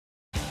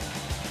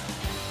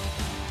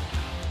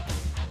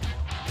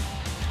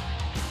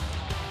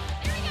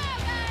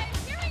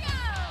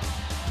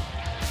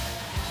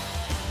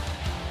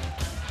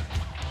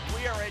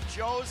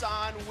Joe's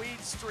on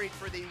Weed Street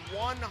for the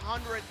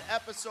 100th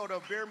episode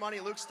of Beer Money.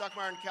 Luke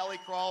Stuckmeyer and Kelly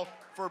Crull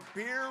for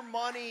Beer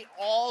Money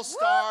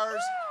All-Stars,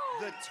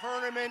 the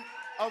Tournament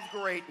of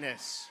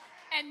Greatness.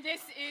 And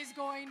this is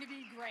going to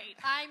be great.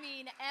 I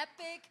mean,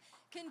 epic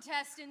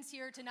contestants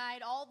here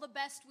tonight. All the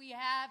best we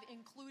have,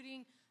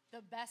 including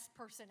the best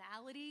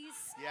personalities.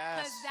 Yes.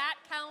 Because that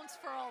counts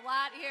for a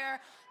lot here.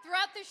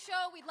 Throughout the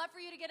show, we'd love for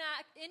you to get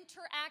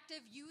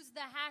interactive. Use the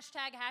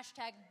hashtag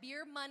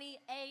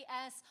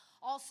BeerMoneyAS.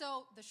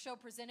 Also, the show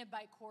presented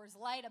by Coors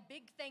Light. A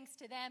big thanks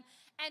to them.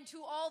 And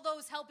to all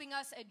those helping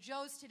us at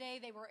Joe's today.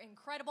 They were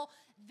incredible.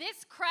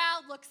 This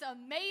crowd looks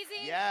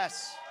amazing.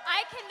 Yes.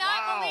 I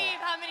cannot believe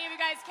how many of you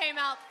guys came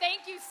out.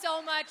 Thank you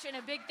so much, and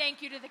a big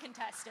thank you to the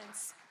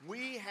contestants.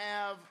 We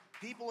have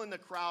people in the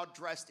crowd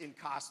dressed in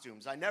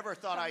costumes. I never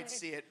thought I'd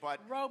see it, but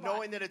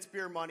knowing that it's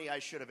Beer Money, I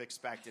should have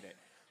expected it.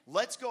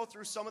 Let's go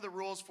through some of the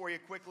rules for you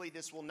quickly.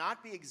 This will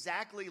not be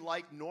exactly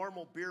like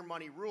normal Beer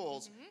Money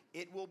rules.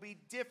 It will be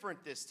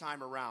different this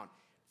time around.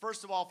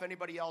 First of all, if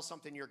anybody yells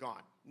something, you're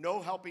gone. No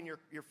helping your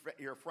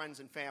friends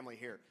and family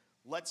here.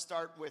 Let's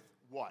start with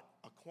what?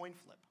 A coin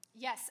flip.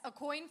 Yes, a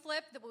coin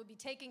flip that will be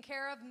taken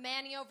care of.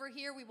 Manny over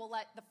here, we will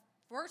let the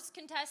first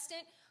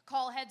contestant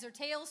call heads or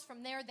tails.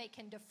 From there, they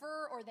can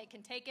defer or they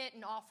can take it,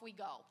 and off we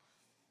go.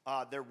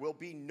 There will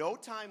be no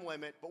time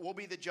limit, but we'll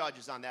be the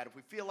judges on that. If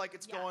we feel like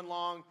it's going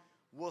long,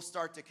 we'll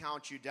start to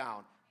count you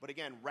down. But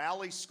again,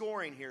 rally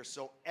scoring here,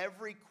 so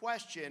every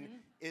question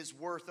is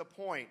worth a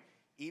point.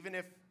 Even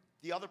if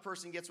the other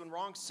person gets one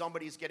wrong,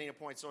 somebody's getting a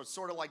point. So it's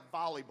sort of like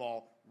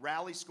volleyball,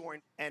 rally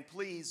scoring. And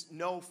please,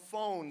 no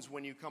phones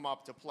when you come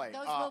up to play.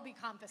 Those will be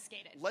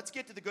confiscated. Let's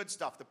get to the good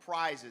stuff, the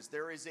prizes.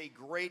 There is a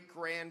great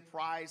grand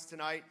prize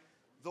tonight.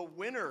 The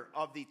winner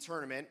of the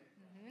tournament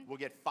will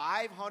get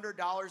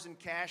 $500 in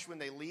cash when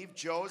they leave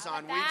Joe's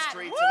on Weed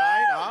Street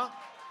tonight.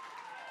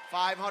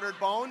 500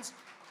 bones.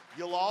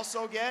 You'll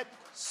also get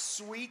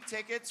sweet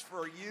tickets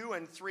for you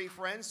and 3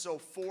 friends, so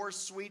 4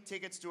 sweet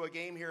tickets to a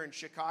game here in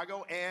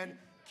Chicago. And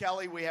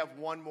Kelly, we have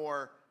one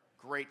more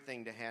great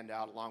thing to hand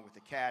out along with the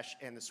cash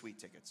and the sweet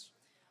tickets.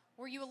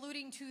 Were you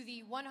alluding to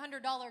the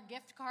 $100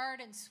 gift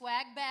card and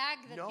swag bag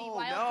that the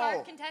wild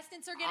card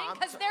contestants are getting?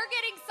 Because they're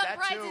getting some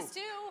prizes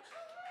too.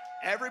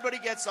 Everybody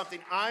gets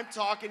something. I'm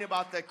talking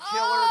about the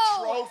killer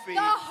trophy.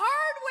 The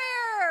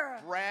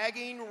hardware!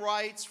 Bragging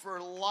rights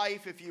for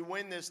life if you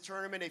win this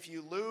tournament. If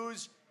you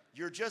lose,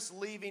 you're just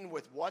leaving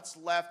with what's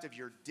left of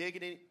your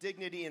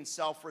dignity and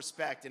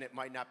self-respect, and it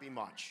might not be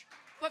much.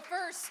 But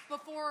first,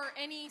 before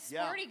any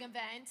sporting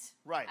event,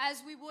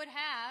 as we would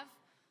have,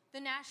 the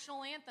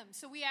national anthem.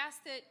 So we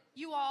ask that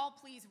you all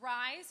please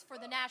rise for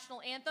the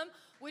national anthem,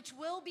 which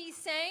will be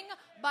sang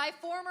by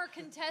former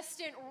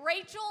contestant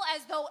Rachel,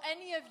 as though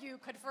any of you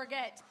could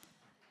forget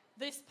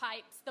the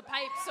pipes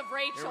of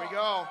Rachel. Here we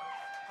go.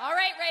 All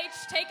right,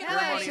 Rach, take it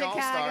away.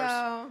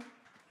 Chicago.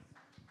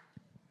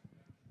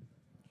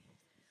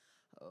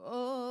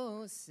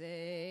 Oh,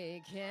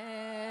 say,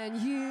 can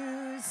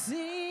you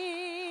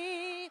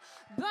see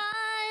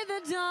by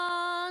the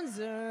dawn's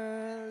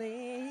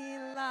early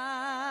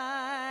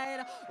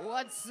light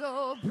what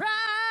so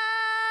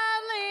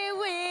proudly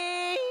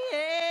we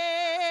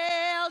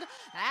hailed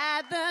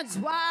at the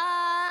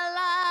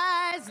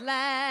twilight's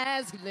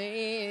last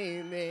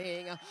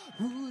gleaming,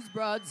 whose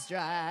broad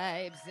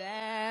stripes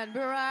and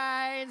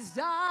bright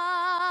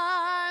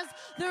stars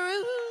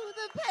through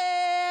the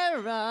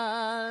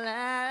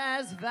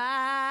perilous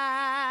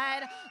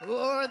fight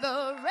o'er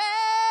the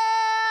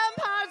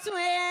ramparts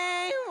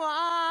we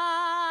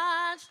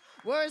watched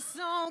were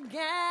so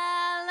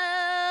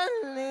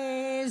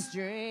gallantly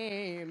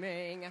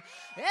streaming,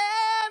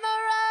 and the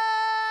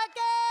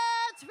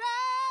rockets regular,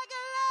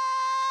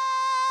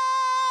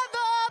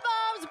 the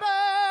bombs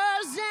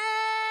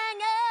bursting,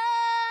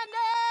 and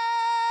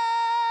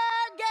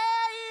it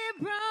gave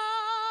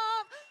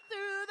proof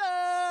through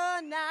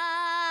the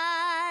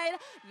night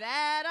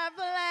that our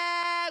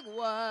flag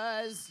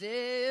was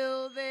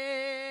still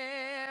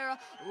there.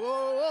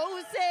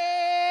 Oh,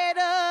 say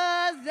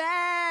does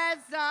that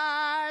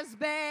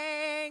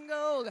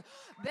star-spangled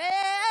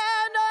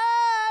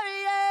banner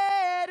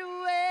yet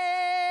wave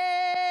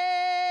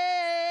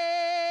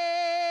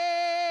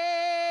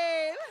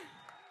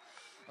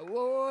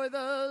o'er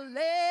the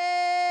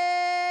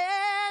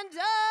land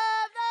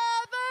of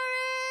the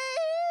free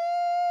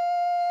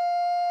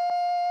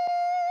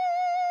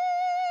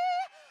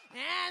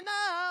and the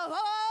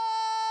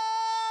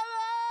home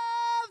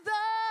of the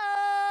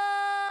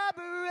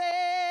brave.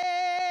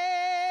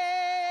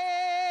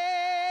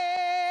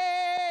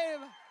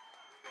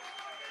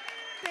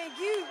 Thank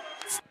you.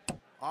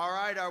 All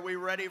right, are we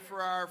ready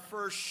for our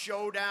first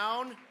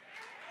showdown?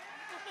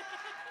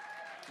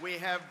 We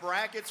have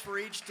brackets for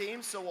each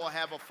team, so we'll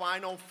have a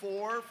final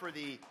 4 for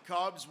the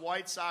Cubs,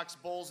 White Sox,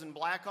 Bulls, and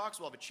Blackhawks.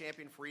 We'll have a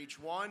champion for each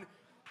one.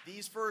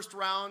 These first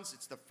rounds,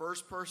 it's the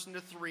first person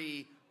to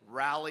 3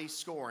 rally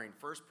scoring.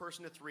 First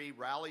person to 3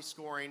 rally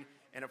scoring,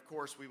 and of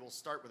course we will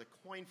start with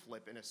a coin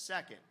flip in a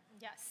second.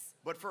 Yes.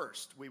 But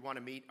first, we want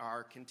to meet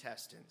our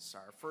contestants,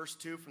 our first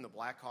 2 from the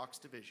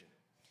Blackhawks division.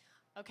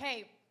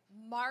 Okay,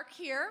 Mark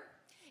here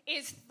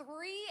is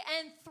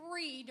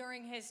 3-3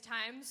 during his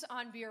times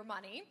on Beer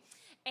Money,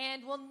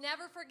 and we'll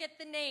never forget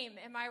the name.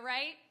 Am I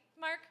right,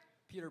 Mark?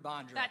 Peter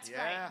Bondra. That's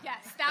right.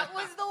 Yes, that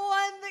was the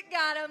one that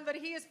got him. But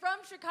he is from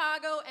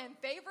Chicago, and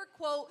favorite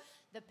quote: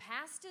 "The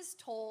past is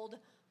told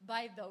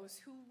by those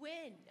who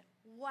win."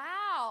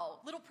 Wow,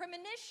 little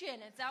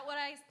premonition. Is that what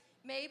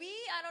maybe?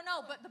 I don't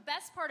know. But the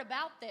best part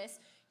about this,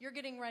 you're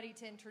getting ready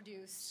to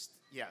introduce.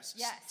 Yes.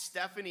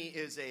 Stephanie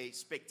is a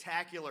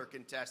spectacular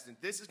contestant.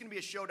 This is going to be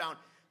a showdown.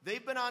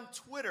 They've been on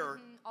Twitter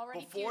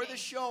before the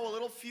show, a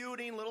little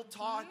feuding, a little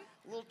talk,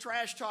 a little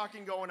trash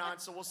talking going on.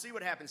 So we'll see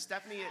what happens.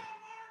 Stephanie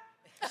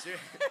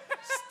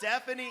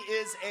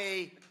is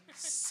a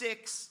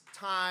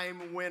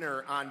 6-time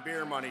winner on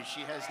Beer Money.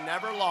 She has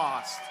never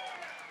lost.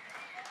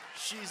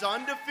 She's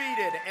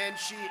undefeated, and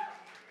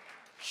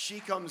she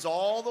comes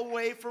all the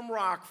way from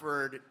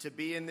Rockford to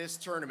be in this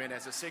tournament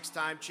as a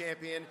 6-time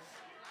champion.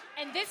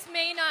 And this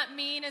may not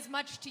mean as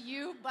much to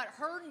you, but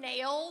her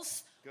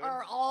nails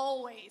are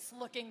always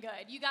looking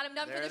good. You got them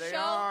done for the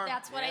show?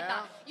 That's what I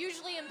thought.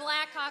 Usually in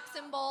Blackhawks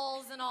and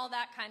Bulls and all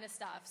that kind of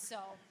stuff.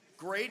 So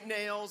great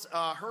nails.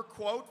 Her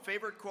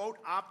favorite quote,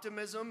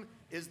 "Optimism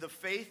is the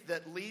faith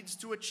that leads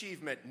to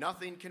achievement.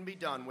 Nothing can be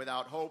done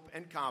without hope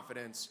and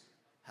confidence."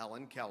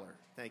 Helen Keller.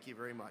 Thank you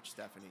very much,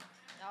 Stephanie.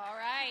 All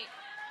right.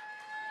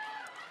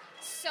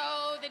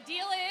 So the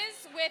deal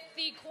is, with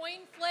the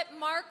coin flip,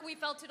 Mark, we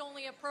felt it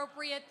only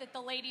appropriate that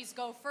the ladies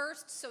go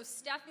first. So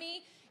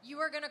Stephanie, you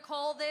are going to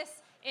call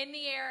this in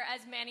the air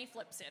as Manny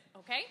flips it,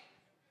 okay?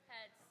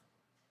 Heads.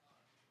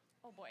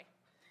 Oh, boy.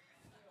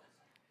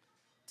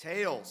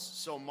 Tails.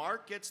 So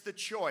Mark gets the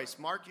choice.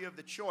 Mark, you have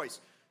the choice.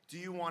 Do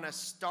you want to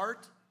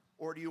start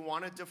or do you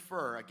want to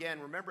defer? Again,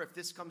 remember, if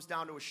this comes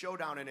down to a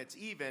showdown and it's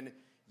even,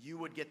 you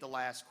would get the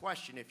last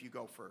question if you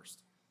go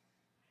first.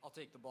 I'll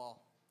take the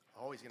ball.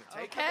 Oh, he's going to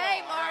take the ball.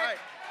 Okay, Mark. All right.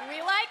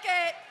 We like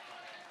it.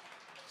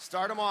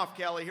 Start them off,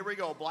 Kelly. Here we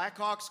go.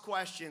 Blackhawks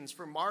questions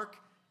for Mark.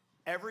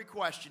 Every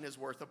question is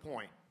worth a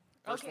point.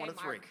 First one of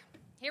three. Mark.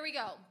 Here we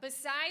go.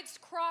 Besides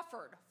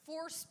Crawford,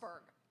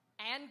 Forsberg,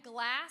 and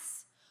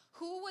Glass,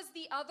 who was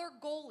the other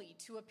goalie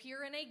to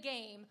appear in a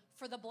game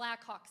for the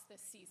Blackhawks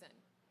this season?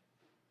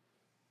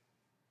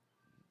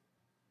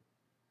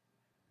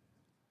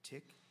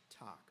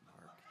 Tick-tock,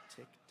 Mark.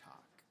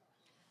 Tick-tock.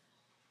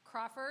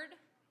 Crawford,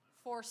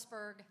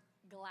 Forsberg,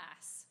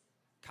 Glass.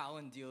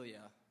 Colin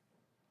Delia.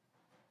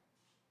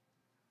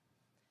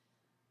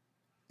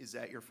 Is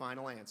that your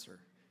final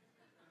answer?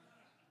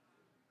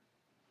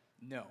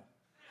 No.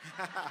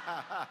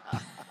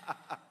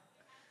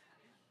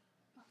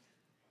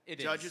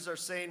 Judges are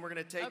saying we're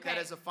going to take that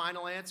as a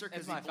final answer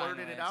because he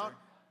blurted it out?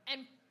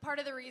 And part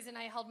of the reason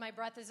I held my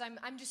breath is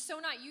I'm just so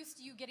not used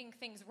to you getting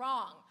things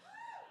wrong.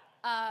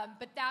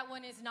 But that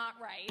one is not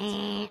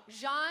right.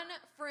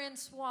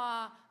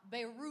 Jean-Francois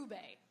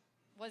Berube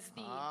was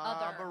the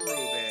other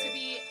to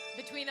be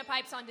between the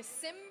pipes on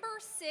December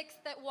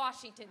 6th at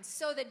Washington.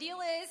 So the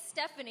deal is,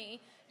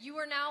 Stephanie, you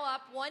are now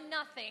up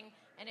 1-0,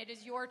 and it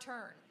is your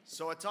turn.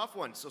 So a tough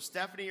one. So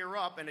Stephanie, you're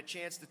up, and a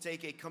chance to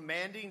take a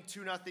commanding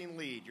 2-0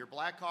 lead. Your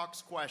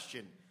Blackhawks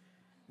question: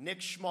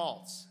 Nick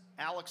Schmaltz,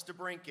 Alex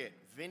DeBrincat,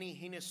 Vinny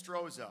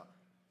Hinostroza.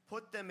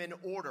 Put them in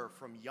order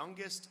from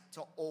youngest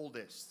to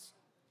oldest.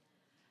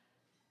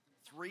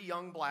 3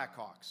 young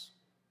Blackhawks.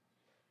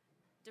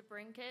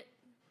 DeBrincat,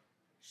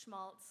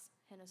 Schmaltz,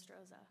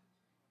 Hinostroza.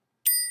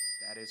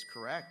 That is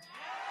correct.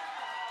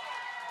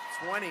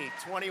 20,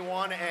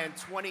 21, and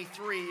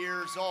 23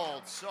 years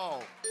old.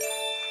 So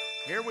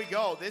here we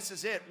go. This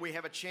is it. We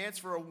have a chance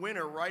for a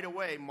winner right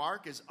away.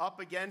 Mark is up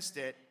against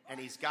it, and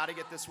he's got to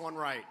get this one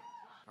right.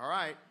 All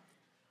right.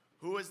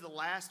 Who is the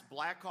last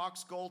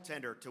Blackhawks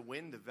goaltender to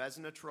win the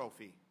Vezina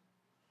Trophy?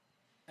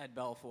 Ed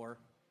Belfour.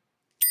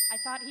 I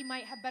thought he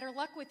might have better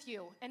luck with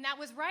you, and that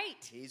was right.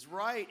 He's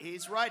right.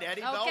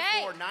 Eddie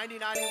Belfour,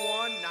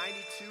 90-91,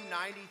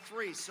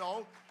 92-93.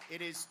 So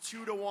it is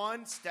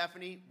 2-1.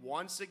 Stephanie,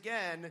 once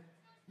again,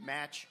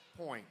 match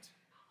point.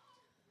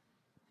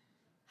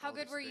 How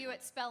good were you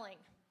at spelling?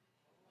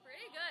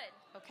 Pretty good.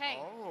 Okay.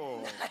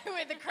 Oh.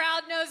 The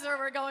crowd knows where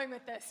we're going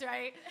with this,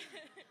 right?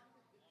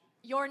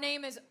 Your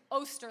name is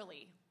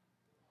Osterle.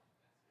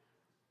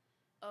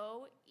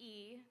 Oesterle.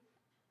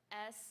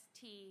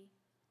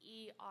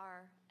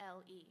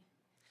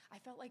 I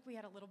felt like we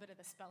had a little bit of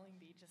the spelling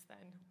bee just then.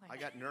 I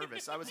got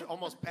nervous. I was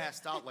almost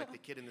passed out like the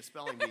kid in the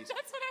spelling bees.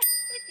 That's what I was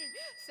thinking.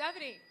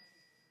 Stephanie,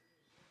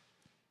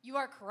 you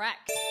are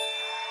correct.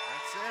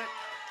 That's it.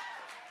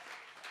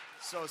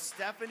 So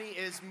Stephanie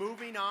is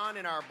moving on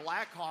in our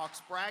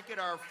Blackhawks bracket.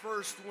 Our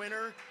first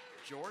winner,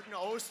 Jordan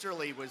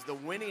Osterle, was the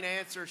winning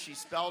answer. She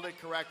spelled it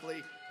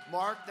correctly.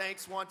 Mark,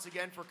 thanks once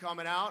again for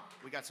coming out.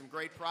 We got some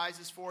great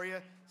prizes for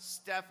you.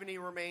 Stephanie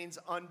remains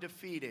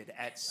undefeated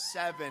at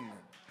 7-0.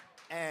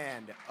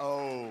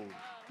 Oh, wow.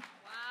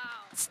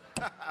 Thanks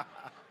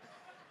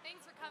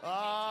for coming.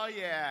 Oh,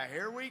 yeah.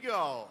 Here we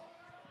go.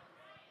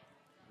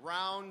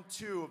 Round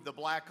 2 of the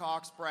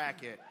Blackhawks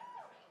bracket.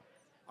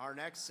 Our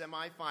next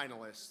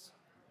semifinalist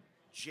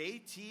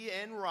JT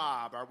and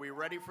Rob. Are we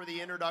ready for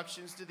the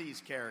introductions to these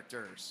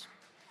characters?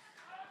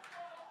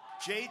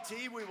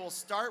 JT, we will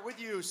start with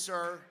you,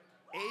 sir.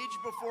 Age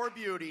before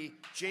beauty.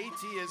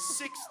 JT is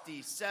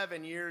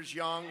 67 years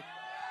young,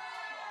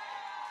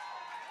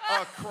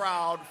 a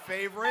crowd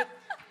favorite,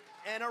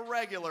 and a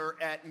regular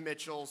at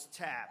Mitchell's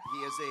Tap. He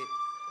is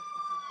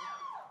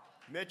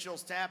a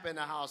Mitchell's Tap in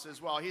the house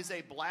as well. He's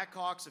a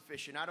Blackhawks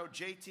aficionado.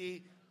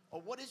 JT,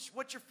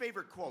 what's your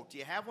favorite quote? Do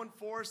you have one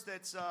for us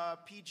that's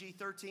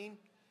PG-13?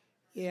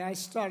 Yeah, I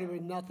started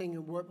with nothing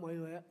and worked my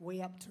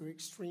way up to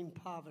extreme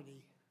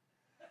poverty.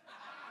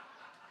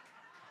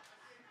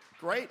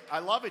 Great. I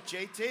love it,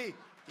 JT.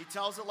 He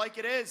tells it like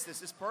it is.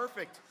 This is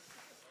perfect.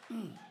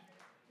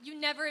 You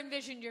never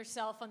envisioned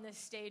yourself on this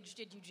stage,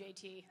 did you,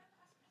 JT?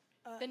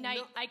 The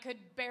night I could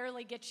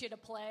barely get you to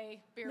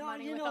play beer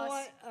money with us. No, you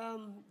know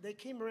what? They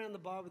came around the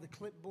bar with a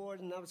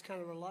clipboard, and I was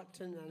kind of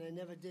reluctant, and I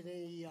never did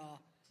any.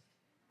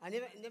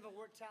 It never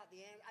worked out the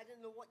end. I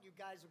didn't know what you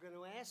guys were going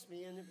to ask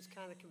me, and it was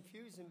kind of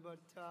confusing. But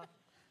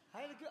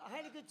I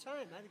had a good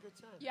time.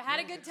 You had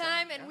a good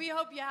time, and we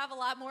hope you have a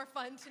lot more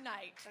fun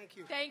tonight. Thank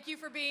you. Thank you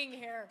for being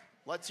here.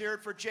 Let's hear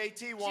it for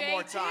JT one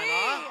more time,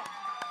 huh?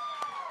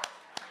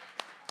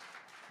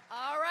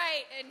 All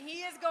right, and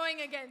he is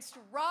going against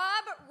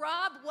Rob.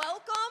 Rob,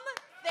 welcome.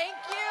 Thank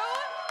you.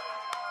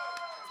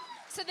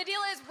 So the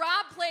deal is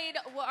Rob played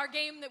our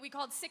game that we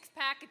called Six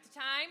Pack at the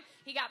time.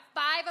 He got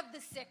 5 of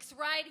the 6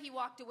 right. He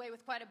walked away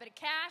with quite a bit of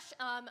cash.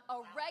 A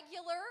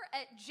regular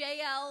at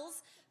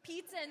JL's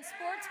Pizza and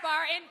Sports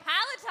Bar in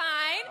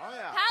Palatine. Oh,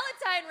 yeah.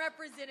 Palatine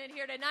represented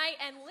here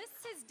tonight and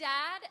lists his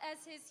dad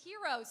as his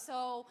hero.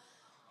 So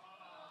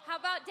how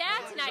about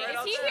Dad tonight?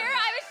 Is he here?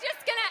 I was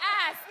just going to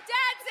ask.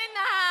 Dad's in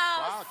the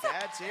house. Wow,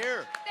 Dad's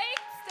here.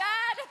 Thanks,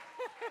 Dad.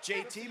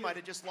 JT might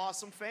have just lost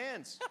some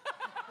fans.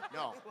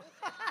 No.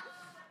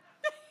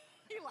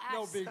 He laughs.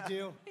 No big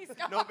deal.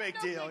 No big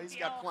deal. He's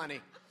got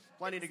plenty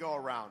to go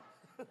around.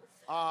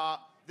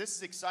 This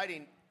is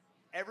exciting.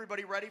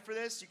 Everybody ready for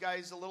this? You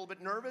guys a little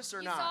bit nervous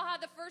or not? You saw how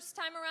the first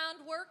time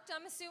around worked,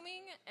 I'm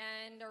assuming,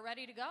 and are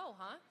ready to go,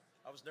 huh?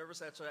 I was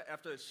nervous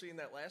after seeing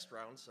that last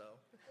round, so.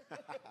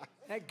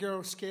 That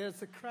girl scares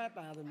the crap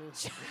out of me.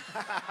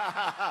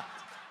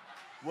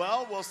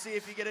 Well, we'll see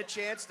if you get a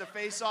chance to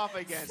face off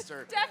against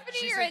her. Stephanie,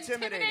 She's you're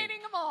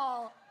intimidating them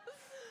all.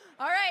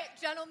 All right,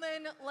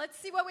 gentlemen, let's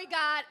see what we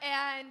got.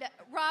 And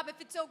Rob, if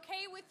it's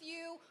okay with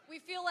you, we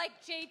feel like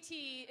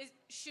JT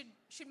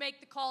should make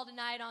the call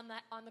tonight on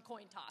the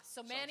coin toss.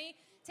 So Manny,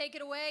 take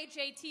it away.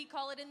 JT,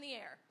 call it in the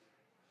air.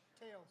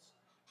 Tails.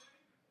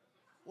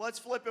 Let's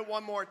flip it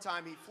one more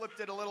time. He flipped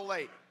it a little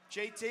late.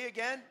 JT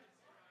again?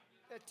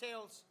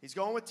 Tails. He's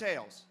going with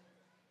tails.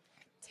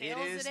 Tails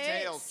it is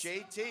tails.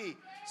 JT.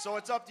 So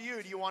it's up to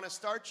you. Do you want to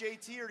start,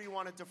 JT, or do you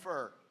want to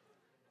defer?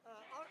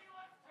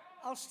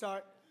 I'll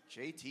start.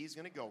 JT's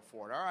going to go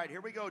for it. All right,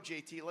 here we go,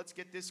 JT. Let's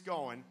get this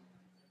going.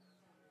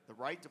 The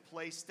right to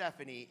play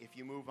Stephanie if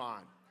you move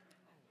on.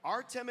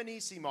 Artem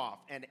Anisimov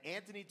and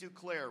Anthony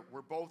Duclair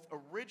were both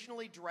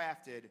originally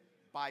drafted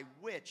by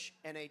which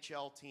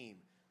NHL team?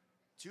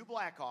 2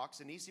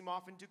 Blackhawks,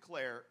 Anisimov and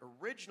Duclair,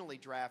 originally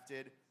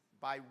drafted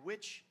by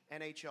which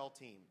NHL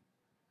team?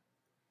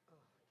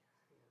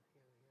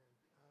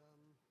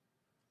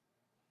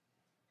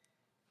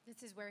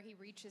 This is where he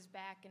reaches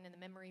back into the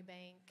memory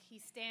bank. He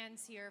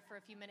stands here for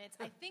a few minutes.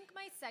 I think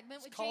my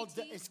segment with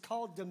JT... It's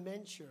called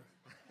dementia.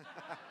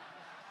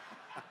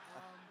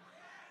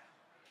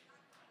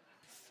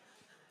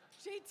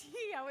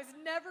 JT, I was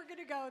never going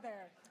to go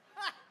there.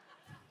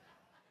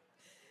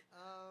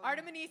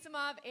 Artem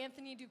Anisimov,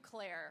 Anthony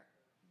Duclair,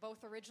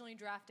 both originally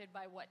drafted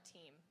by what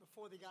team?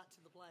 Before they got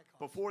to the Blackhawks.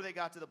 Before they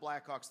got to the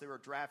Blackhawks, they were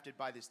drafted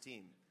by this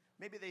team.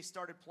 Maybe they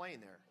started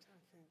playing there.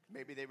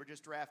 Maybe they were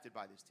just drafted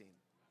by this team.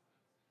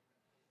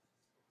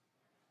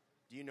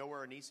 Do you know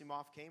where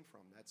Anisimov came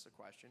from? That's the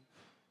question.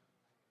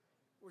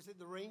 Was it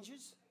the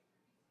Rangers?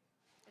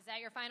 Is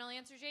that your final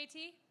answer, JT?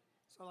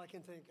 That's all I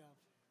can think of.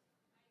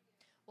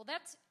 Well,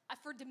 that's,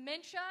 for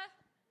dementia,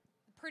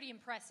 pretty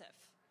impressive.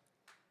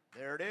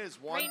 There it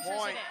is. 1 Rangers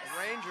point. it is.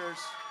 Rangers.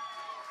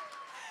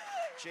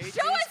 JT's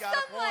Show us got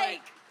some, a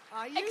point.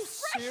 Are you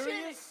expression.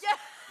 serious? Yeah.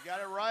 You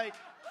got it right.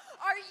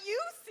 Are you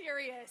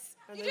serious?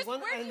 And You they, just,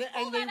 won- where did and you they,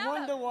 pull and they that out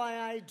wonder of? why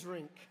I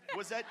drink.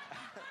 Was that...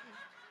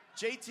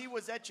 JT,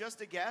 was that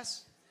just a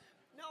guess?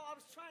 No, I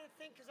was trying to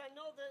think because I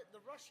know the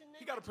Russian name.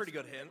 He got a pretty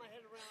good hint. My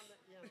head around it,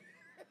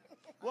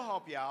 yeah. We'll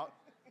help you out.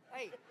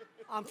 Hey,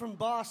 I'm from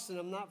Boston.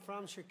 I'm not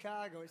from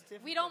Chicago. It's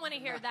different. We don't want to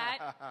hear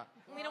that.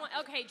 We don't want.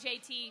 Okay,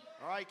 JT.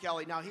 All right,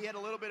 Kelly. Now, he had a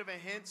little bit of a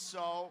hint,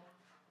 so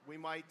we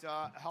might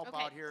help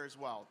out here as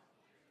well.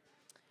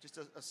 Just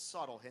a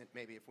subtle hint,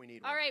 maybe, if we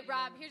need one. All right,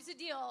 Rob, here's the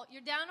deal.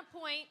 You're down a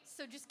point,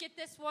 so just get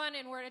this one,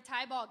 and we're at a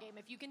tie ball game.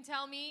 If you can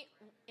tell me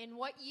in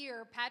what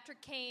year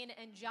Patrick Kane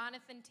and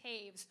Jonathan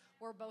Taves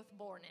were both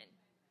born in.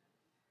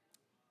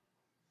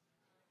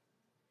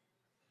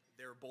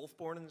 They were both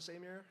born in the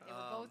same year? They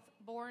were both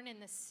born in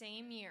the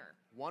same year.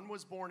 One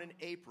was born in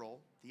April.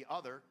 The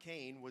other,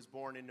 Kane, was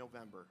born in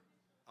November.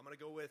 I'm going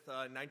to go with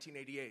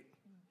 1988.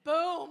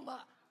 Boom.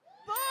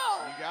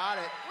 Boom. You got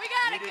it. We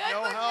got Needed a good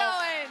no one help.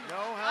 going.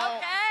 No help.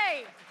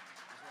 Okay.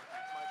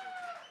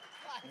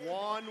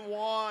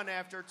 1-1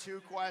 after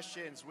 2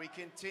 questions. We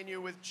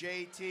continue with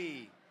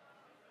JT.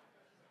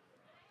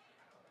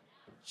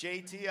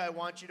 JT, I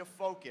want you to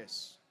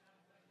focus.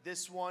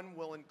 This one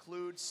will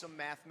include some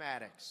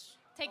mathematics.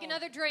 Take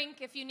another drink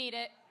if you need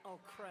it. Oh,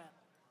 crap.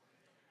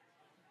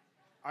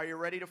 Are you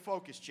ready to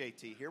focus,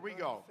 JT? Here we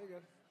go.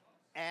 Figure.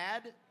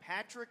 Add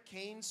Patrick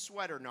Kane's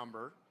sweater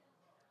number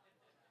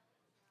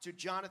to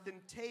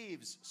Jonathan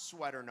Taves'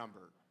 sweater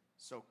number.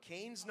 So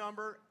Kane's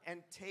number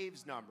and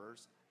Taves'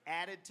 numbers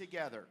added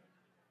together.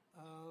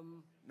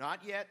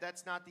 Not yet.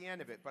 That's not the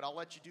end of it, but I'll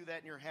let you do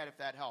that in your head if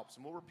that helps.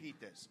 And we'll repeat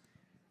this.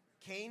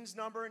 Kane's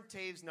number and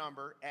Taves'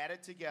 number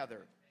added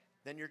together.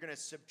 Then you're going to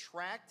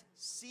subtract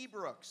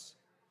Seabrook's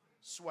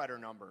sweater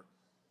number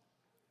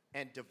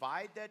and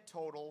divide that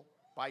total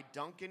by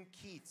Duncan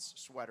Keith's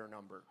sweater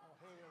number.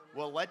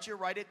 We'll let you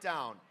write it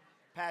down.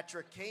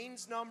 Patrick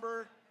Kane's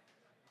number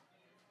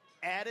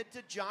added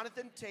to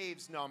Jonathan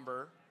Taves'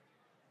 number.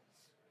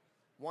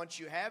 Once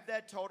you have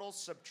that total,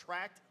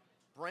 subtract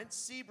Brent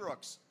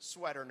Seabrook's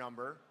sweater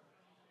number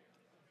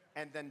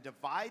and then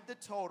divide the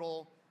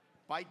total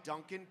by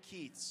Duncan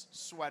Keith's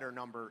sweater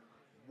number.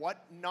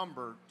 What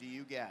number do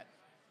you get?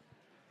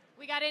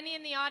 We got any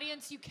in the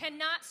audience? You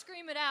cannot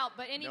scream it out,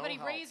 but anybody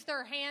help. raise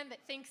their hand that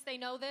thinks they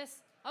know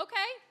this? Okay.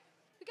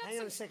 We got Hang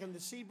some. on a second. The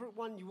Seabrook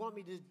one, you want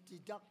me to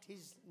deduct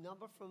his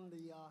number from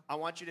the... I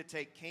want you to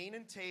take Kane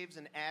and Taves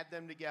and add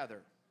them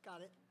together.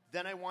 Got it.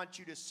 Then I want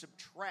you to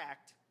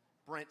subtract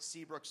Brent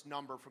Seabrook's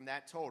number from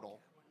that total.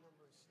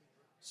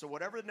 So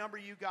whatever number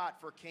you got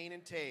for Kane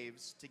and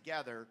Taves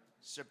together,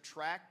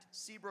 subtract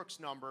Seabrook's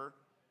number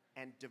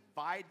and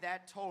divide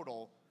that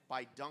total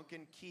by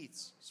Duncan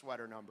Keith's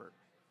sweater number.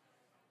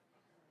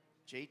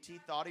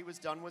 JT thought he was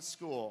done with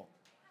school.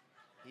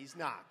 He's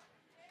not.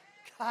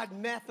 God,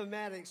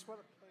 mathematics. What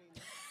a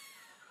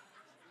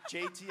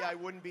pain. JT, I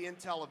wouldn't be in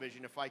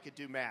television if I could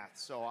do math,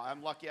 so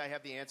I'm lucky I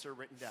have the answer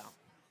written down.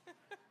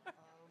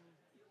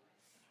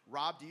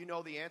 Rob, do you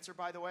know the answer,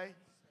 by the way?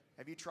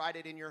 Have you tried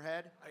it in your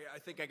head? I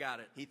think I got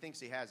it. He thinks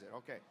he has it.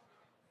 Okay.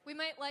 We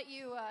might let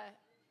you,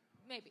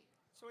 maybe.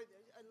 So wait,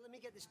 let me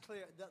get this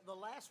clear. The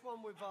last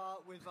one with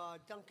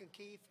Duncan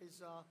Keith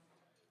is...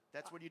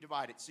 That's what you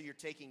divide it. So you're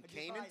taking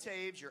Kane and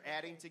Taves, you're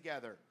adding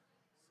together.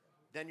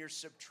 Then you're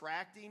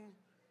subtracting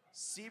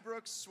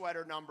Seabrook's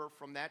sweater number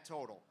from that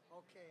total.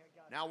 Okay, I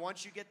got it. Now,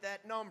 once you get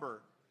that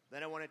number,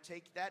 then I want to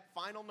take that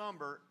final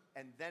number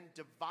and then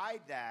divide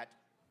that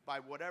by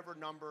whatever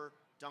number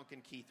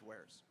Duncan Keith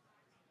wears.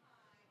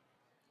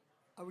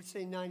 I would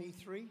say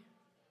 93.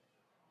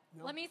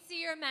 No? Let me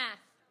see your math.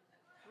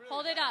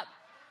 Hold it up.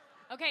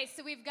 Okay,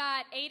 so we've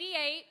got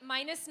 88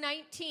 minus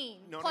 19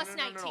 plus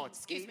 19. No,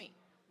 Excuse me.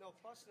 No,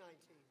 plus 19.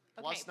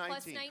 Okay, Plus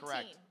 19,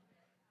 correct.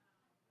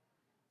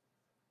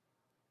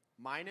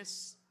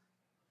 Minus,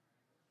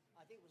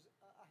 I think it was...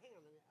 hang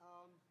on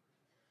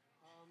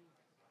a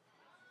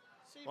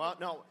minute. well,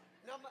 no.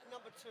 Number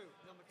two.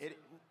 Number two.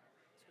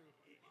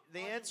 The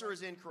answer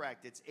is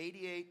incorrect. It's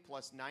 88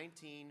 plus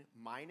 19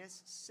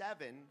 minus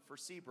 7 for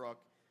Seabrook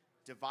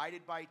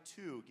divided by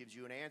 2 gives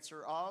you an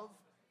answer of?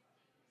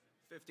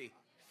 50.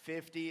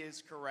 50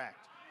 is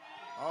correct.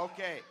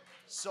 Okay,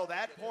 so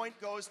that point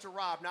goes to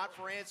Rob, not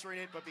for answering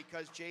it, but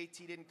because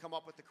JT didn't come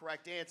up with the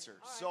correct answer.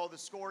 Right. So the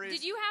score is...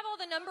 Did you have all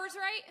the numbers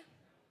right?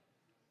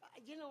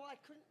 You know, I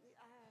couldn't...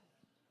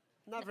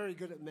 not very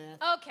good at math.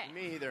 Okay.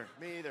 Me either.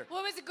 Well,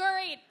 it was a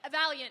great,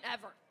 valiant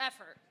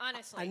effort,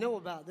 honestly. I know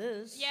about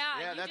this.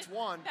 Yeah, that's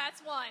one.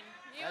 That's one.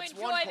 You That's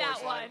enjoy one that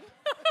course one. line.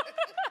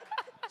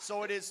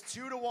 So it is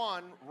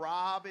 2-1.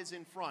 Rob is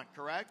in front,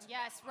 correct?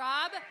 Yes,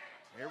 Rob.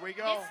 Here we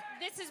go.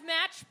 This is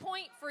match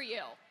point for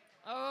you.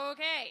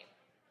 Okay.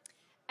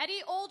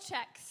 Eddie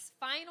Olczyk's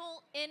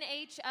final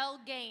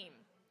NHL game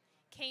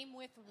came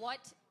with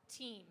what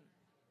team?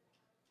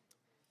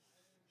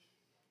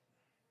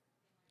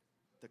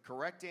 The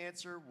correct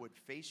answer would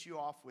face you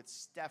off with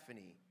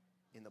Stephanie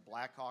in the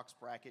Blackhawks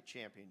Bracket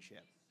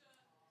Championship.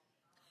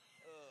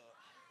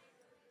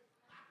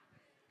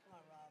 Come on,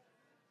 Rob.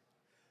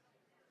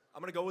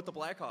 I'm going to go with the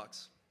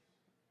Blackhawks.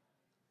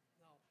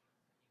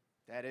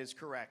 No. That is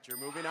correct. You're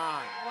moving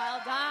on.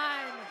 Well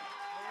done.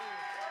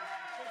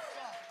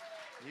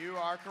 You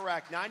are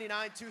correct.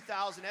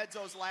 99-2000,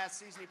 Edzo's last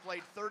season, he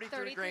played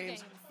 33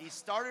 games. He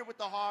started with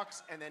the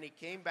Hawks, and then he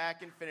came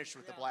back and finished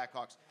with the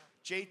Blackhawks.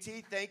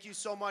 JT, thank you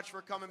so much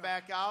for coming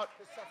back out.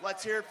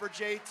 Let's hear it for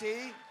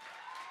JT.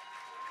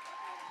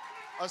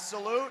 A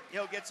salute.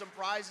 He'll get some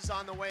prizes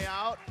on the way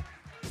out.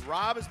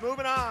 Rob is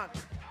moving on.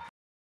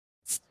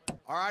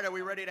 All right, are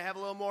we ready to have a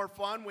little more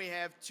fun? We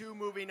have 2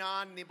 moving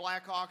on in the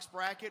Blackhawks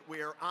bracket.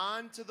 We are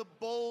on to the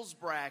Bulls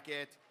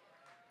bracket.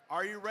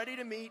 Are you ready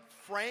to meet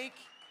Frank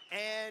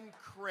and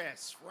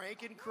Chris?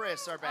 Frank and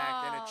Chris are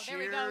back. And a cheers. There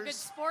we go. Good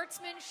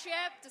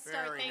sportsmanship to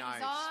start Very things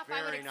nice. off.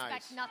 I would Very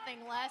expect nice. nothing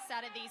less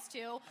out of these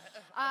two.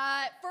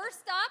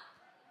 First up,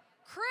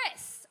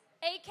 Chris,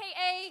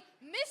 a.k.a.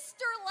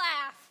 Mr.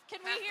 Laugh. Can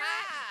we hear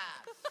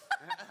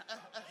it?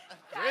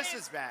 Chris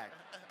is back.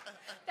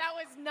 That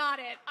was not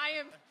it.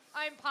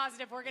 I'm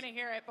positive we're going to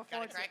hear it before.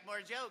 Gotta crack more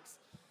jokes.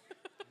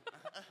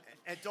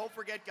 And don't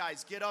forget,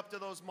 guys, get up to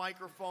those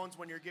microphones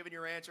when you're giving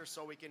your answer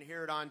so we can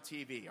hear it on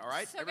TV. All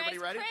right? So Everybody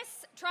guys, ready?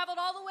 Chris traveled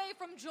all the way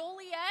from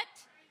Joliet,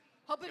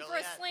 hoping for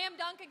a slam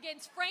dunk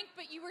against Frank,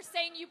 but you were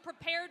saying you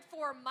prepared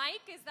for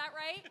Mike. Is that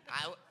right?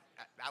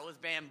 I was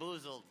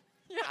bamboozled.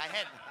 I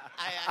had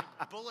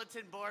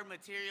bulletin board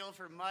material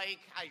for Mike.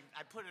 I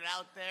put it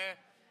out there.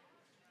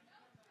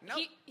 No,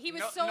 he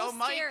was so scared,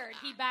 Mike.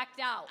 he backed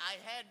out. I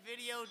had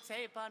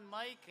videotape on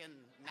Mike, and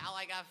now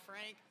I got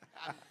Frank.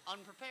 I'm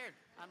unprepared.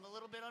 I'm a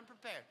little bit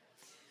unprepared.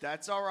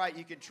 That's all right.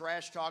 You can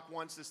trash talk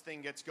once this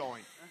thing gets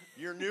going.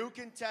 Your new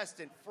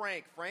contestant,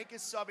 Frank. Frank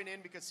is subbing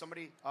in because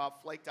somebody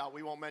flaked out.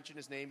 We won't mention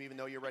his name, even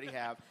though you already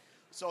have.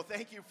 So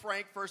thank you,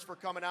 Frank, first for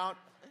coming out.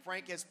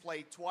 Frank has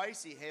played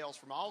twice. He hails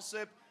from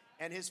Alsip,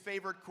 and his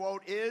favorite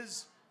quote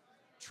is,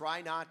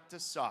 "Try not to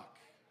suck."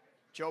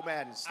 Joe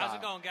Madden style. How's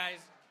it going, guys?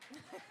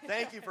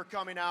 Thank you for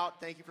coming out.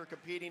 Thank you for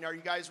competing. Are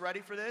you guys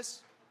ready for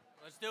this?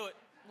 Let's do it.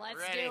 Let's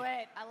Ready. do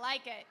it. I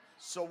like it.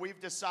 So we've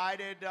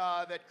decided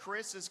that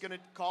Chris is going to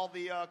call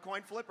the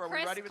coin flip. Are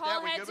Chris, we ready with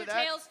call that? We heads good with or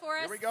that? tails for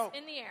us Here we go.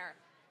 in the air.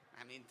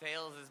 I mean,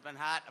 tails has been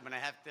hot. I'm going to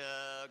have to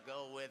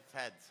go with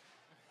heads.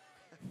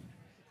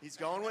 He's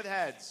going with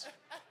heads.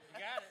 You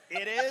got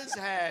it. It is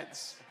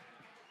heads.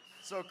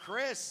 So,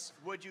 Chris,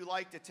 would you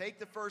like to take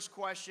the first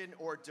question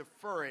or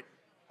defer it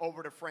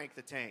over to Frank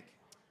the Tank?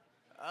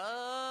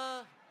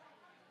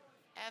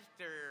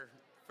 After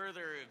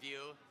further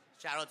review,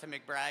 shout out to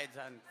McBride's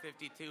on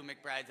 52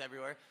 McBride's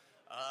everywhere.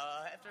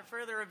 After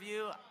further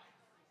review,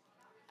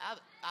 I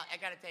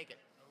got to take it.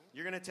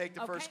 You're going to take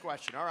the first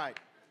question. All right.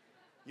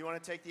 You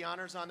want to take the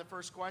honors on the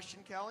first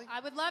question, Kelly? I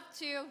would love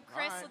to.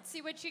 Chris, right. let's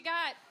see what you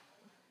got.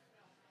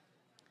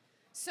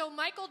 So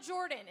Michael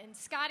Jordan and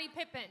Scottie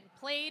Pippen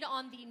played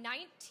on the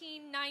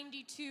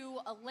 1992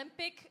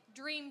 Olympic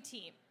Dream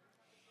Team.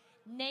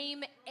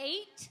 Name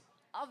 8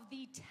 of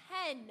the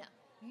 10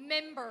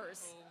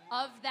 members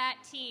of that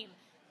team.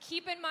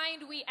 Keep in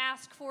mind we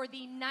asked for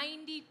the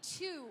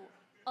 92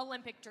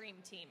 Olympic Dream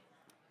Team.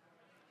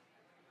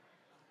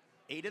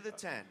 8 of the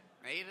 10.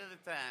 8 of the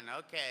 10.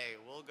 Okay,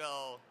 we'll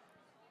go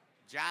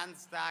John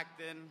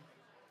Stockton,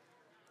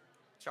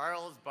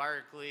 Charles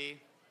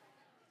Barkley,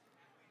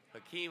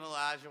 Hakeem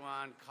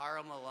Olajuwon,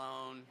 Karl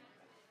Malone,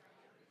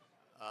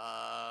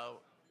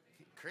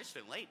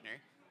 Christian Laettner,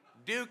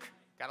 Duke,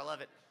 gotta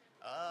love it.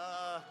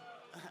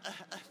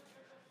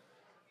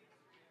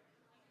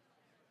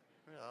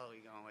 Where the hell are we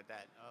going with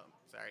that? Oh,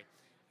 sorry.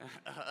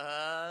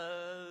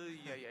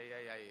 Yeah.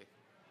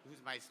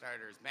 Who's my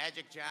starters?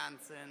 Magic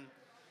Johnson.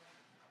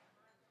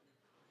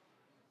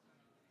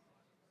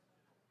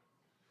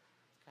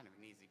 It's kind of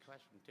an easy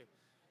question, too.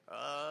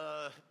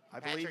 I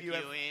Patrick believe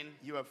Ewing.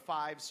 you have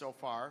 5 so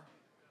far.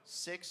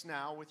 6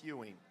 now with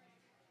Ewing.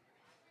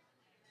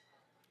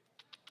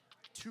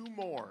 2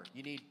 more.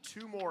 You need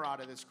 2 more out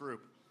of this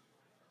group.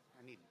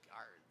 I need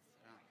guards.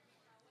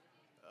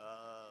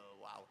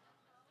 Wow.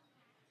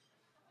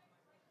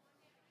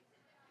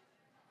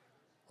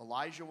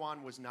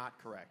 Olajuwon was not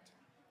correct.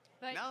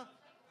 But, No.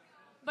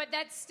 but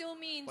that still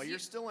means... But you're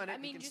still in it. I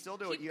mean, you can just still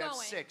do it. keep You have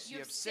going. 6. You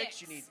have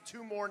 6. You need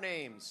 2 more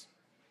names.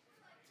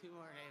 2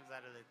 more names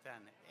out of the 10.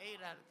 8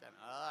 out of 10.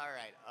 All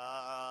right.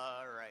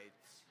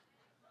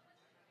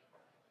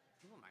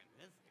 Who am I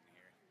missing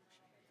here?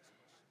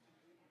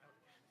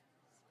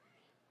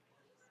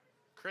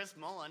 Chris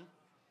Mullen.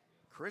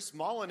 Chris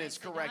Mullen is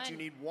Nicely correct. done. You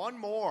need 1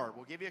 more.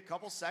 We'll give you a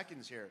couple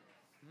seconds here.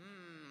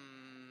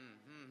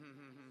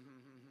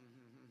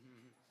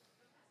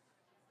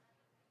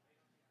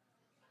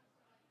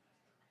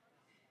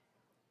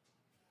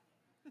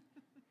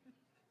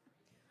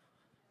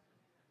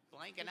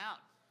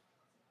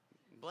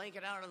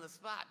 Blanking out on the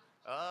spot.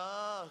 Who?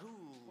 Oh,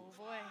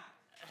 boy.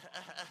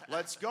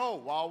 Let's go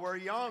while we're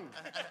young.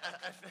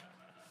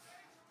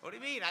 What do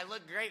you mean? I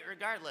look great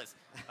regardless.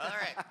 All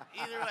right.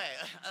 Either way.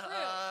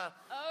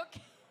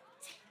 Okay.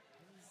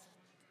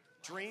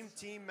 Dream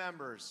Team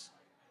members.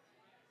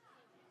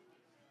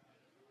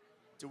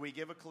 Do we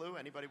give a clue?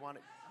 Anybody want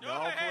it?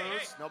 No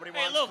clues? Nobody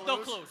wants Luke, clues? no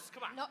clues.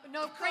 Come on.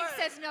 No, Frank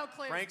says no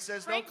clues. Frank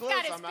says Frank's no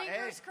clues. got his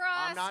fingers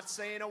crossed. I'm not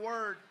saying a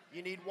word.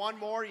 You need 1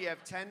 more. You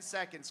have 10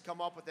 seconds.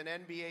 Come up with an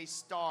NBA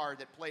star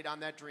that played on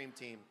that Dream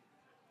Team.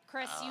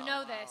 Chris, you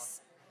know this.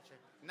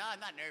 No, I'm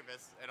not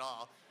nervous at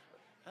all.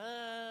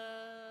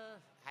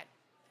 I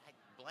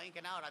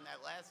blanking out on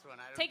that last one.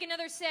 Take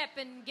another sip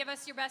and give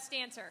us your best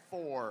answer.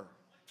 4,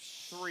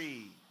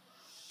 3,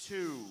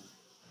 2,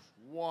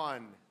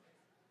 1.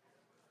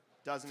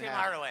 Doesn't Tim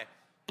happen. Hardaway.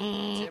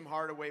 Tim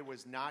Hardaway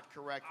was not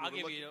correct. I'll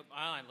give you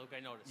mine, Luke. I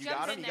noticed. You got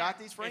Jump him? in You there. got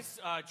these, Frank? It's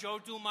Joe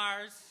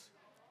Dumars,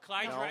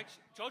 Clyde No. Drexler.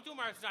 Joe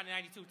Dumars is on the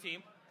 92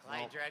 team.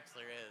 Clyde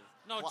Drexler is.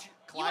 No,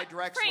 Clyde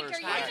Drexler Frank, is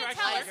are you correct. going to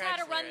tell us Drexler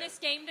how to run is. this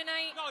game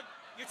tonight? no,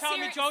 you're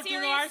telling me Joe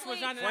Dumars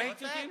was on the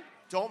Frank? 92 team?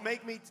 Don't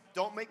make me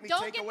Don't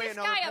take get away this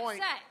another guy point.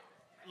 upset.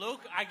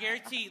 Luke, I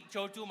guarantee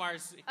Joe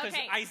Dumars, because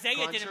Okay. Isaiah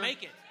Cruncher? didn't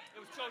make it. It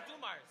was Joe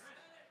Dumars.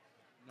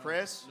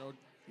 Chris,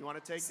 You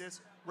want to take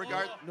this? No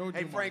hey,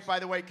 Dumars. Frank, by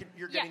the way,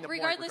 you're getting the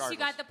point regardless, you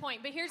got the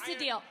point. But here's the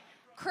deal.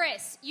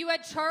 Chris, you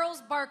had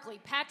Charles Barkley,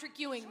 Patrick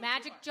Ewing,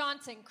 Magic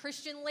Johnson,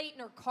 Christian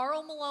Laettner,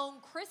 Karl Malone,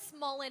 Chris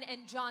Mullen,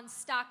 and John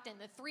Stockton.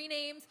 The three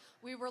names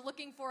we were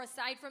looking for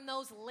aside from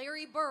those,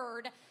 Larry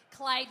Bird,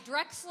 Clyde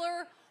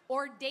Drexler,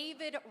 or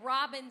David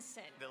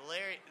Robinson. The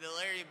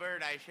Larry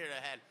Bird I should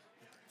have had.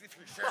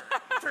 For sure.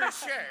 For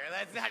sure.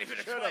 That's not even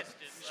a question.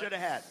 Should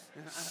have had.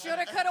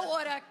 Shoulda, coulda,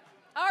 woulda.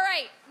 All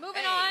right,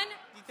 moving on.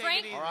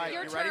 Frank, all right,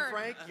 your you turn. ready,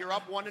 Frank? You're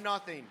up 1-0.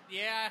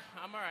 Yeah,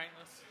 I'm all right.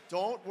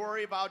 Don't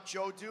worry about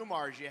Joe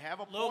Dumars. You have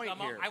a Luke, point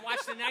here. I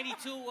watched the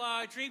 92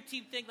 Dream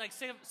Team thing like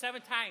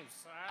seven times.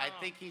 I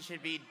think he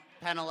should be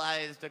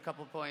penalized a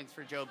couple points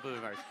for Joe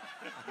Dumars.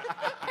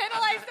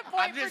 Penalize the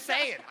point. I'm just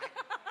saying.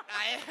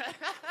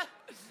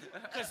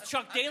 Because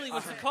Chuck Daly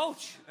was the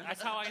coach.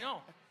 That's how I know.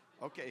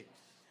 Okay.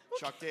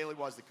 Chuck Daly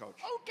was the coach.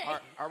 Okay.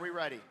 Are we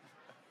ready?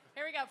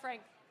 Here we go,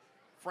 Frank.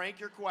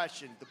 Frank, your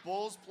question. The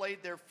Bulls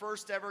played their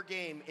first ever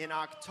game in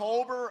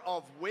October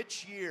of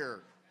which year?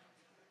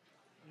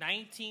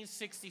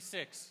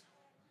 1966.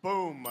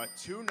 Boom. A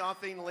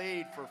 2-0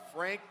 lead for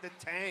Frank the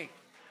Tank.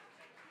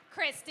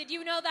 Chris, did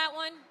you know that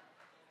one?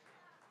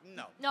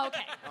 No. No,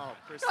 okay. Oh,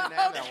 Chris didn't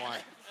have that one.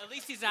 At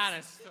least he's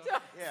honest.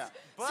 Yeah.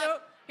 But so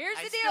here's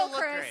I the still deal,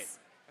 look Chris.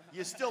 great.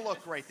 You still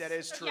look great. That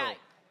is true. Yeah.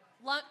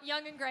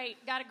 Young and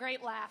great. Got a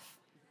great laugh.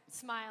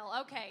 Smile.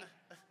 Okay.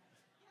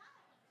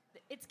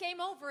 It's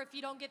game over if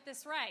you don't get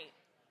this right.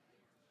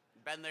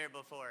 Been there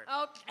before.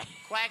 Okay.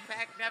 Quack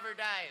Pack never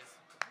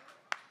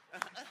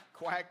dies.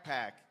 Quack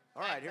Pack.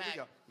 All right, here we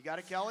go. You got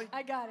it, Kelly?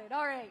 I got it.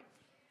 All right.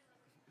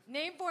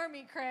 Name for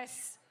me,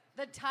 Chris,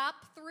 the top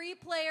three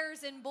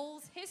players in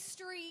Bulls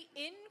history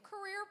in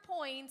career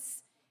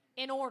points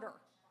in order.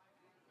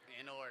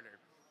 In order.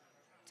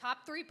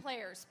 Top three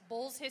players,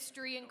 Bulls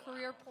history and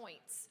career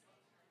points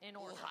in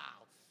order.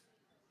 Wow.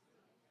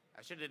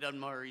 I should have done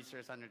more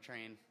research on the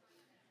train.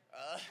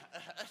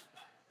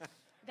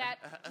 That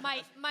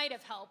might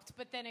have helped,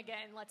 but then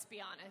again, let's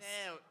be honest.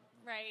 Yeah,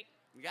 Right.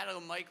 we gotta go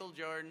Michael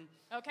Jordan.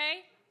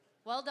 Okay.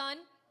 Well done.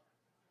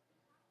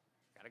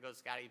 Gotta go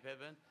Scottie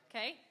Pippen.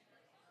 Okay.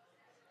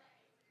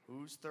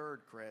 Who's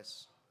third,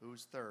 Chris?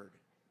 Who's third?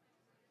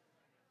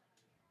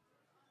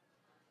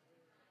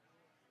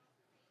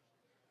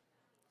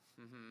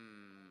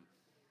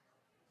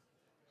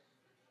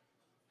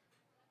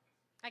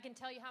 I can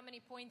tell you how many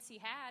points he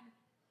had.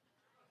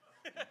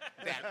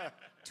 That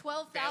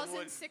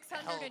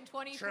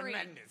 12,623.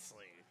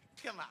 tremendously.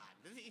 Come on.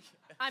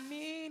 I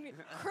mean,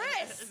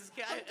 Chris, This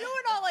guy- I'm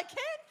doing all I can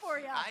for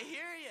you. I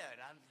hear you.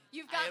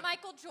 You've got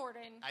Michael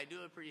Jordan, I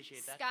do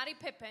appreciate that. Scottie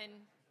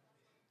Pippen.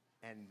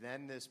 And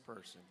then this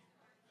person.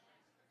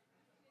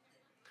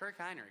 Kirk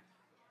Heinrich.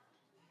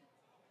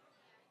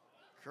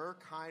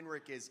 Kirk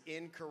Heinrich is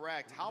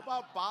incorrect. How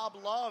about Bob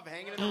Love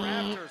hanging in the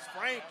rafters?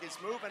 Frank is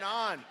moving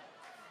on.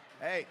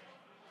 Hey,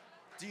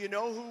 do you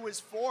know who was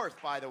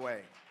fourth, by the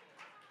way?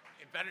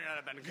 It better not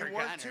have been Kirk You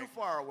weren't Heinrich. too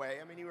far away.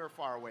 I mean, you were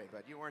far away,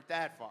 but you weren't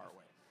that far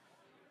away.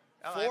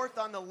 Oh, Fourth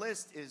on the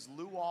list is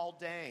Lou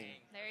Aldang.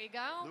 There you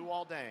go. Lou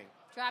Aldang.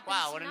 Dropping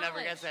Wow, some would have never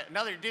knowledge. guessed that.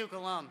 Another Duke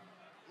alum.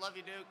 Love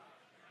you, Duke.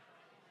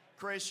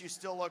 Chris, you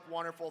still look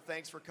wonderful.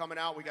 Thanks for coming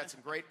out. We got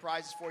some great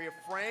prizes for you.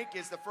 Frank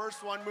is the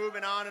first one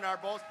moving on in our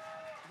Bulls.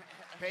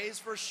 Pays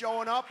for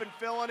showing up and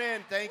filling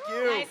in. Thank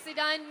you. Nicely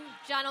done,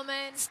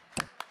 gentlemen.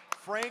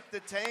 Frank the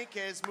Tank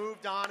has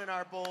moved on in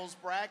our Bulls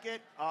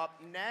bracket. Up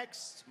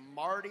next,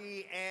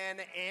 Marty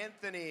and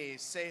Anthony.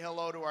 Say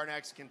hello to our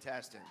next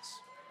contestants.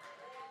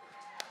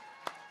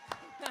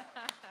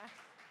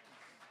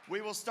 We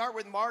will start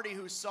with Marty,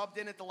 who subbed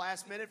in at the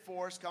last minute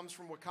for us, comes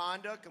from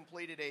Wakanda,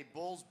 completed a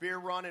Bulls beer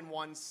run and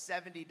won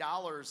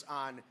 $70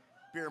 on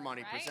beer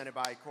money presented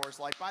by Coors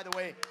Light. By the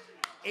way,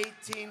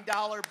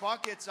 $18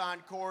 buckets on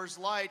Coors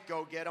Light.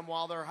 Go get them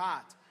while they're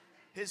hot.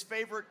 His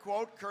favorite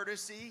quote,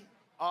 courtesy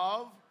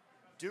of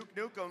Duke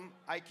Nukem,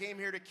 I came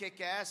here to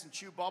kick ass and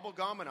chew bubble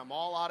gum, and I'm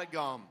all out of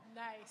gum.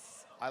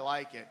 Nice. I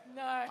like it.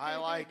 Nice. I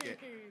like it.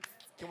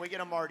 Can we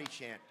get a Marty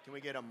chant? Can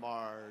we get a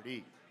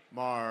Marty,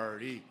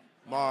 Marty,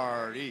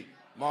 Marty,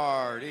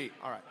 Marty?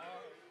 All right.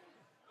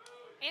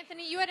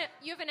 Anthony, you have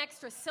an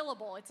extra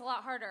syllable. It's a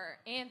lot harder.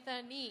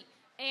 Anthony.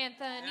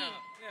 Anthony's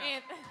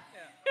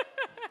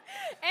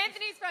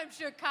from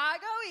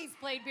Chicago. He's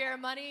played beer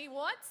money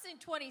once in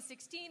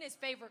 2016. His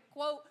favorite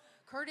quote,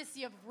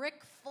 courtesy of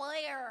Ric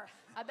Flair.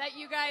 I bet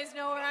you guys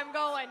know where I'm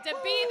going. To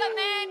be the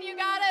man, you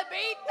gotta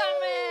beat the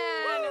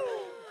man.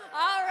 Woo!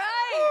 All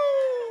right.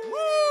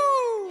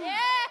 Woo! Yeah.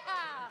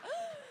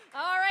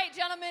 All right,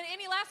 gentlemen.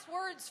 Any last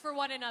words for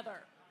one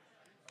another?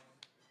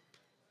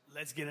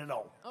 Let's get it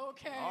on.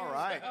 Okay. All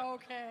right.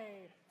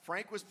 Okay.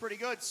 Frank was pretty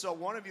good, so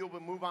one of you will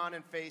move on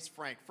and face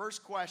Frank.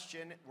 First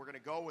question, we're going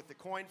to go with the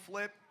coin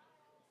flip.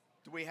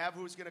 Do we have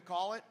who's going to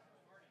call it?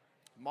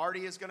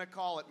 Marty is going to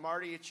call it.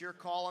 Marty, it's your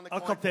call on the coin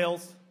I'll call flip.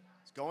 tails.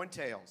 It's going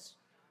tails.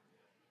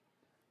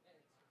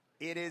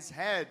 It is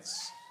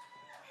heads.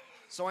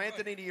 So,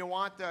 Anthony, do you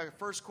want the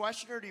first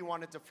question or do you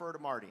want to defer to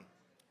Marty?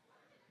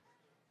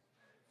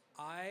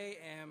 I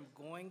am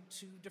going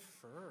to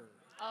defer.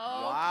 Okay.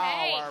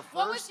 Wow,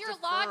 what was your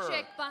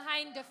logic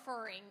behind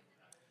deferring?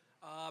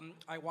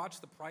 I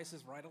watch The Price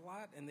is Right a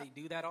lot, and they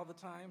do that all the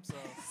time. So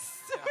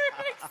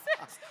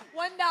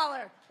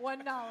 $1.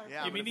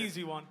 Yeah, Give me an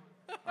easy one.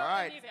 All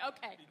right. Easy.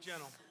 Okay. Be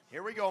gentle.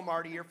 Here we go,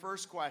 Marty. Your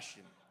first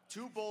question.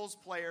 2 Bulls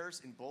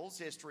players in Bulls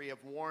history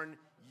have worn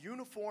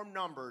uniform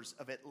numbers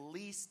of at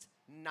least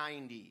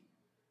 90.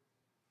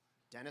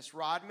 Dennis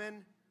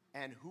Rodman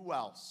and who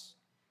else?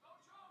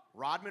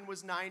 Rodman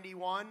was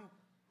 91.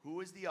 Who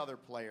is the other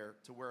player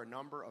to wear a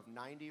number of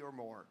 90 or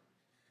more?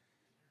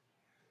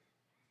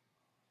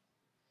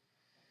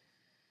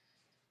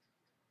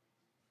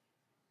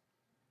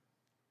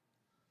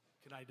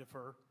 Can I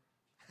defer?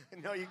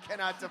 No, you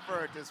cannot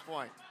defer at this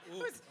point.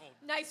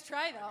 Nice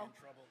try, though.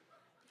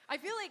 I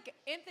feel like,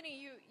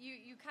 Anthony,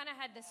 you kind of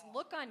had this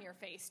look on your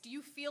face. Do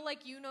you feel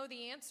like you know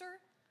the answer?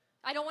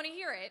 I don't want to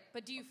hear it,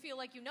 but do you feel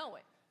like you know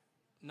it?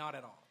 not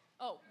at all.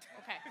 Oh,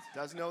 okay.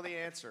 Does know the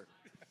answer.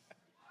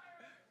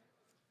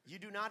 You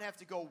do not have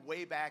to go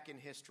way back in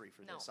history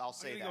for this. I'll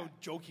say that.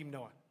 Go Joakim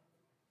Noah.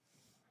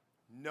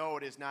 No,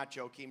 it is not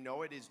Joakim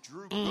Noah. It is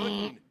Drew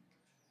Gooden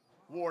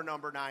wore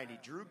number 90.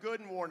 Drew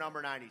Gooden wore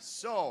number 90.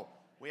 So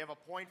we have a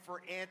point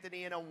for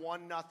Anthony and a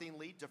 1-0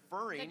 lead.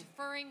 Deferring. The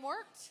deferring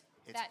worked.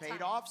 It's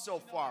paid off so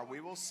far.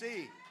 We will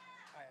see.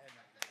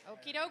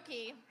 Okie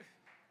dokie.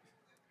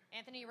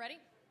 Anthony, you ready?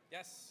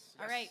 Yes.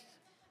 All right.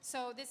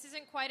 So this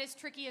isn't quite as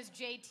tricky as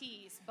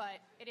JT's, but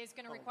it is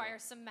going to require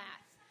some math.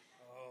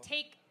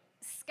 Take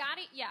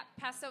Scotty. Yeah,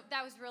 pass out.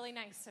 That was really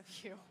nice of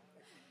you.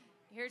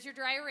 Here's your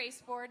dry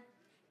erase board.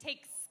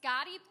 Take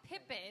Scottie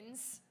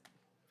Pippen's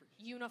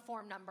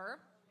uniform number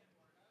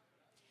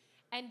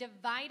and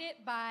divide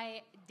it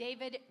by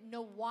David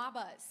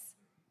Nwaba's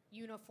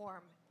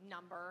uniform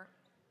number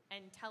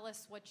and tell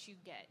us what you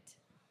get.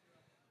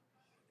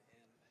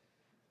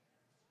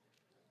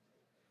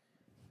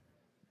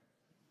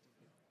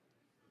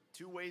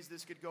 Two ways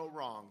this could go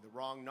wrong. The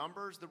wrong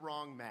numbers, the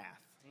wrong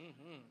math.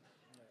 Mm-hmm.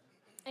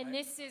 And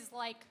this is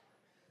like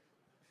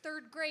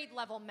third grade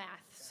level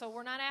math, so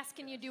we're not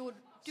asking you to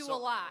do a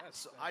lot.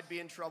 So I'd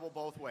be in trouble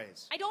both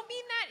ways. I don't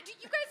mean that.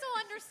 You guys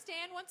will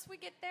understand once we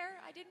get there.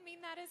 I didn't mean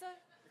that as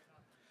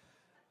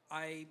a...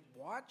 I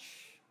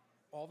watch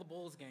all the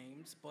Bulls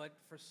games, but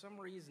for some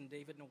reason,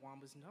 David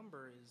Nwamba's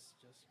number is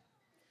just,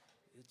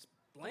 it's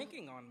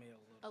blanking on me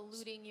a little.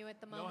 Eluding you at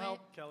the moment. No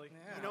help, Kelly.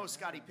 Yeah, You know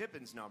Scottie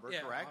Pippen's number,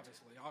 correct?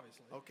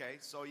 Obviously. Okay,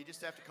 so you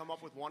just have to come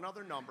up with one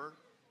other number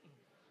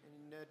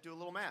and do a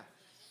little math.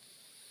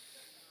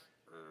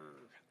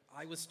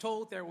 I was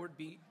told there would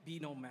be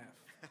no math.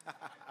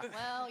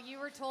 Well, you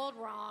were told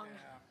wrong.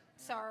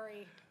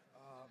 Sorry.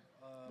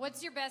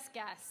 What's your best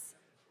guess?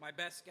 My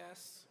best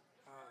guess?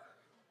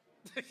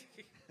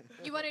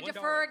 You want to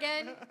defer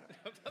again?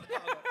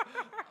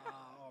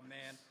 Oh,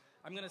 man.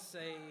 I'm going to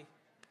say,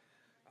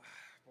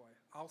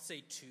 I'll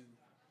say 2.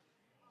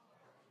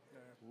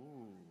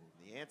 Ooh,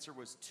 the answer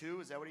was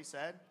 2. Is that what he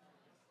said?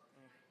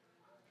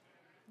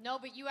 No,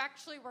 but you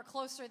actually were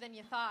closer than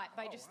you thought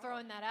by just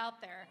throwing that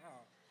out there. Wow.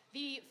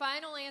 The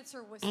final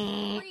answer was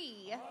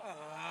 3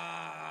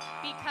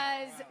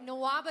 because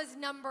Nwaba's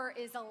number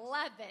is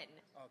 11.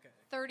 Okay.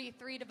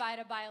 33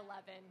 divided by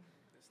 11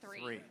 is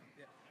 3.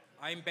 Yeah.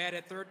 I'm bad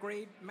at third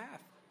grade math,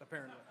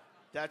 apparently.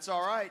 That's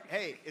all right.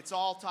 Hey, it's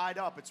all tied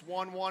up. It's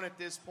 1-1 at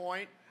this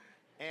point,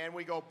 and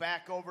we go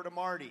back over to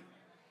Marty.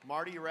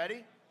 Marty, you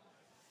ready?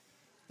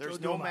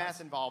 There's no math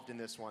involved in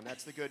this one.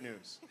 That's the good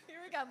news. Here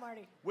we go,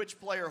 Marty.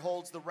 Which player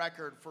holds the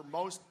record for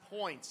most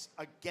points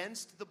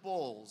against the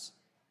Bulls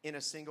in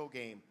a single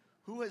game?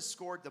 Who has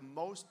scored the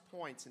most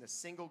points in a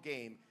single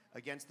game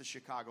against the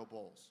Chicago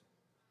Bulls?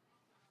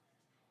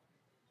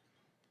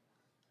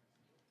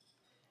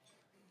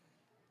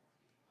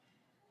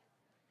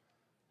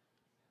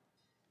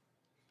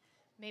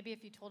 Maybe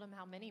if you told him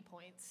how many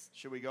points.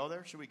 Should we go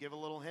there? Should we give a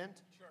little hint?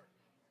 Sure.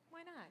 Why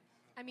not?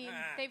 I mean,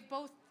 they've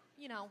both,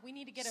 we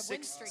need to get a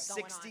win streak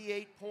going on.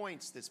 68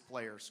 points this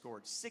player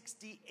scored.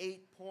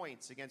 68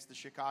 points against the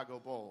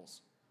Chicago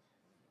Bulls.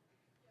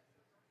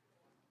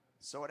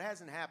 So it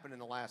hasn't happened in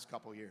the last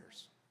couple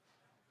years.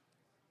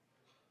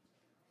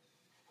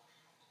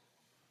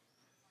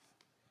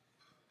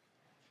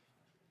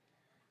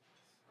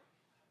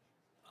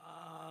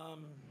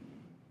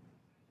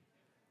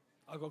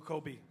 I'll go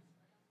Kobe.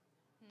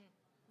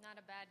 Not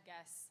a bad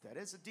guess. That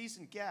is a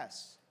decent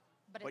guess.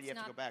 But you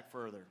have to go back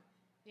further.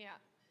 Yeah.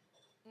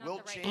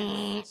 Wilt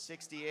Chamberlain,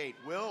 68.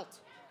 Wilt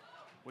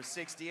was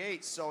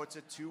 68, so it's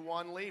a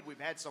 2-1 lead. We've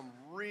had some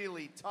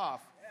really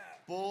tough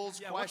Bulls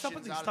questions. What's up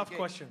with these tough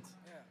questions?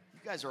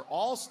 You guys are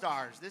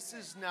all-stars. This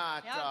is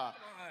not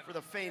for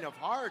the faint of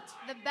heart.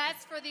 The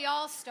best for the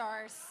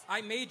All-Stars.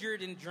 I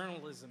majored in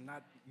journalism,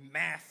 not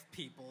math,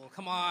 people.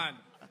 Come on.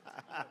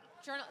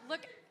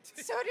 Look,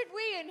 so did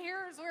we, and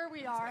here's where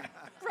we are.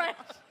 Right.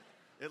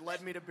 It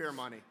led me to beer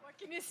money. What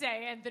can you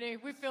say, Anthony?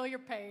 We feel your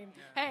pain.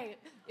 Yeah. Hey,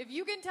 if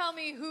you can tell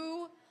me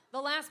who the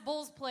last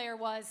Bulls player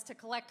was to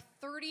collect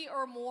 30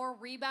 or more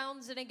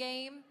rebounds in a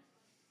game,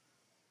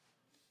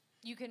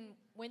 you can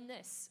win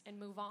this and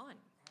move on.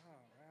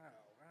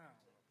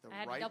 I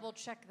had to double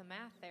check the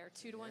math there.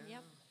 2-1.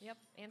 Yep.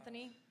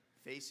 Anthony.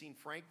 Facing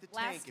Frank the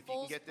Last Tank. If you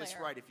can get this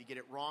player. right, if you get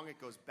it wrong, it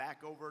goes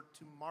back over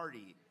to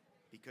Marty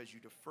because you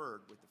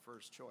deferred with the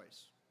first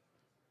choice.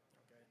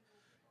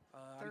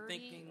 I'm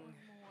thinking or more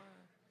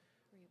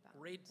rebounds.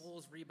 Great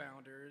Bulls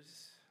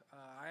rebounders.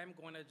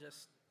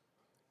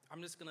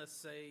 I'm just gonna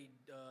say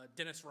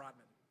Dennis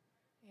Rodman.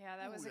 Yeah,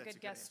 that was Ooh, a that's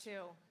good guess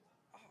too.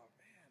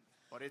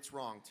 But it's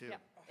wrong, too. Yeah.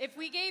 If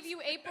we gave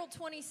you April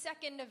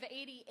 22nd of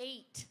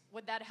 88,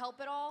 would that help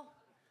at all?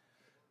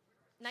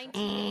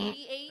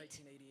 1988?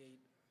 1988.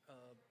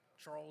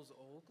 Charles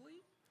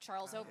Oakley?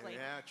 Charles Oakley.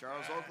 Yeah,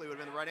 Charles Oakley would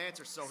have been the right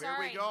answer. So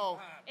Sorry. here we go.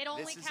 It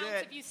only This is counts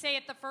it. if you say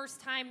it the first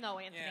time, though,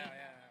 Anthony. Yeah.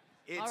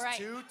 It's All right.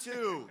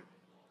 2-2.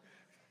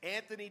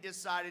 Anthony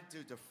decided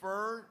to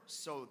defer,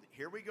 so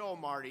here we go,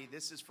 Marty.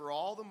 This is for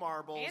all the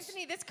marbles.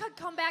 Anthony, this could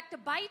come back to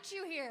bite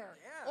you here.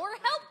 Or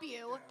help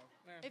you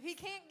if he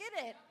can't get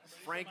it.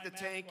 Frank the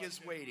Tank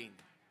is waiting.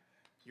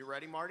 You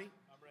ready, Marty?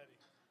 I'm ready.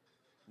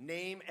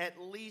 Name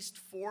at least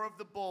 4 of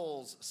the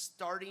Bulls'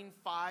 starting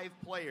 5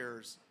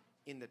 players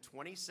in the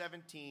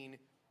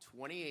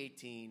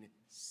 2017-2018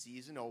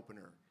 season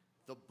opener.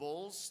 The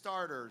Bulls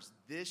starters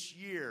this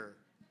year,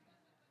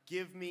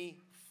 give me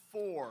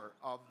 4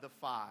 of the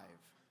 5.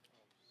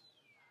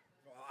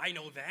 Well, I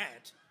know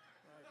that.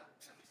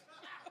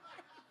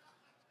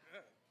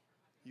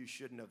 You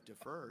shouldn't have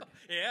deferred.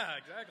 Yeah,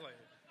 exactly.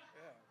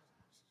 Yeah.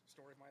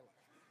 Story of my life.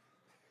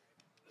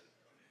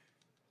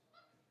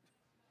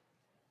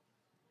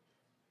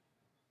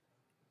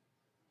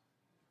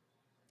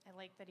 I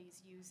like that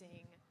he's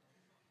using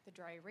the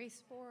dry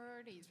erase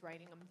board. He's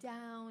writing them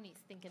down. He's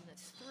thinking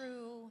this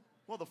through.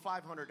 Well, the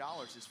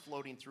 $500 is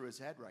floating through his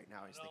head right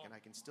now. He's thinking, I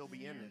can still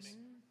be in this.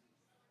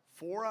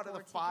 4 out of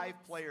the 5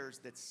 players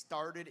that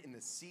started in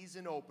the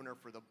season opener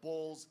for the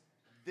Bulls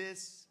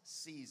this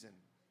season.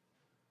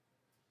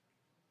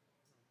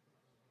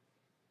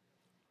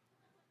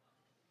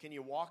 Can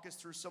you walk us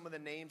through some of the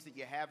names that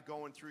you have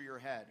going through your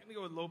head? I'm going to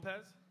go with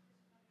Lopez.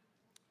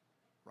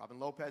 Robin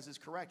Lopez is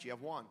correct. You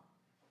have 1.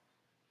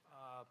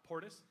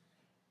 Portis.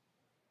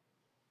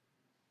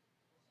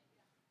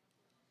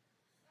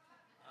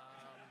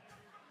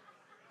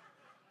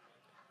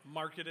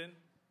 Marketing.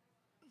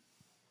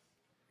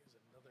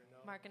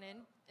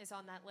 Markkanen is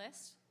on that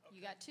list. Okay.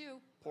 You got 2.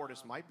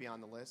 Portis might be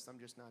on the list. I'm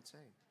just not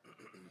saying.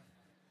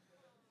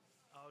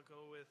 I'll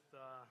go with...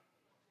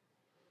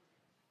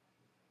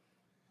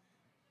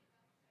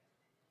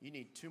 You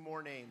need 2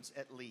 more names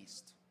at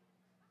least.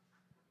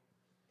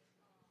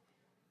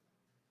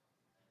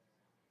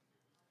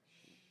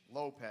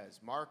 Lopez,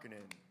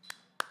 Markkanen.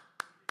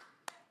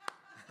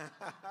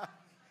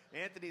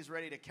 Anthony's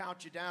ready to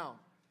count you down.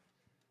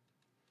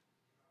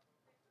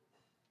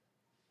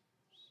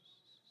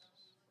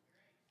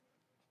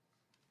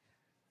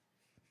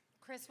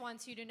 Chris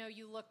wants you to know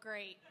you look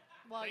great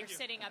while you're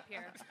sitting up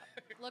here.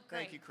 Look great.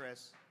 Thank you,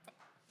 Chris.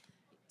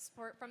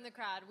 Support from the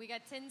crowd. We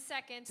got 10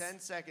 seconds. 10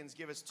 seconds.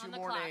 Give us 2 on the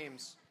more clock.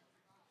 names.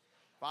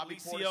 Bobby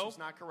Felicio. Portis was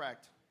not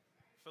correct.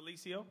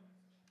 Felicio.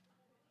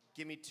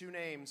 Give me 2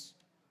 names.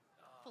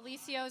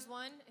 Felicio's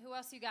 1. Who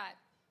else you got?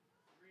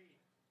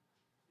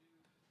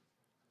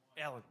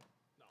 Allen.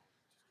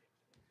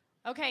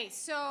 Okay,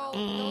 so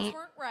those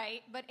weren't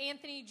right, but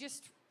Anthony,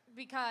 just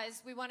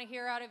because we want to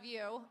hear out of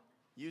you.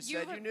 You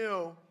said you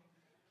knew.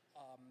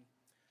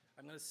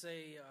 I'm going to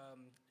say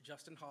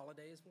Justin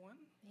Holiday is 1.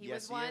 He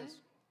was 1. And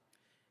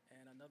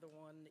another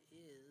one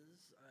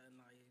is,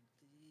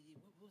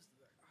 what was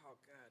that? Oh,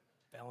 God.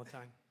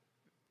 Valentine.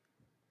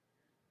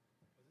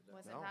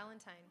 Was it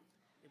Valentine?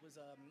 It was,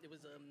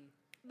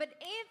 But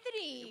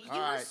Anthony, you All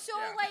were right. so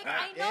like,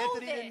 I know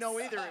Anthony this. didn't know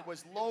either. It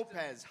was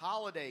Lopez,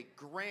 Holiday,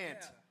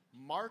 Grant,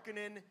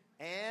 Markkanen,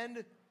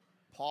 and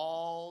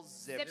Paul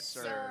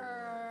Zipser.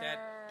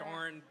 that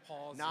darn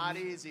Paul Not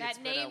Zipser. easy. That It's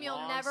been name a you'll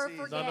long never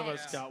season. forget. None of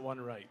us got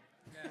one right.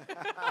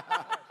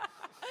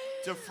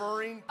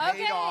 Deferring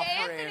paid off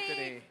for Anthony,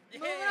 Anthony.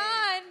 moving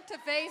on to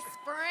face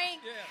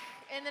Frank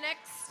in the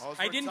next. Those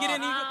I were didn't tough. get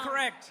any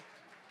correct.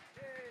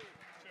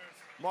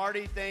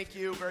 Marty, thank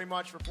you very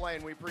much for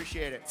playing. We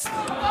appreciate it.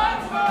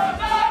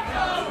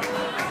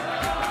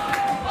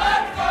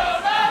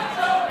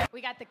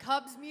 We got the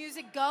Cubs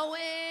music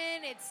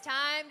going. It's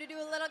time to do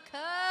a little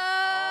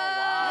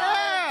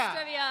Cubs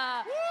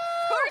trivia.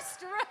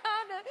 First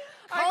round.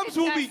 Our Cubs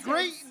will be contestants.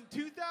 great in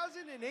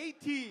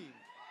 2018.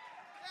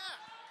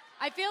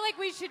 I feel like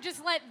we should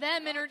just let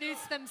them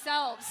introduce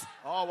themselves.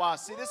 Oh, wow.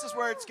 See, this is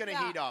where it's going to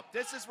heat up.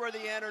 This is where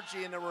the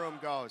energy in the room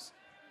goes.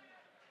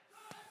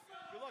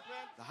 Good luck,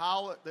 man.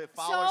 The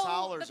Fowlers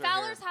Howlers the are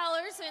Fowlers here.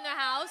 Howlers in the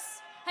house.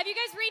 Have you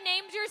guys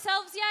renamed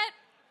yourselves yet?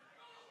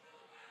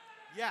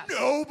 Yes.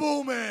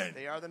 Noblemen.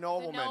 They are the The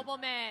Noblemen.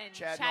 Noblemen.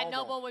 Chad Chad Noble.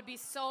 Noble would be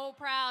so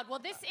proud. Well,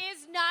 this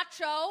is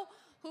Nacho,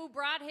 who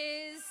brought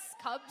his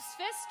Cubs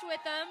fist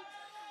with him.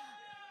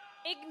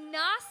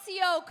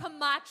 Ignacio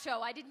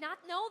Camacho. I did not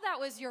know that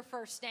was your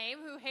first name,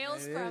 who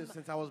hails It from is,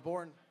 since I was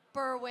born.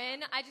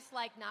 Berwyn. I just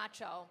like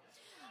Nacho.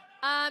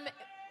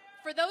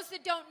 For those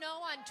that don't know,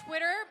 on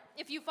Twitter,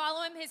 if you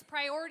follow him, his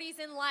priorities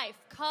in life,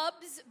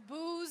 Cubs,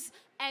 booze,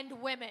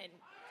 and women.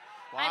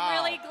 Wow.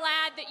 I'm really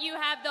glad that you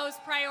have those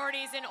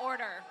priorities in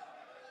order.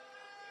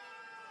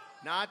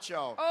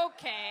 Nacho.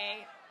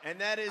 Okay. And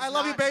that is I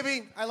love you,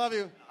 baby. I love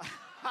you.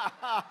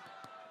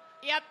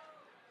 Yep.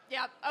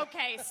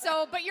 Okay.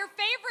 So, but your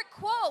favorite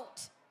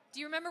quote. Do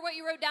you remember what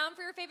you wrote down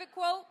for your favorite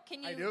quote?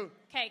 Can you? I do.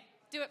 Okay,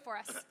 do it for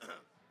us.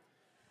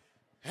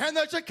 And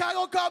the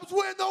Chicago Cubs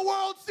win the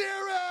World Series!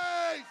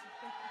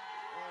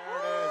 There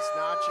it is,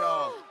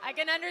 Nacho. I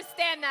can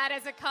understand that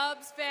as a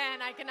Cubs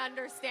fan. I can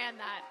understand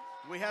that.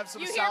 We have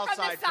some you hear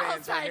Southside from the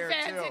fans Southside in here,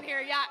 fans too. in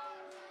here, yeah.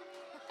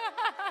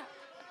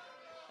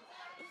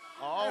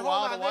 Oh, Hey, wow,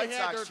 hold the on, White they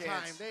had Sox their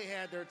chants. time. They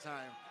had their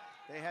time.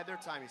 They had their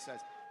time, he says.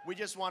 We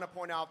just want to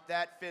point out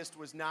that fist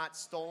was not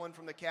stolen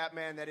from the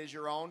Catman. That is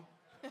your own.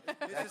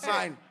 This is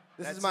mine.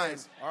 This That's is mine.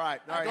 his. All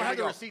right, I don't here have we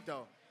the go. receipt,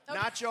 though.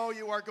 Nacho,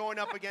 you are going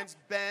up against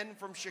Ben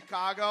from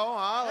Chicago,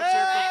 huh? Let's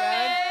hear it for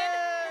Ben.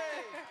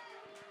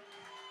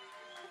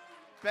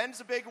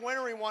 Ben's a big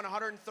winner. He won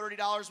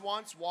 $130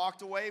 once,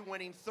 walked away,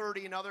 winning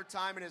 $30 another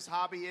time, and his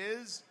hobby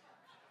is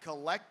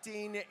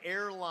collecting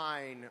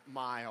airline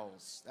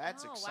miles.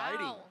 That's exciting.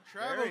 Wow.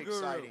 Very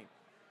exciting.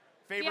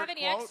 If you Favorite have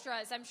any quote?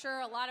 extras, I'm sure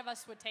a lot of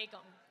us would take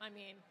them. I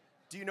mean,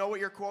 Do you know what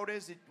your quote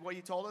is? What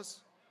you told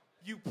us?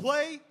 You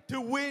play to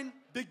win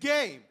the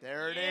game.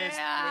 There it is. We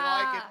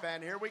Yeah. like it,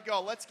 Ben. Here we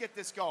go. Let's get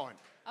this going.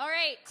 all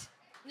right.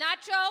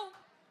 Nacho,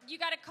 you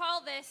got to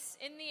call this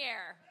in the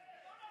air.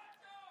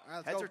 All right,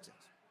 let's Heads go. or tails?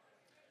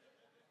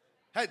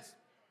 Heads.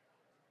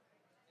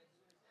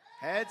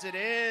 Heads it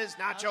is.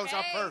 Nacho's up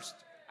Okay. first.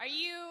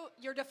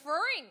 You're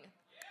deferring.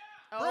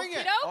 Bring it.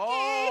 Okey-dokey.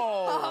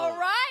 Oh. All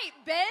right,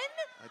 Ben.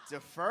 A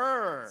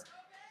defer.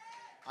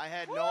 I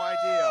had no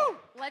idea.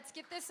 Let's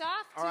get this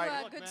off to All right.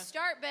 a Look, good man.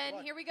 start,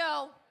 Ben. Here we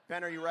go.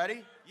 Ben, are you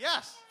ready?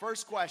 Yes.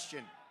 First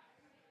question.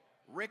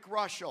 Rick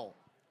Russell,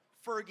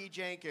 Fergie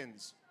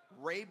Jenkins,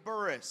 Ray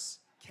Burris,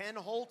 Ken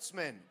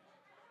Holtzman.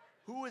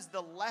 Who is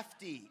the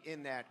lefty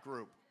in that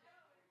group?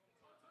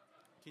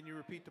 Can you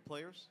repeat the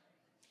players?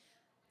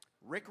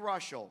 Rick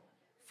Russell,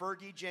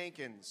 Fergie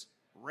Jenkins,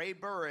 Ray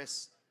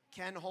Burris,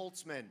 Ken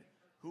Holtzman.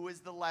 Who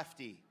is the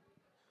lefty?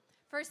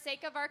 For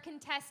sake of our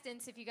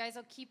contestants, if you guys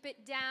will keep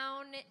it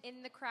down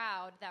in the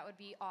crowd, that would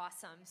be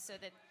awesome. So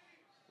that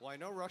Well, I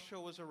know Russia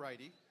was a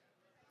righty.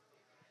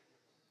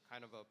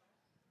 Kind of a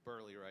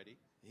burly righty.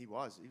 He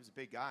was a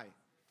big guy.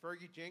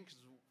 Fergie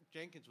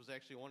Jenkins was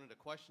actually one of the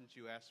questions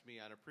you asked me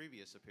on a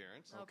previous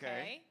appearance.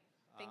 okay.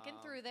 Thinking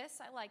through this,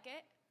 I like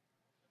it.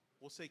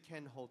 We'll say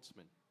Ken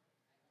Holtzman.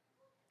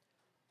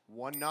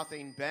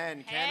 1-0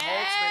 Ben. Ken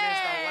Hey! Holtzman is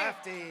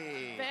the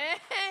lefty.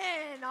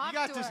 Ben, off You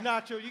got to this, a-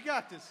 Nacho. You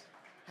got this.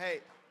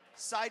 Hey,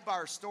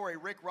 sidebar story.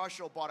 Rick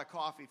Russell bought a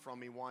coffee from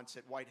me once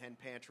at White Hen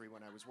Pantry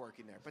when I was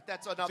working there. But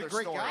that's another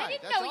great story. guy. I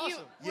didn't That's know you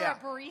awesome. were Yeah.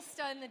 a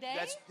barista in the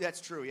day.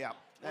 That's true, yeah.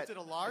 Was it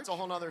a large? That's a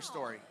whole nother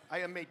story.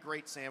 I made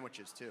great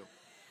sandwiches, too.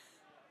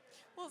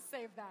 We'll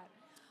save that.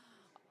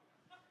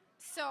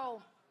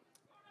 So,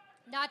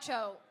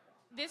 Nacho,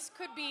 this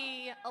could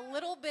be a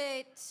little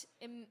bit,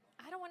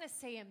 I don't want to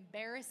say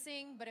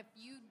embarrassing, but if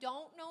you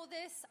don't know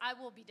this, I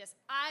will be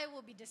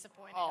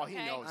disappointed. Oh, okay?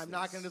 he knows. I'm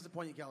not going to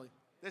disappoint you, Kelly.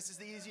 This is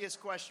the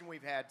easiest question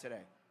we've had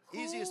today.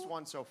 Easiest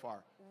one so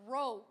far.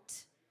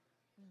 Wrote,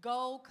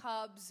 "Go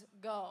Cubs,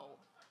 go."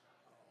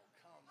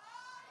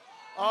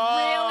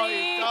 Oh,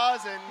 Really? he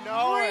doesn't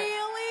know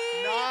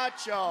Really? it.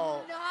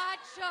 Nacho.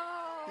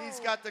 Nacho.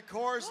 He's got the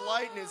Coors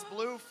Light in his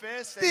blue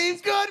fist. and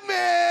Steve he's-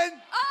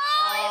 Goodman!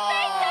 Oh, he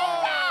faked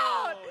us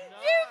out.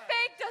 You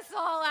faked us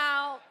all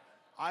out.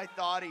 I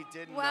thought he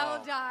didn't Well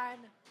know.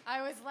 done.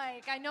 I was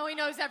like, I know he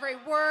knows every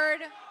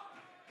word.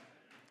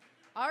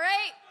 All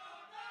right.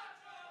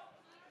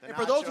 The And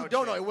for those who Nacho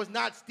don't know, chant. it was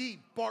not Steve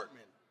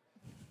Bartman.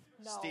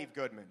 No. Steve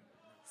Goodman,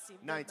 Steve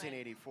Goodman.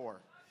 1984.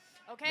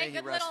 May Okay, he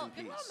good rest little, in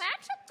good little peace.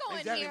 matchup going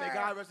Exactly. here. May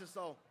God rest his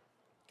soul.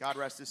 God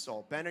rest his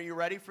soul. Ben, are you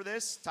ready for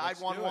this? Tied Let's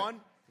do 1-1.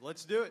 it.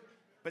 Let's do it.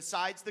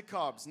 Besides the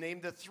Cubs, name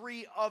the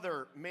 3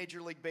 other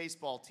Major League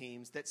Baseball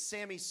teams that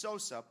Sammy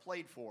Sosa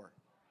played for.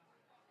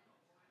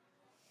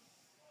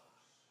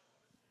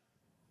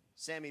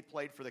 Sammy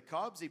played for the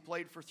Cubs. He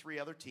played for 3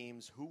 other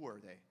teams. Who were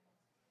they?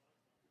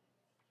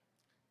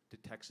 The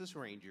Texas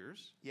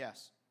Rangers,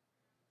 Yes.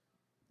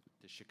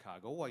 the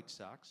Chicago White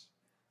Sox,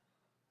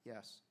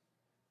 Yes.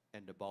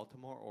 and the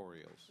Baltimore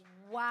Orioles.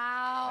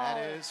 Wow.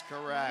 That is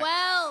correct.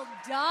 Well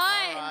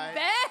done,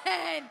 right.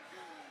 Ben.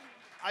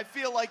 I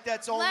feel like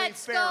that's only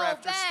Let's fair go,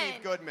 after Ben.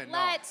 Steve Goodman. No.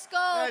 Let's go,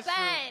 That's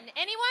Ben.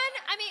 Anyone?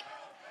 I mean,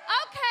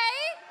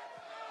 okay.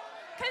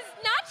 Because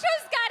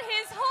Nacho's got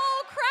his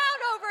whole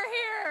crowd over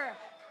here.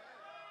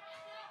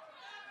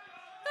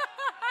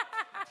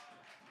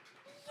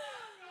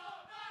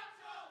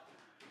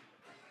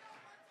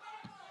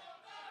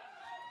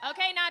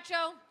 Okay,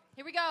 Nacho,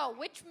 here we go.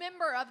 Which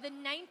member of the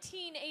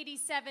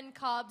 1987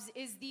 Cubs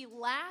is the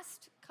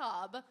last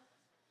Cub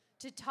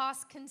to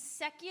toss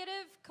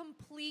consecutive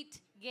complete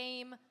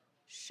game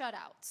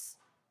shutouts?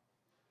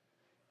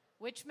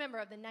 Which member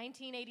of the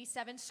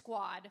 1987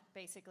 squad,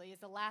 basically, is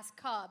the last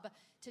Cub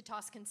to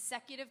toss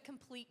consecutive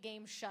complete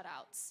game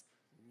shutouts?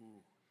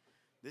 Ooh.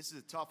 This is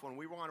a tough one.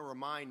 We want to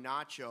remind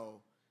Nacho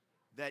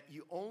that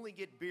you only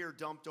get beer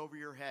dumped over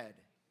your head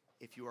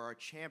if you are a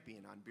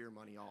champion on Beer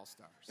Money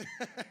All-Stars.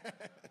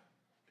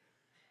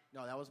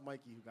 No, that was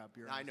Mikey who got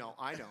beer. I know.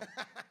 All right.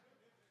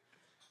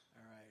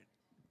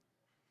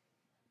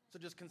 So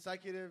just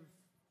consecutive...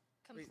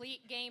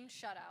 Complete game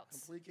shutouts.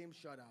 Complete game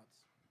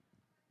shutouts.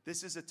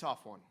 This is a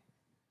tough one.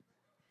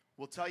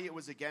 We'll tell you it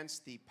was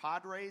against the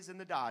Padres and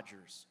the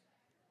Dodgers.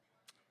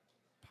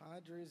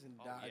 Padres and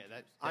Dodgers.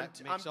 Yeah,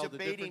 that makes all the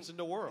difference in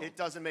the world. It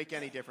doesn't make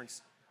any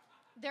difference.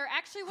 There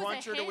actually was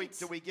Cruncher, a hint.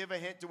 do we give a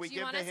hint? Do we Do you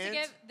give want the us hint?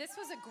 to give? This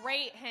was a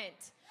great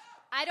hint.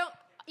 I don't.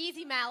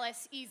 Easy,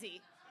 Malice.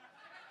 Easy.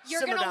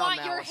 You're Simmer going to down,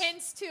 want your Malice.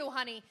 hints too,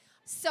 honey.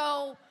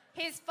 So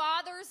his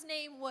father's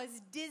name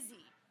was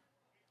Dizzy.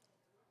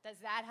 Does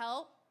that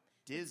help?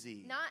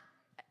 Dizzy. Not,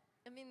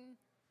 I mean...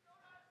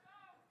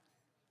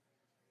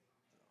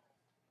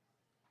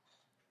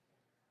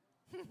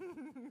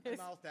 I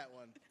mouthed that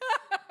one.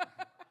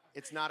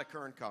 It's not a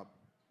current Cub.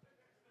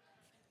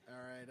 All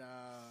right.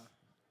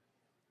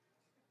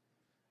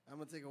 I'm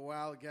going to take a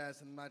wild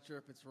guess. I'm not sure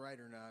if it's right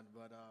or not,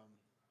 but...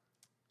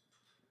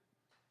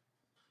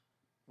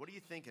 What are you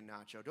thinking,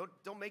 Nacho?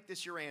 Don't make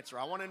this your answer.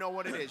 I want to know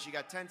what it is. You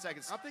got 10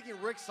 seconds. I'm thinking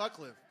Rick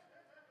Sutcliffe.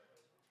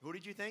 Who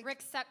did you think?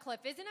 Rick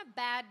Sutcliffe isn't a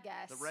bad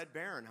guess. The Red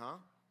Baron, huh?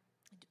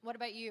 What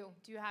about you?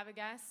 Do you have a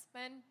guess,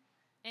 Ben?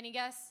 Any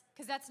guess?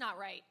 Because that's not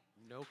right.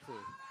 No clue.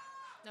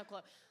 No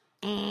clue.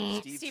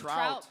 Steve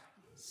Trout.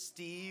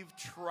 Steve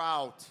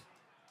Trout.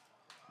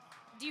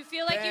 Do you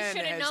feel like you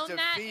should have known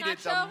that, Ben has defeated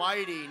Nacho? the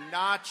mighty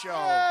Nacho.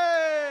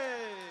 Hey!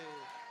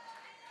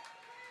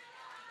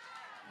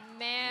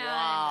 Man.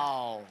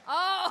 Wow.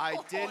 Oh. I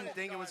didn't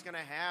think it was going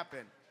to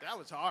happen. That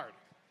was hard.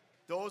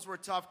 Those were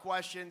tough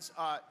questions.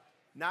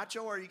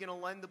 Nacho, are you going to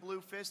lend the blue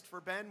fist for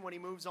Ben when he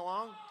moves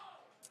along?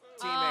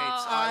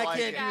 Teammates. I like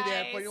can't it. do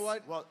that, but you know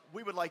what? Well,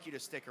 we would like you to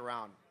stick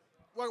around.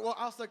 Well,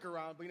 I'll stick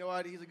around, but you know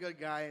what? He's a good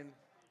guy, and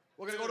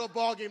we're going to go to a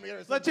ball game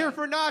together. Let's hear it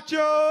for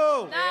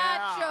Nacho!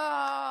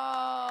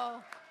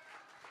 Nacho!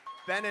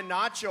 Ben and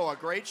Nacho, a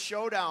great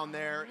showdown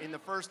there in the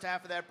first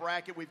half of that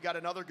bracket. We've got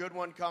another good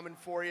one coming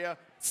for you.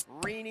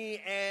 Rini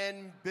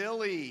and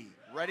Billy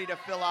ready to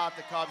fill out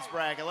the Cubs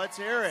bracket. Let's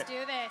hear it. Let's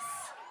do this.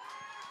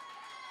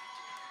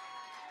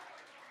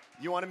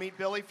 You want to meet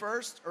Billy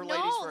first or no,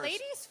 ladies first?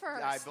 Ladies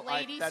first.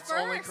 Ladies that's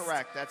first. only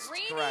correct. That's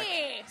Rini.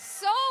 correct.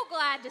 So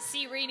glad to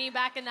see Rini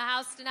back in the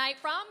house tonight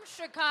from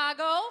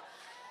Chicago.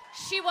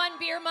 She won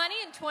beer money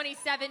in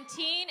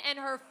 2017, and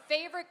her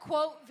favorite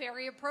quote,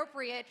 very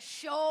appropriate,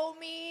 "Show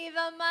me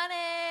the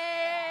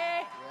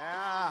money."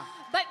 Yeah.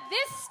 But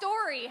this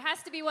story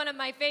has to be one of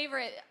my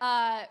favorite.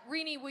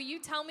 Rini, will you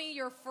tell me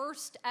your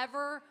first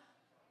ever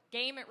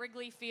game at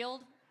Wrigley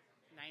Field?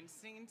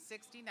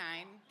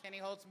 1969, Kenny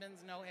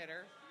Holtzman's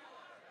no-hitter.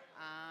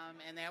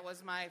 And that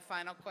was my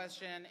final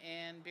question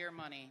in beer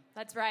money.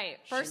 That's right.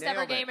 First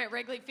ever game at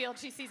Wrigley Field,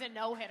 she sees a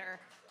no-hitter.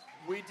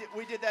 We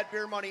did that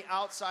beer money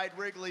outside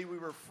Wrigley. We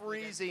were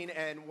freezing,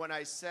 and when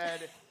I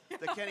said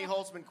the Kenny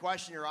Holtzman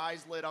question, your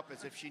eyes lit up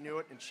as if she knew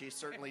it, and she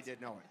certainly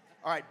did know it.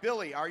 All right,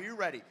 Billy, are you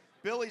ready?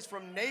 Billy's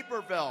from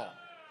Naperville.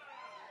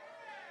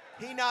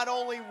 He not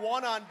only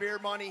won on beer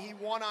money, he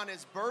won on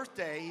his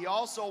birthday. He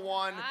also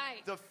won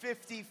the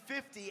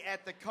 50-50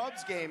 at the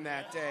Cubs game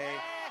that day.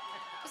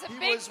 It was a He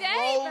big was day,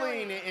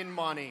 rolling Billy. in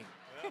money.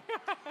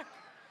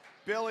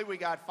 Billy, we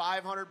got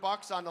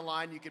 $500 on the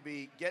line. You could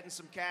be getting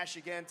some cash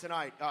again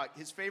tonight.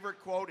 His favorite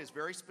quote is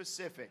very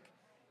specific.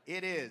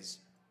 It is,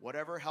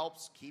 "Whatever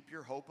helps keep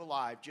your hope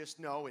alive, just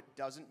know it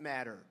doesn't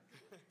matter."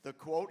 The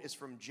quote is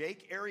from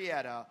Jake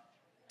Arrieta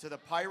to the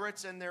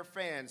Pirates and their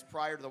fans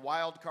prior to the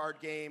wild card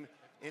game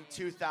in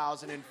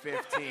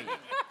 2015.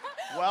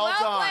 Well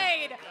done.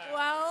 Played.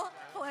 Well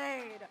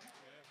played.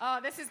 Oh,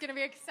 this is going to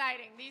be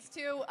exciting. These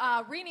two,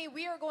 Rini,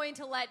 we are going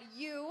to let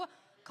you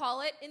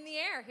call it in the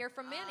air. Hear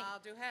from Manny. I'll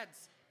do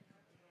heads.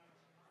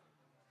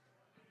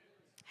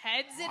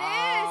 Heads it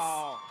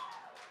Wow.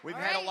 We've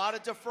All had right. a lot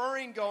of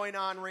deferring going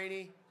on,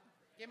 Rini.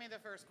 Give me the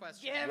first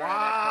question. Give her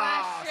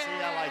Wow. the See,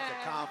 question. I like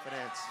the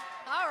confidence.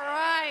 All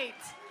right.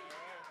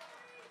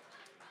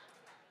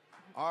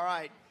 All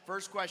right,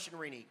 first question,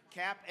 Rini.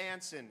 Cap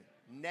Anson,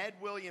 Ned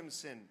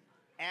Williamson,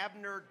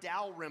 Abner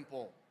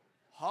Dalrymple,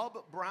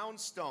 Hub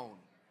Brownstone.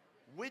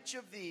 Which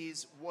of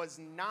these was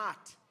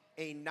not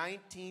a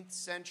 19th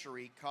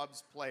century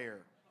Cubs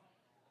player?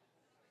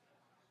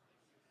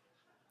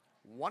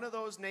 One of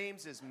those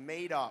names is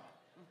made up.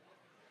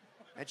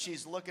 And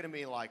she's looking at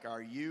me like,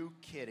 are you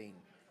kidding?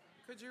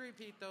 Could you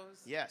repeat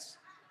those? Yes.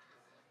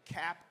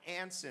 Cap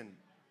Anson,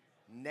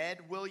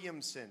 Ned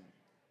Williamson,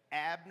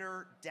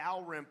 Abner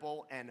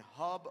Dalrymple, and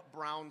Hub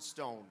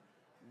Brownstone.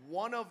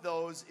 One of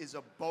those is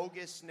a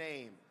bogus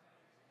name.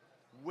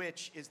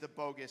 Which is the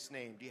bogus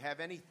name? Do you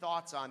have any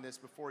thoughts on this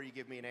before you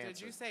give me an answer?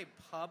 Did you say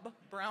Pub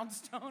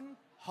Brownstone?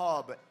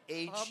 Hub,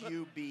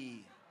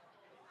 H-U-B.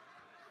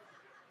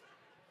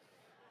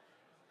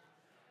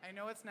 I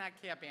know it's not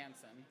Cap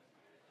Anson.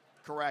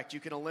 Correct. You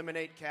can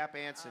eliminate Cap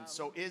Anson.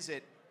 So is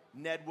it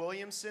Ned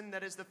Williamson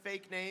that is the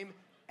fake name,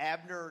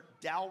 Abner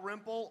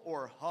Dalrymple,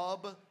 or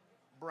Hub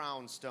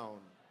Brownstone?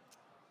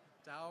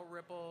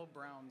 Dalrymple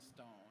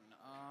Brownstone.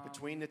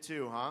 Between the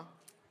two, huh?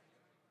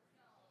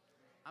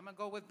 I'm going to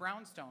go with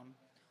Brownstone.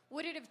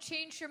 Would it have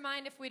changed your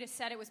mind if we'd have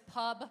said it was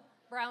Pub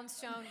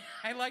Brownstone?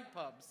 I like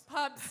pubs.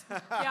 Pubs,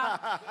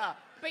 yeah.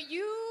 But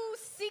you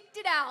seeked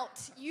it out.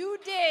 You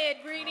did,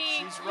 Rini.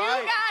 She's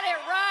right. You got it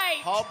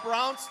right. Hub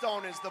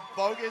Brownstone is the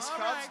bogus All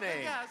Cubs right, name.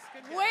 Good guess,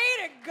 good guess. Way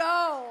to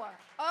go.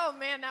 Oh,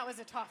 man, that was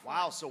a tough one.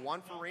 Wow, so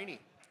one for Rini.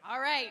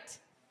 All right.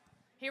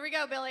 Here we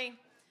go, Billy.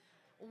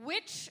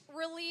 Which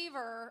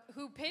reliever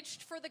who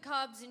pitched for the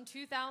Cubs in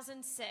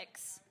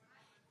 2006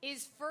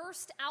 is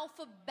first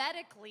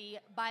alphabetically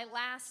by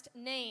last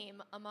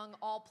name among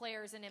all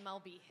players in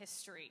MLB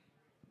history?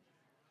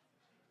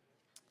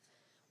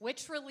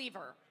 Which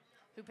reliever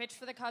who pitched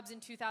for the Cubs in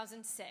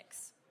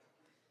 2006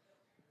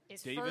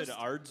 is David first...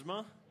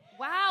 Aardsma?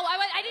 Wow,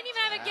 I didn't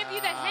even have to give you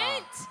the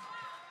hint.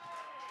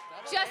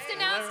 Just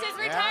announced his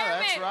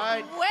retirement. That's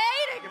right. Way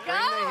to You go.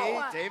 bring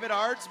the heat. David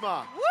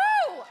Aardsma.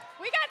 Woo!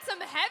 We got some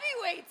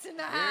heavyweights in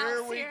the house.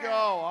 Here we go.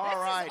 All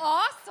right. This is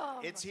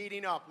awesome. It's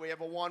heating up. We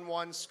have a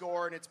 1-1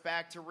 score, and it's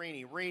back to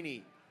Rini.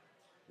 Rini,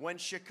 when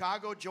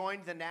Chicago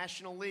joined the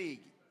National League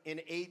in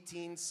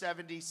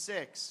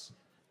 1876,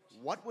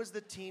 what was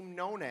the team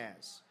known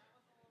as?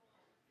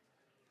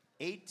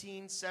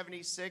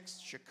 1876,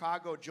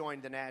 Chicago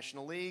joined the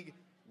National League.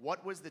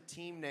 What was the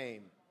team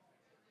name?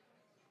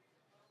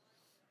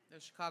 The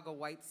Chicago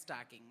White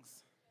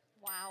Stockings.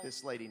 Wow.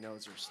 This lady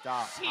knows her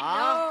stuff. She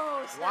huh?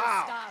 knows her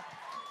Wow. stuff.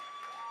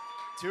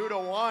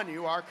 2-1.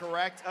 You are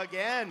correct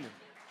again.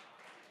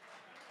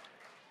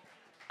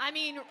 I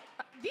mean,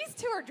 these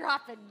two are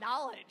dropping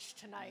knowledge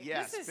tonight.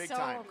 Yes, this is big so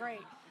time.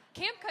 great.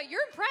 Camka,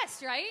 you're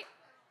impressed, right?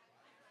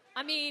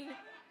 I mean,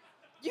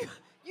 you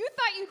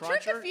thought you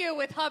tricked a Cruncher? few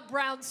with Hub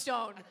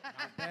Brownstone.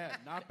 Not bad.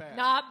 Not bad.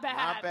 Not bad.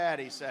 Not bad,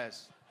 he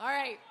says. All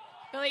right.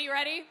 Billy, you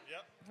ready?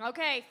 Yep.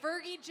 Okay.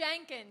 Fergie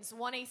Jenkins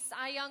won a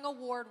Cy Young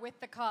Award with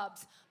the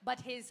Cubs, but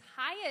his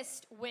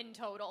highest win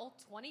total,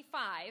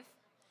 25,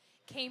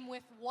 came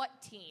with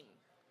what team?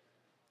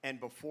 And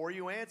before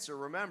you answer,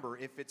 remember,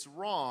 if it's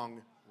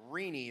wrong,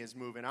 Rini is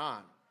moving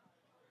on.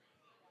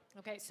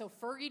 Okay, so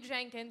Fergie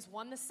Jenkins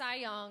won the Cy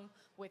Young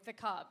with the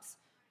Cubs,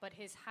 but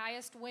his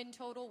highest win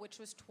total, which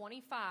was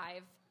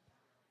 25,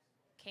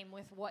 came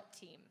with what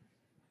team?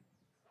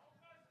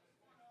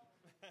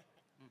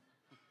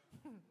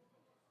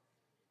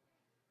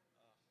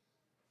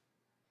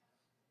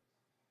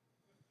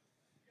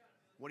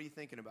 What are you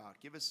thinking about?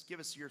 Give us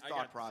your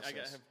thought process.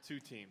 I have two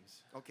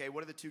teams. Okay,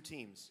 what are the two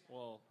teams?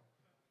 Well,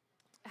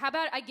 How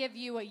about I give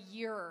you a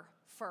year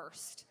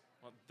first?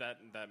 that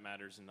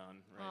matters none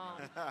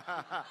right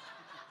now.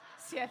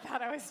 See, I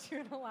thought I was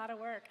doing a lot of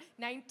work.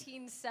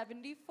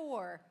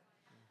 1974.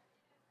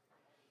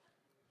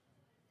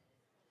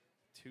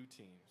 Two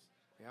teams.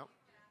 Yep.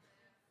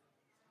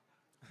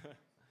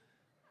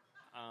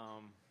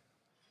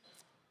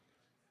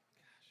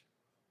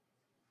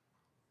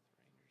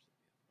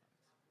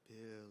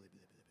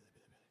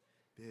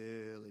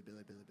 Billy.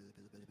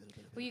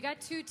 Well, you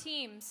got two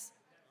teams,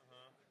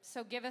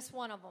 so give us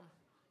one of them.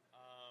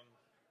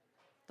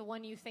 The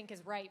one you think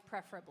is right,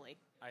 preferably.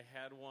 I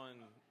had one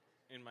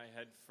in my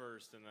head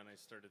first, and then I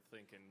started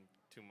thinking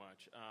too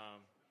much.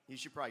 You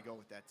should probably go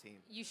with that team.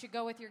 You should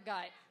go with your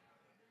gut.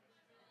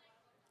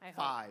 I hope.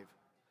 5,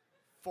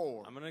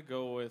 4. I'm gonna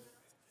go with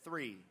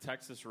 3.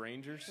 Texas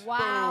Rangers.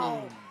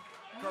 Wow. Boom.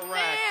 Correct.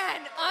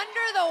 Man,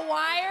 under the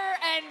wire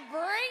and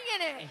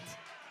bringing it.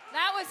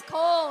 That was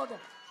cold.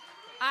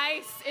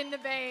 Ice in the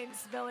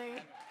veins, Billy.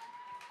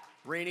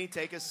 Rini,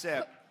 take a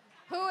sip.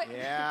 Who?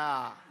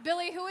 Yeah.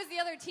 Billy, who was the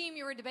other team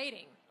you were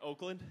debating?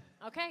 Oakland.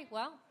 Okay,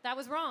 well, that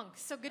was wrong.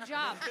 So good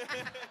job.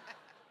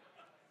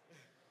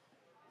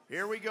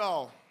 Here we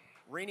go.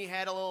 Rini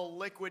had a little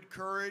liquid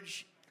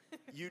courage.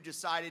 You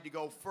decided to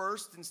go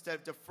first instead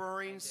of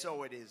deferring,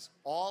 so it is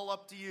all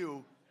up to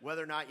you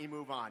whether or not you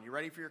move on. You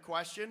ready for your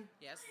question?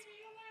 Yes.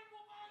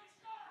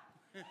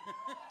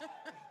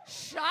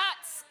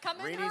 Shots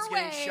coming Rini's her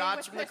way. getting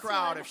shots from the with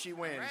crowd this if she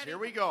wins. Ready. Here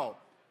we go.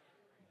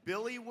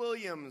 Billy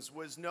Williams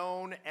was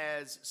known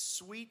as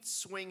Sweet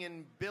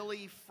Swingin'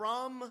 Billy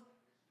from...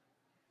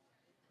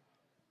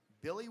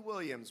 Billy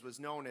Williams was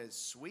known as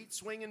Sweet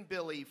Swingin'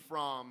 Billy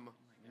from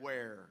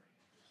where?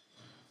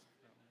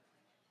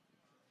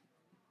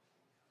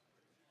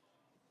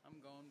 I'm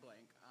going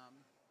blank.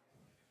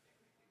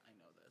 I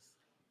know this.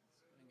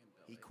 Swinging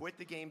Billy. He quit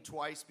the game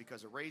twice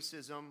because of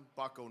racism.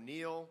 Buck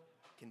O'Neill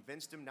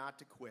convinced him not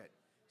to quit.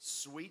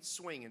 Sweet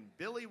Swingin'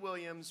 Billy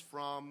Williams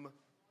from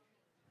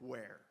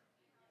where?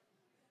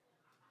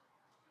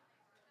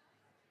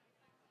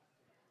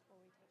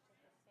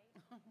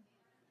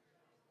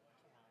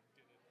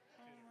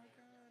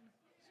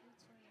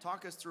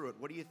 Talk us through it.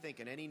 What are you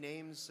thinking? Any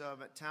names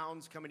of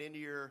towns coming into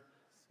your...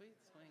 Sweet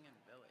Swinging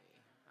Billy.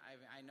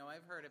 I know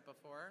I've heard it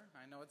before.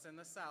 I know it's in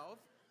the South.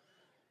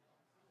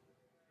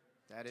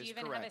 That is Do you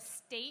even correct. have a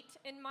state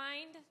in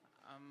mind?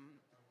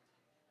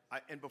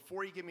 And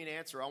before you give me an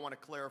answer, I want to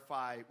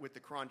clarify with the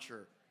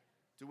cruncher.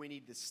 Do we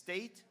need the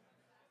state?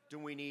 Do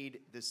we need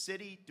the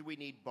city? Do we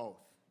need both?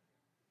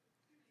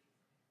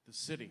 The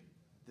city.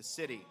 The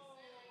city.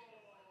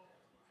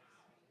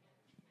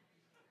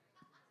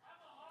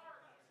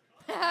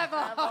 Have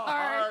a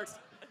heart.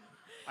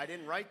 I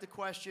didn't write the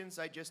questions.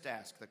 I just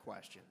asked the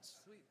questions.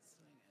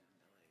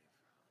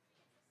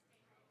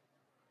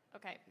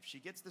 Okay. If she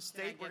gets the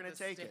state, we're going to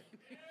take it.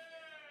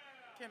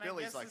 Can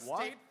Billy's I guess like, the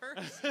what? state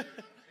first?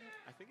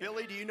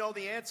 Billy, do you know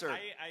the answer? I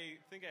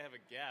think I have a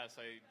guess.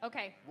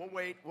 Okay. We'll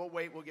wait.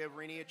 We'll give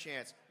Rini a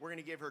chance. We're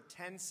going to give her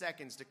 10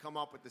 seconds to come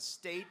up with the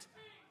state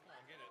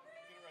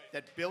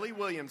that Billy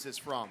Williams is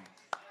from.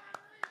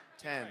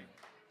 10,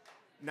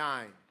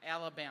 9.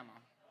 Alabama.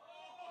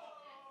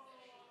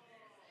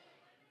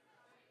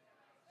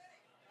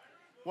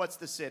 What's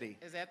the city?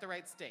 Is that the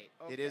right state?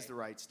 Okay. It is the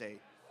right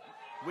state.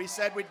 We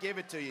said we'd give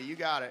it to you. You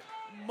got it.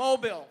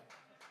 Mobile.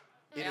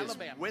 It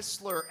Alabama. is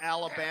Whistler,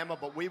 Alabama,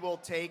 but we will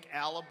take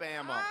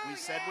Alabama. We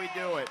said we'd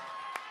do it.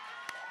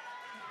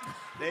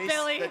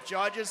 Billy. The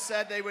judges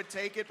said they would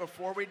take it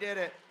before we did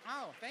it.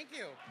 Oh, thank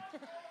you.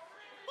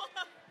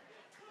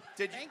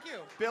 Thank you.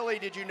 Billy,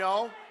 did you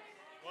know?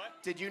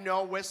 What? Did you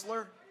know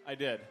Whistler? I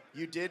did.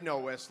 You did know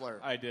Whistler.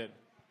 I did.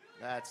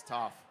 That's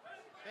tough.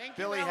 Thank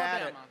Billy you,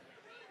 had Alabama.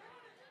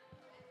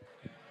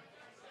 it.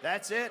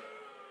 That's it.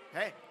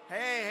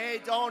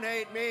 Hey, don't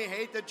hate me.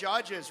 Hate the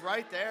judges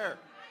right there.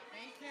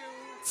 Thank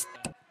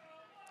you.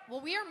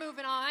 Well, we are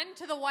moving on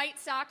to the White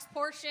Sox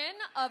portion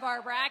of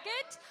our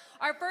bracket.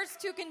 Our first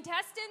two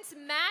contestants,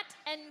 Matt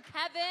and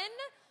Kevin,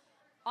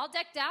 all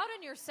decked out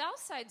in your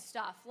Southside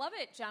stuff. Love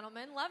it,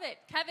 gentlemen. Love it.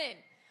 Kevin,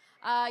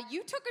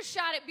 you took a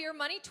shot at beer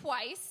money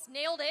twice,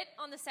 nailed it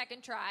on the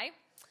second try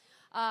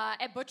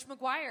at Butch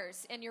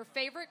McGuire's. And your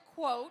favorite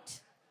quote,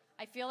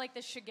 I feel like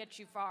this should get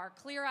you far: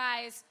 clear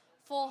eyes,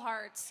 full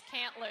hearts,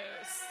 can't lose.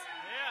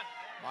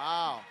 Yeah.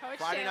 Wow. Coach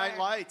Friday Taylor. Night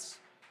Lights.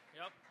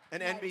 Yep. An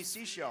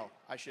NBC show,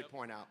 I should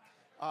point out.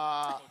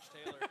 Coach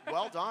Taylor.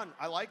 Well done.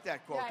 I like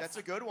that quote. Yes. That's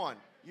a good one.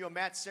 You a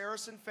Matt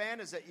Saracen fan?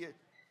 Is that you?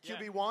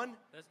 QB1?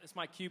 It's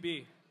my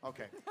QB.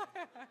 Okay.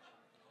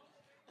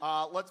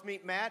 Let's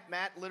meet Matt.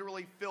 Matt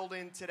literally filled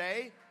in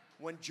today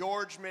when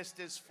George missed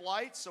his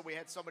flight, so we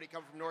had somebody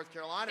come from North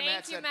Carolina. Thank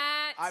Matt you, said,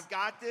 Matt. I've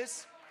got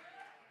this.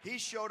 He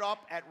showed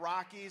up at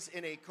Rockies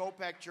in a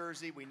Kopech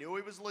jersey. We knew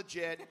he was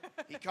legit.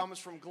 He comes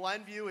from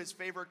Glenview. His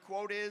favorite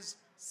quote is,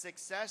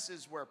 "Success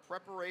is where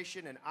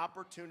preparation and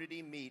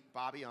opportunity meet."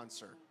 Bobby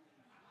Unser.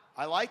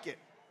 I like it.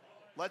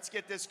 Let's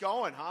get this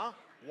going, huh?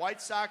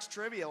 White Sox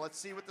trivia. Let's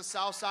see what the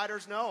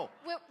Southsiders know.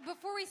 Well,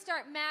 before we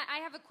start, Matt, I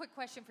have a quick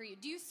question for you.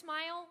 Do you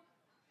smile?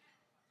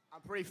 I'm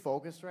pretty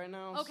focused right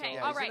now. Okay,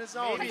 so all right.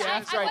 Maybe Because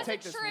after I I wasn't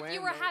take this sure if win,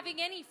 you were maybe-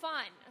 having any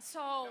fun.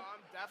 So I'm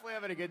definitely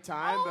having a good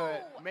time, Oh,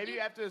 but maybe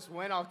after this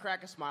win, I'll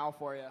crack a smile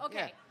for you.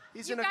 okay. Yeah,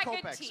 he's You've in a got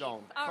good Kopech teeth.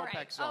 zone. All Kopech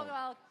right. zone. Oh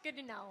well, good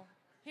to know.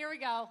 Here we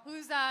go.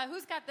 Who's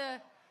got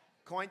the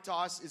Coin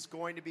toss is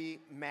going to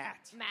be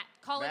Matt. Matt?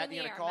 Call Matt, it in the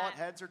you air. gonna call Matt. it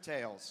heads or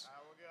tails?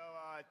 We'll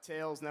go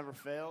tails never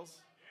fails.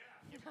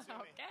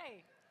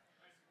 Okay.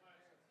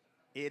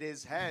 It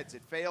is heads.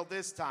 It failed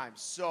this time.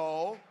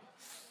 So,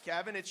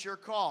 Kevin, it's your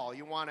call.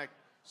 You want to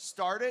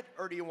start it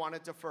or do you want to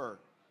defer?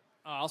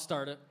 I'll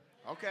start it.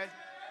 Okay.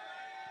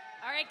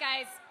 All right,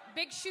 guys.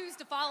 Big shoes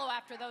to follow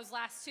after those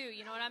last two.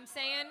 You know what I'm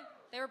saying?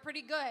 They were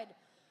pretty good.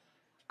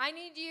 I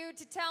need you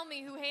to tell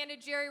me who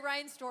handed Jerry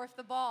Reinsdorf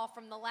the ball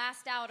from the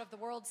last out of the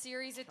World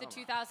Series at the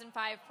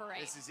 2005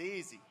 parade. This is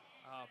easy.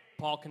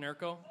 Paul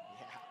Konerko.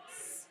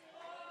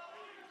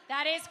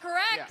 That is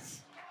correct.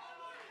 Yes.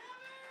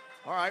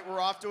 All right, we're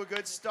off to a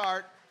good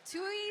start.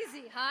 Too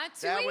easy, huh?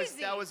 Too That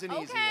easy. was an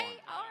easy Okay, one.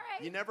 all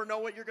right. You never know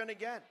what you're going to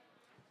get.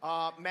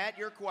 Matt,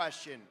 your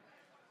question.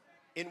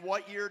 In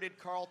what year did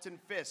Carlton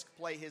Fisk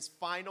play his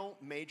final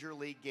major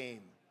league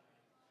game?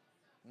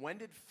 When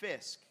did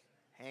Fisk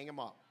hang him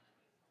up?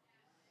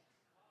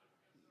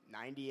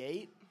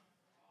 98?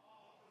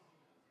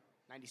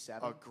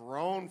 97? A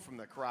groan from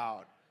the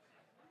crowd.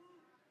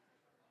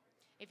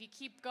 If you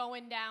keep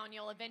going down,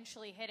 you'll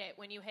eventually hit it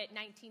when you hit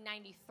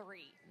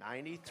 1993.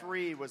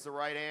 93 was the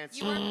right answer.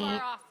 You weren't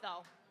far off,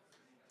 though.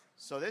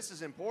 So this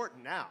is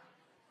important now.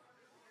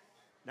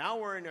 Now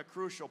we're in a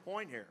crucial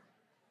point here.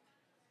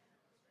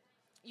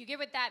 You get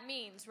what that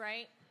means,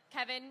 right?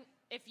 Kevin,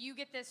 if you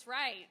get this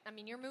right, I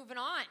mean, you're moving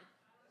on.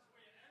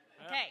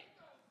 Okay,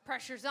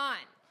 pressure's on.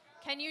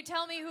 Can you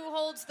tell me who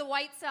holds the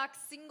White Sox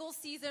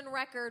single-season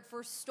record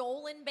for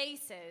stolen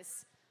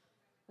bases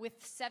with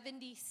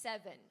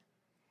 77?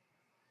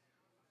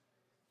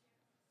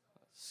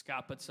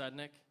 Scott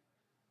Podsednik.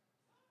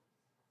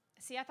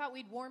 See, I thought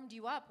we'd warmed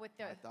you up with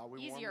the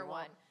easier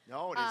one.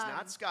 No, it is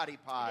not Scotty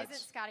Pods. It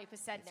isn't Scotty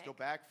Let's Podsednik. go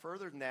back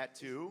further than that,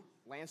 too.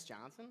 Lance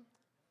Johnson?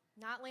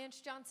 Not Lance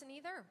Johnson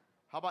either.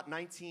 How about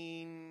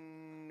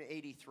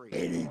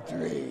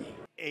 1983?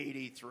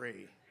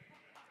 83.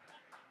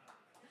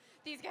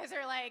 These guys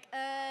are like,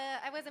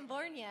 I wasn't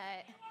born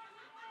yet.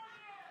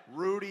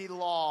 Rudy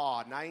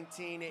Law,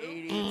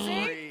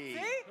 1983. See?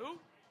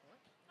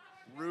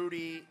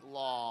 Rudy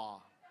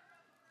Law.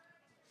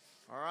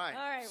 All right.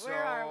 All right, so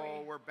where are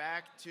we? We're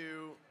back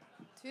to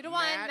 2 to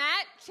 1. Matt,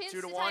 chance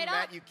 2 to to 1. tie it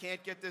Matt, up. you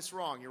can't get this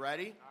wrong. You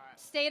ready?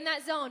 Stay in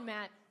that zone,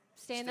 Matt.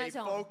 Stay in that Stay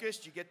zone.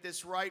 focused. You get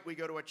this right, we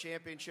go to a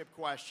championship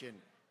question.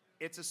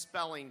 It's a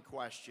spelling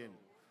question.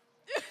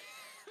 The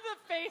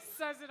face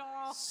says it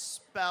all.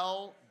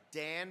 Spell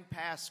Dan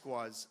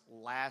Pasqua's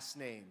last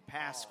name.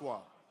 Pasqua.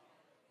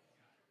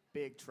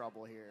 Big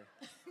trouble here.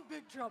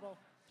 Big trouble.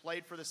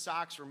 Played for the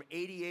Sox from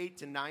 88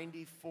 to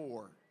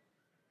 94.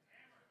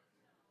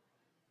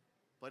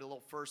 Played a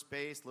little first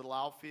base, little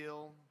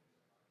outfield.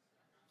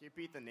 Can you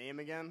repeat the name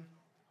again?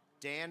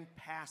 Dan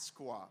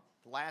Pasqua.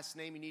 The last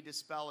name you need to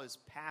spell is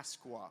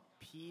Pasqua.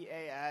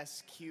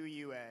 Pasqua.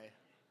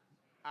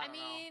 I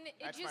mean, it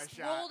That's my just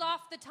shot. rolled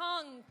off the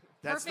tongue.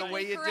 That's the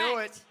way Perfectly you correct. do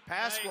it.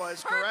 Pasqua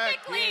is correct.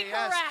 Perfectly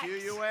correct.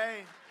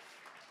 P-A-S-Q-U-A.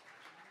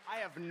 I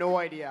have no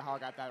idea how I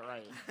got that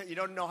right. You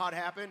don't know how it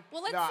happened?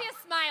 Well, let's see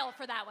a smile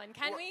for that one,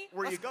 can we?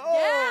 Were you Let's go?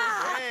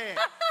 Yeah.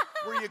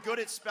 Yeah. Were you good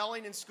at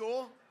spelling in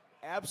school?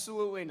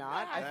 Absolutely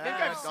not. I think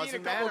Yeah, I've seen a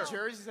doesn't couple matter.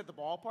 jerseys at the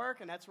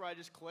ballpark, and that's where I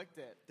just clicked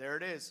it. There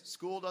it is.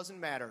 School doesn't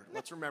matter.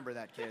 Let's remember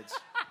that, kids.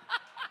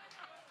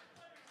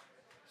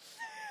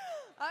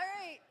 All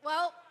right.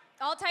 Well,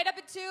 all tied up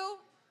at 2.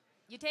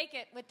 You take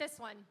it with this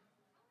one.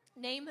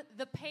 Name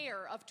the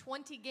pair of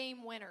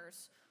 20-game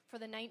winners for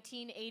the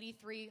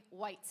 1983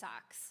 White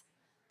Sox.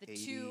 The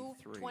 2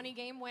 83.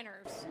 20-game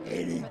winners for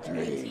the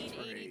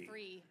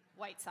 1983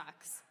 White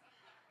Sox.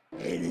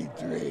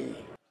 83.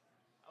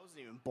 I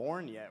wasn't even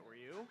born yet, were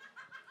you?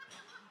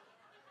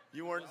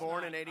 You weren't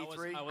born in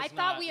 83? I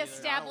thought we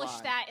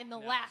established that in the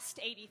last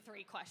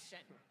 83 question.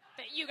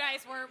 That you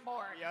guys weren't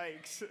born.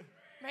 Yikes.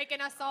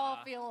 Making us all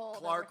feel old.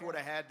 Clark over would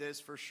here. have had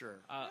this for sure.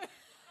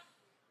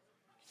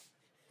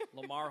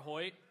 Lamar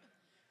Hoyt.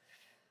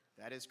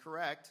 That is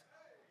correct.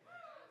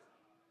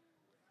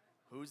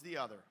 Who's the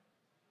other?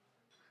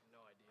 No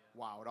idea.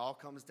 Wow, it all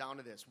comes down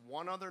to this.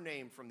 One other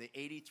name from the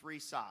 83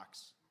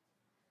 Sox.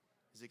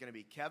 Is it going to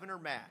be Kevin or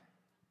Matt?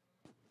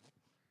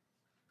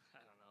 I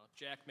don't know.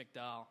 Jack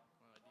McDowell.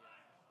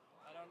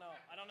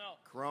 I don't know.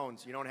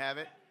 Crones, you don't have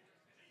it?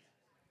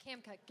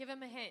 Camcut, give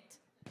him a hint.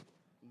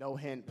 No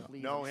hint,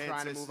 please. No I'm hints.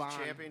 trying to This move is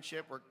on.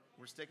 championship.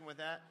 We're sticking with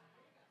that?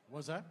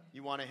 What's that?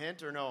 You want a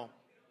hint or no?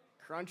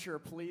 Cruncher,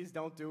 please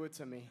don't do it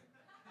to me.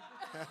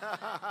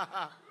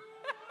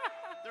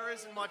 There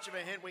isn't much of a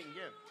hint we can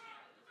give.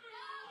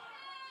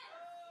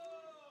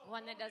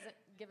 One that doesn't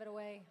give it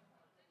away.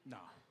 No.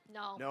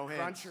 No. No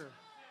hint. Cruncher.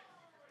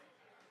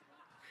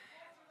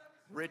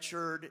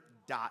 Richard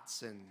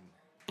Dotson.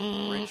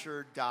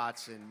 Richard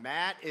Dotson.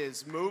 Matt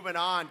is moving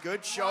on.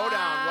 Good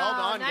showdown. Well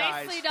done,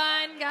 guys. Nicely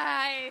done,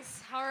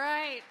 guys. All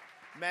right.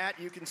 Matt,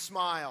 you can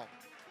smile.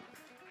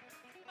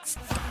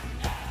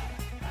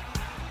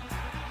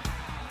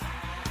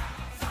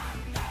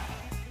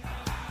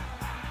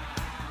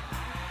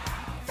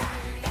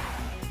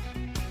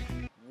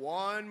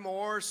 One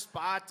more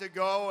spot to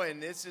go,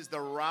 and this is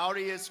the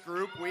rowdiest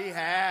group we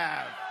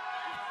have.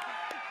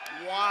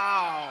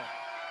 Wow.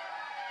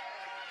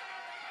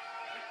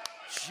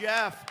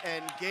 Jeff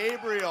and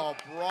Gabriel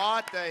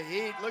brought the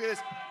heat. Look at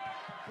this.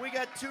 We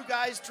got 2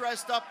 guys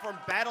dressed up from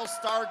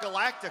Battlestar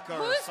Galactica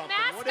or Whose something.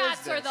 What is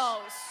mascots are this?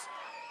 those?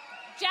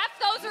 Jeff,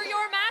 those are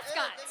your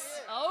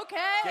mascots.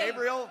 Okay.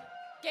 Gabriel?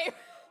 Gabe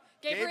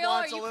Gabe are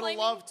wants a you little claiming?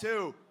 love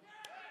too.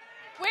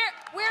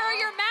 Where are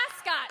your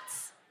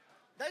mascots?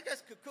 That's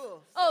just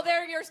cool. Oh,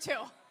 they're yours too.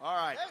 All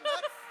right.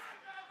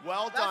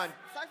 Well done.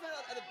 Sox fans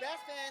are the best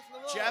fans in the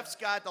world. Jeff's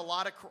got a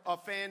lot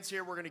of fans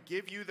here. We're going to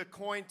give you the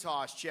coin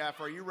toss, Jeff.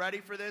 Are you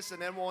ready for this?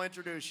 And then we'll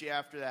introduce you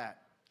after that.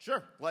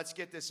 Sure. Let's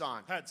get this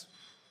on. Heads.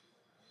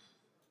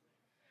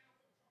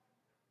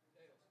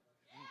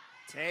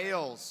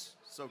 Tails.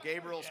 So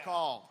Gabriel's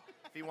call.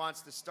 If he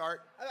wants to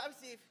start. I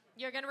receive.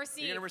 You're going to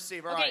receive. You're going to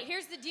receive. All okay, right.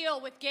 here's the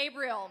deal with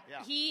Gabriel.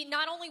 Yeah. He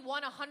not only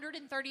won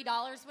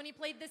 $130 when he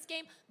played this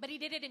game, but he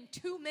did it in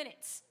 2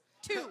 minutes.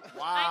 2.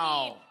 Wow.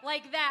 I mean,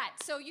 like that.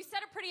 So you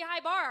set a pretty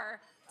high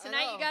bar.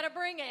 Tonight know. you got to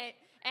bring it.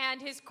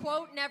 And his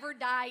quote, never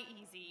die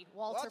easy.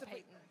 Walter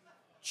Payton.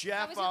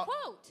 Jeff, That was your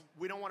quote.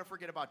 We don't want to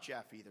forget about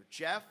Jeff either.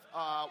 Jeff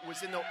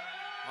was in the.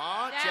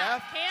 Yeah,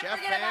 Jeff? Can't Jeff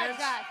forget fans? about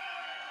Jeff.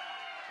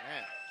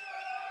 Man.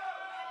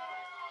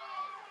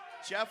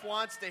 Jeff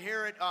wants to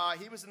hear it.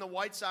 He was in the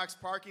White Sox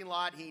parking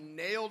lot. He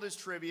nailed his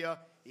trivia.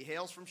 He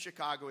hails from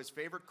Chicago. His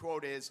favorite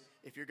quote is,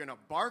 "If you're going to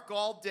bark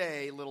all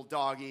day, little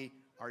doggy,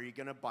 are you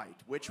going to bite?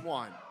 Which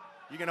one?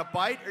 You going to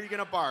bite or you going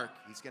to bark?"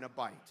 He's going to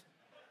bite.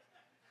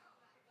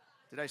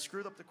 Did I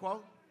screw up the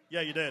quote?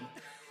 Yeah, you did.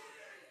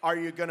 Are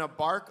you going to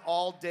bark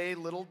all day,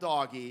 little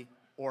doggy,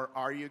 or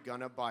are you going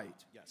to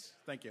bite? Yes.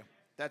 Thank you.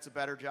 That's a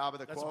better job of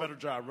the That's quote? a better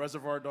job.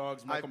 Reservoir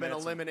Dogs, Michael I've been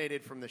Madsen.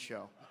 eliminated from the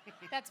show.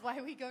 That's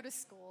why we go to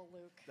school,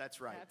 Luke.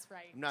 That's right. That's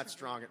right. I'm not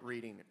strong at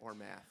reading or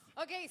math.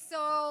 Okay,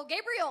 so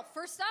Gabriel,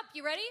 first up,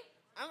 you ready?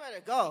 I'm ready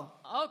to go.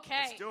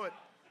 Okay. Let's do it.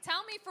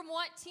 Tell me, from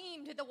what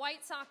team did the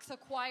White Sox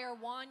acquire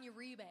Juan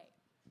Uribe?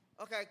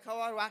 Okay,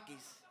 Colorado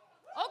Rockies.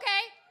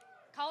 Okay,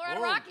 Colorado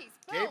Boom. Rockies.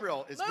 Boom.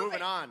 Gabriel is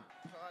moving on.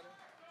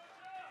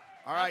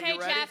 All right, okay, you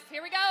ready? Jeff,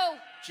 here we go.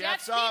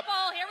 Jeff's Jeff's up.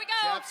 people, here we go.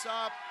 Jeff's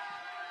up.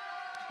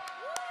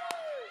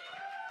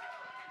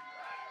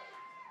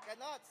 Get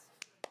nuts.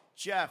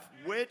 Jeff,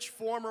 which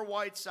former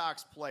White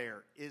Sox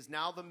player is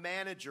now the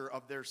manager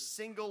of their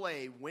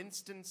single-A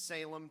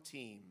Winston-Salem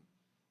team?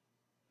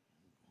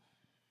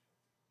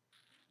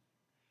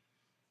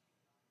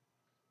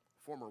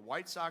 Former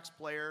White Sox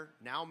player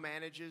now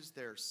manages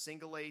their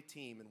single-A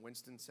team in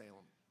Winston-Salem.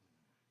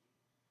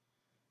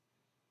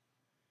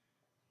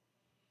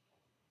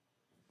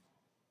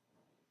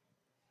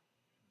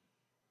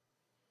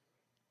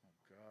 Oh,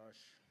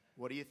 gosh.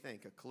 What do you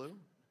think? A clue?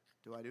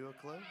 Do I do a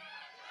clue?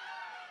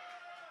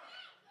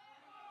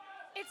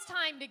 It's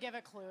time to give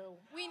a clue.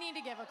 We need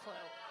to give a clue.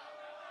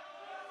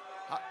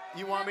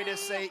 You want me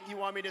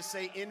to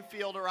say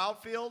infield or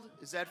outfield?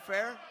 Is that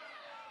fair?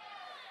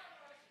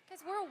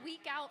 Because we're a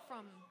week out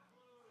from.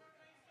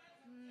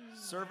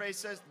 Survey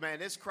says, man,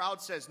 this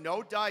crowd says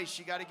no dice.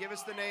 You got to give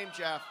us the name,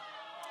 Jeff.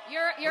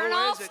 You're an Who is it?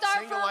 all-star for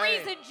Single a A.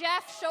 reason,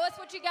 Jeff. Show us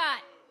what you got.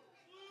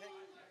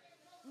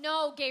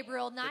 No,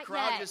 Gabriel, not yet. The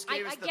crowd just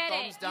gave us the get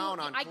thumbs it. down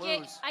on I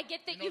clues.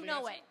 get that you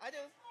know it. I do.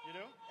 You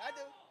do?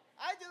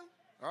 I do.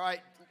 All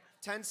right,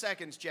 10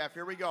 seconds, Jeff.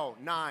 Here we go.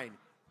 9,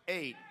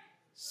 8,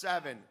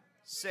 7,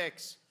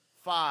 6,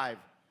 5,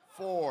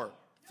 4,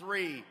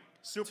 3,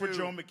 Super 2.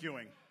 Joe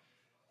McEwing.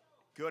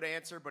 Good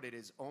answer, but it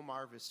is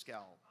Omar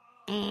Vizquel.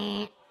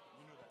 I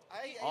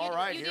All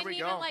right, you here we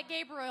didn't go. even let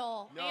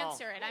Gabriel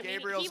answer it. I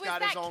Gabriel's mean, he was got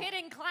that his own, kid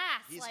in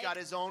class. He's like, got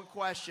his own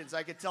questions.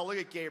 I could tell. Look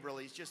at Gabriel.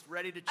 He's just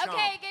ready to chomp.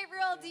 Okay,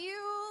 Gabriel, do you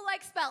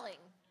like spelling?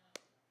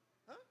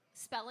 Huh?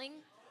 Spelling?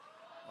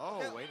 Oh,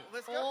 wait.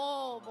 Let's go.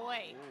 Oh,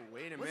 boy. Oh,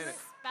 wait a minute.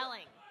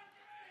 Spelling.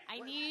 I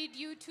need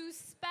you to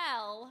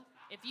spell,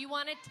 if you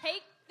want to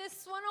take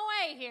this one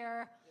away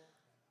here,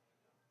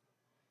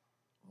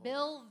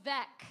 Bill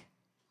Veck.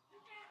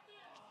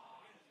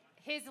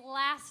 His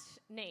last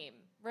name,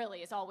 really,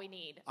 is all we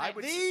need.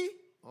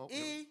 V-E-C-K.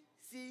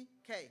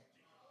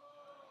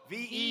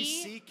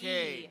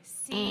 V-E-C-K.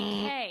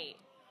 V-E-C-K.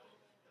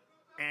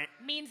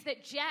 Means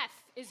that Jeff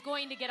is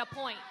going to get a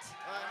point.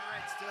 All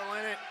right, still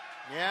in it.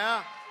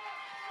 Yeah.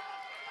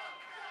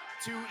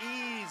 2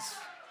 E's.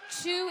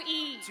 2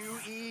 E's. 2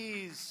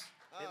 E's.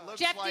 It looks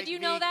Jeff, like did you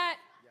know that?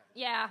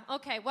 Yeah.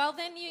 Okay. Well,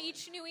 then you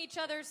each knew each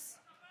other's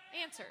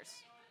answers.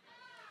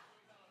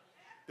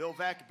 Bill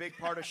Veck, a big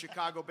part of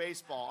Chicago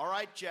baseball. All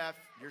right, Jeff,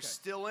 you're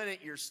still in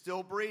it. You're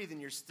still breathing.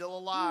 You're still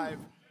alive.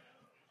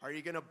 Are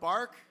you going to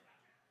bark?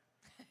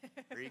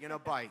 Or are you going to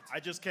bite? I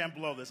just can't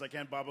blow this. I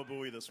can't Baba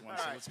Booey this one,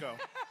 so let's go.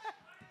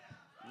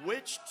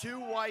 Which 2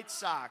 White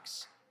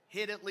Sox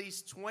hit at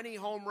least 20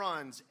 home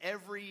runs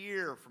every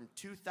year from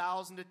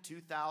 2000 to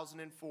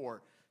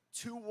 2004?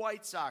 2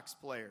 White Sox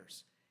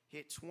players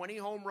hit 20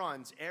 home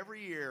runs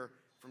every year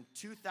from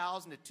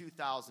 2000 to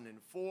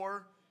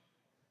 2004.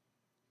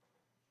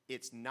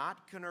 It's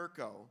not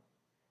Konerko,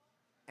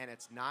 and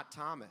it's not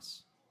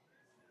Thomas.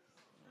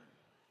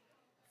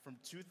 From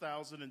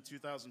 2000 and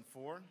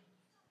 2004?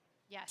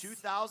 Yes.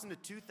 2000 to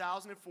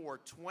 2004,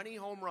 20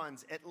 home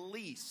runs at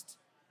least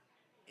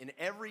in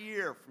every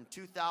year from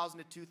 2000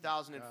 to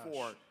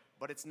 2004. Gosh.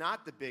 But it's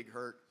not the Big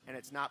Hurt, and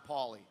it's not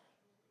Paulie.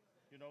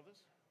 You know this?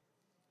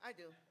 I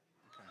do.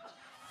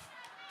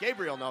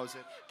 Gabriel knows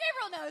it.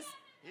 Gabriel knows.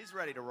 He's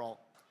ready to roll.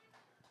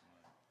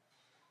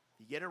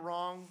 You get it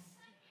wrong,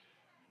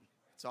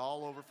 it's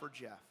all over for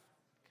Jeff.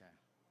 Okay,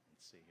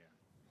 let's see here.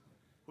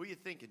 Who are you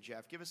thinking,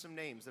 Jeff? Give us some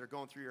names that are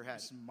going through your head.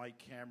 Some Mike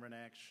Cameron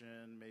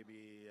action,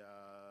 maybe,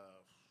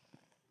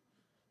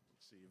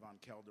 let's see, Yvonne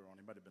Calderon.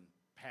 He might have been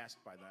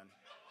passed by then.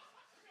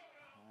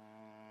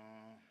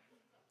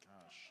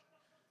 Gosh.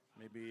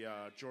 Maybe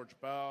George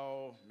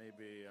Bell,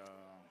 maybe...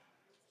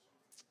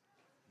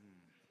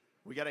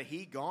 We got a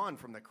he gone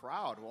from the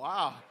crowd.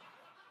 Wow.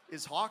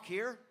 Is Hawk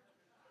here?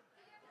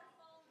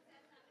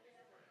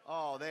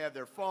 Oh, they have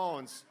their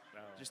phones.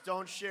 No. Just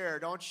don't share.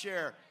 Don't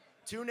share.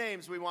 2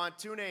 names. We want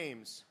 2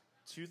 names.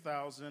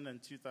 2000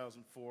 and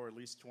 2004, at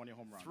least 20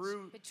 home runs.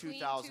 Through Between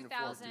 2004.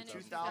 2000 and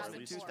 2000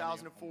 and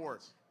 2004. 2004.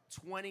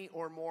 20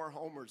 or more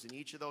homers in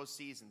each of those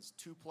seasons.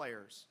 2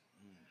 players.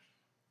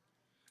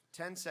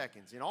 10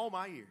 seconds in all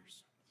my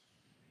years.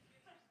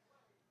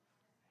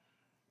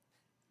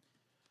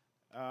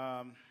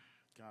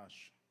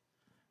 Gosh.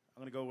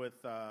 I'm going to go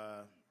with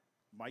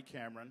Mike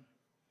Cameron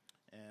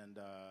and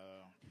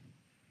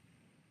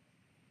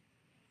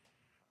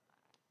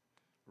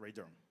Ray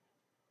Durham.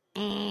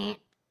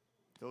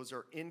 Those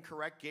are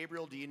incorrect.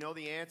 Gabriel, do you know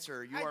the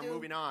answer? You I are do.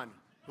 moving on.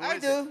 Who I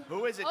is do. it?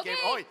 Who is it, Okay,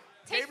 Gabriel? Oh, take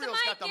the Gabriel's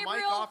mic, got the mic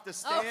Gabriel. off the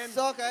stand. Oh,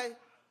 so okay.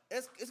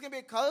 It's going to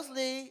be Carlos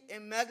Lee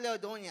and Maglia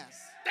Ordonez.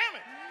 Damn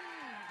it!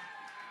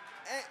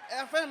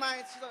 And a friend of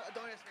mine, she's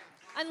Ordonez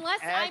fan. Unless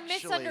Actually- I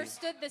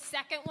misunderstood the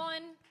second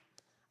one,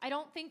 I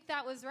don't think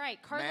that was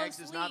right. Carlos Mags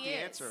is Lee not the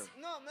is. answer.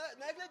 No,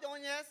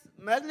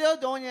 Maglia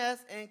Ordonez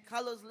and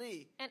Carlos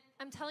Lee. And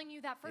I'm telling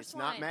you that first It's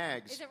one. not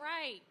Mags. Is it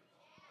right?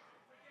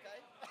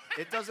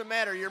 It doesn't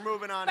matter. You're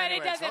moving on But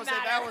it anyways. doesn't Jose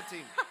matter.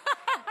 Valentin.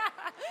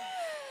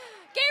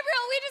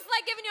 Gabriel, we just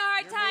like giving you a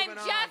hard You're time.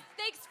 moving on. Jeff,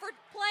 thanks for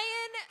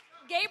playing.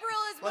 Gabriel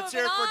is Let's moving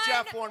hear it on. for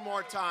Jeff one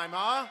more time,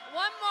 huh?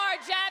 One more,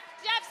 Jeff.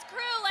 Jeff's crew,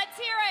 let's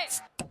hear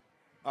it.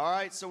 All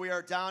right, so we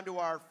are down to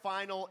our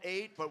final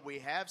 8, but we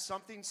have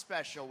something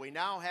special. We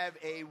now have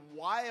a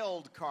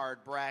wild card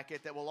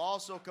bracket that will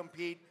also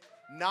compete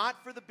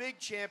not for the big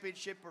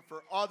championship, but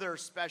for other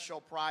special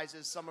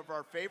prizes. Some of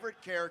our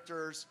favorite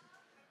characters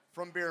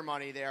from Beer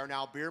Money. They are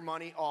now Beer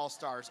Money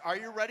All-Stars. Are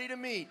you ready to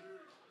meet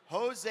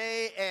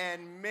Jose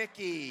and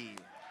Mickey?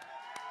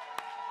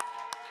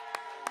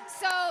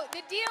 So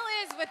the deal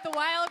is with the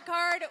wild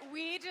card,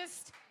 we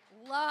just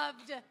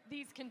loved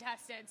these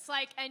contestants.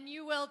 And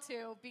you will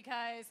too,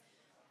 because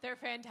they're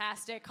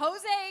fantastic.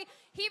 Jose,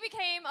 he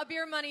became a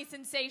Beer Money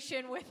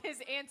sensation with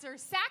his answer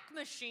sack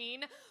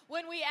machine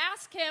when we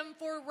asked him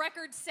for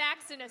record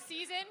sacks in a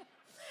season.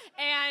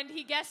 And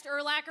he guessed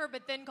Urlacher,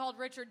 but then called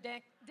Richard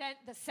Dent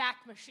the sack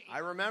machine. I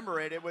remember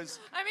it. It was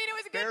it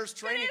was a good, Bears good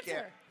training answer.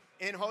 camp.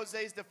 In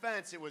Jose's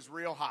defense, it was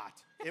real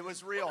hot. It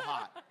was real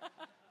hot.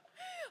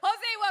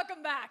 Jose,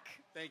 welcome back.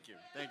 Thank you.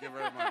 Thank you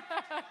very much.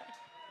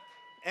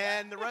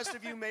 And the rest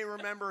of you may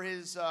remember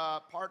his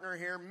partner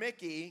here,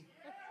 Mickey.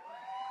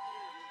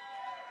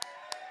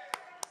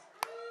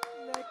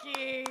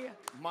 Mickey.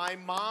 My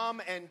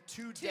mom and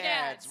two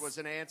dads was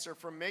an answer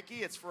from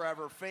Mickey. It's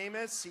forever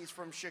famous. He's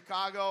from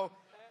Chicago.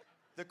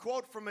 The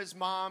quote from his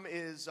mom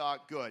is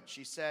good.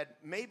 She said,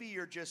 "Maybe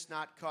you're just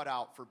not cut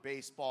out for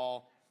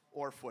baseball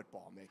or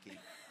football, Mickey.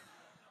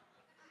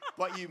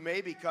 But you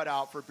may be cut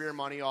out for Beer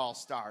Money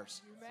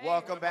All-Stars."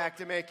 Welcome back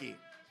to Mickey.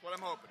 That's what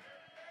I'm hoping.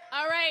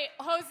 All right,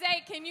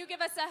 Jose, can you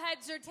give us a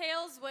heads or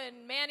tails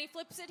when Manny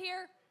flips it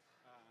here?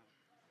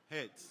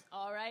 Heads.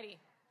 All righty.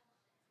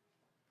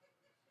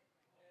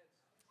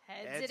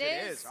 Heads Heads it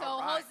it is. is. So,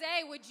 All right.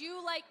 Jose, would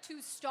you like to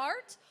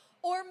start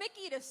or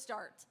Mickey to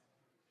start?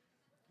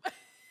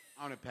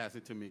 I'm going to pass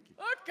it to Mickey.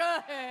 Oh,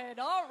 good.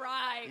 All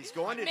right. He's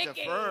going to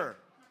Mickey. defer.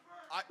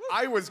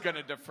 I was going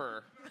to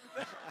defer.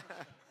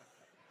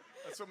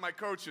 That's what my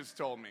coaches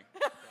told me.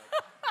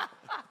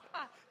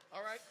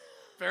 All right.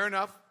 Fair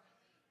enough.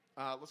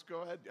 Let's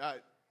go ahead.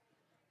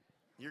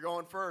 You're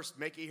going first.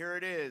 Mickey, here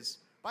it is.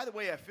 By the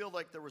way, I feel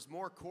like there was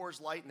more Coors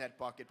Light in that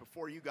bucket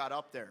before you got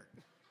up there.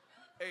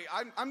 Hey,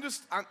 I'm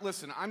just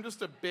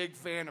a big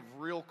fan of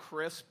real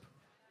crisp,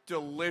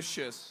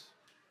 delicious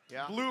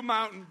Blue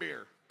Mountain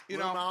beer. Blue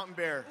Mountain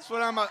beer. That's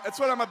what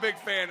I'm a big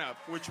fan of.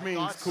 Which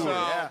means Cool. cool.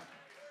 Yeah.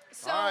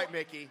 So, all right,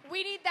 Mickey.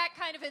 We need that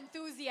kind of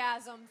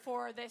enthusiasm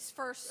for this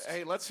first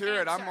Hey, let's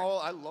hear it. answer.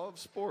 I love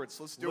sports.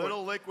 Let's do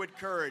Little liquid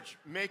courage.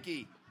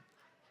 Mickey,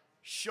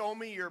 show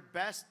me your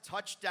best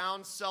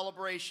touchdown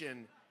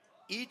celebration.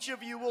 Each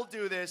of you will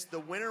do this. The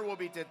winner will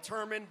be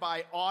determined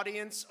by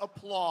audience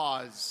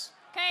applause.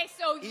 Okay,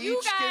 so you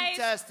Each guys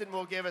contestant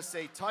will give us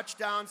a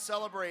touchdown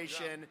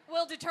celebration.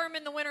 will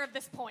determine the winner of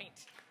this point.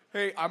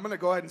 Hey, I'm gonna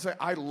go ahead and say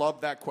I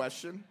love that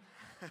question.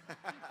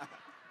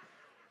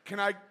 Can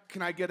I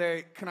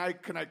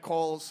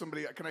call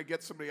somebody? Can I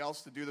get somebody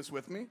else to do this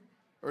with me?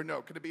 Or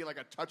no? Could it be like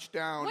a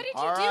touchdown? What did you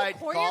All do? right,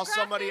 Choreograph call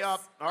somebody this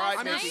up. All right,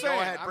 last Mickey, night? go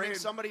ahead. I Bring mean-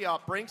 somebody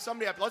up. Bring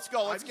somebody up. Let's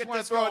go. Let's I get just want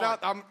this to throw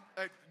going.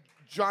 it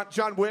out.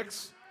 John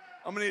Wicks.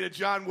 I'm gonna need a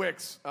John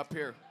Wicks up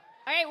here.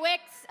 All right,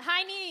 Wicks,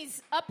 high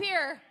knees, up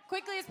here,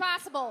 quickly as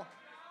possible.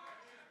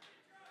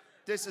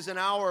 This is an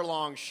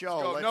hour-long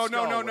show. Go. Let's No.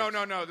 go,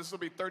 Wicks. This will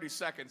be 30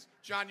 seconds.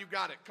 John, you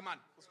got it. Come on,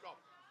 let's go.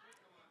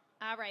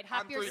 All right,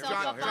 hop On three. yourself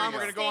John, up John, on we're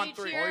the gonna go on stage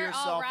three. here. Pull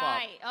yourself All up.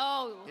 right.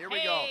 Oh, Here we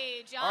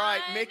hey, go. John. All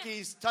right,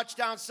 Mickey's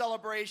touchdown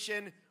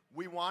celebration.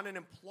 We want an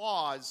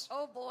applause.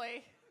 Oh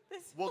boy.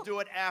 This We'll do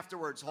it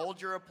afterwards.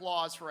 Hold your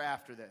applause for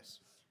after this.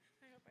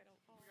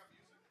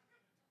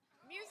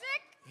 music.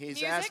 He's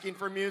Music? asking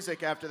for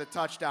music after the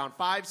touchdown.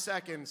 5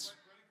 seconds.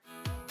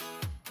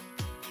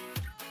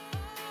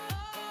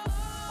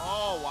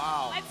 Oh,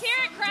 wow. Let's hear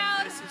it,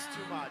 crowd. This is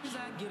too much.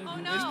 Oh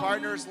no. His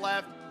partner's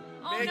left.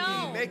 Oh, Mickey,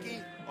 no. Mickey.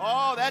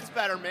 Oh, that's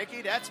better,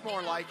 Mickey. That's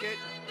more like it.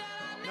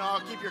 No,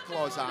 keep your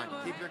clothes on.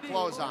 Keep your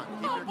clothes on.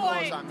 Keep Oh, your boy.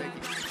 clothes on, Mickey.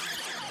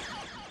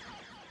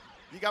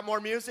 You got more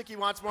music? He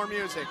wants more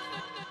music.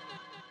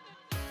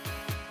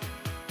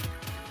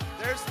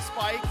 There's the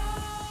spike.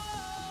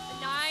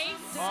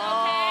 Nice.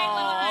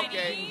 Oh, okay,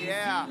 okay,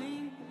 yeah.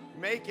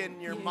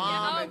 Making your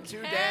mom and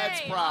two dads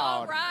Okay,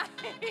 proud. All right.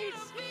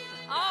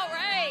 All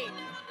right.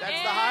 That's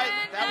And the high.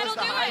 That was the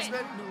that'll do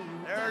it.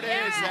 Heisman. There it is.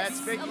 Yes.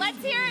 That's Mickey. Let's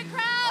hear it,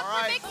 crowd, All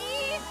right. for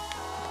Mickey.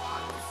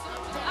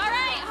 All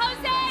right,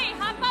 Jose,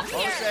 hop up here.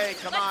 Jose,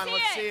 come on,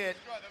 let's see it.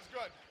 That's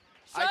good.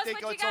 Show I us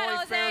think what you it's got, only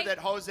Jose. fair that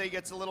Jose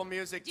gets a little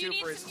music Do you too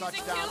need for his some music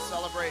touchdown too?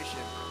 celebration.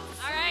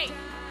 All right.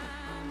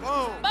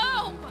 Boom.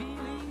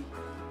 Boom.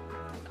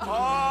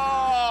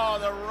 Oh,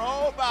 the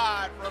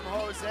robot from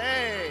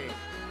Jose.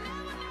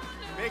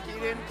 Mickey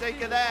didn't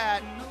think of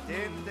that.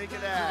 Didn't think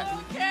of that.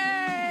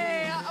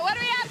 Okay. What do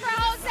we have for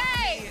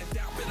Jose?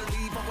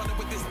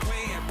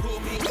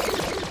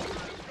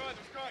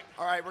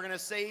 All right, we're going to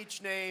say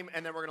each name,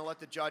 and then we're going to let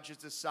the judges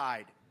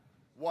decide.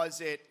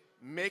 Was it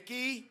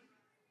Mickey?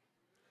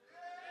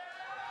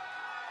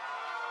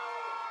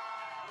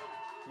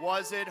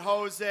 Was it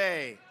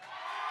Jose?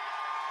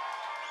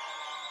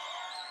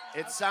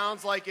 It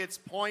sounds like it's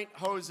Point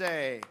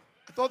Jose.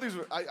 I thought these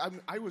were.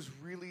 I was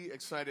really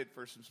excited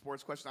for some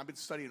sports questions. I've been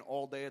studying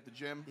all day at the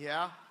gym.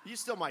 Yeah? You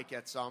still might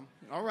get some.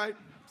 All right.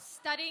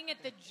 Studying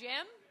at the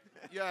gym?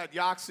 Yeah, at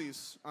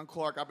Yoxie's on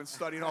Clark. I've been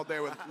studying all day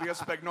with Leah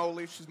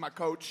Spagnoli. She's my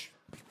coach.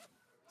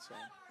 So.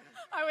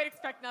 I would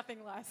expect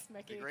nothing less,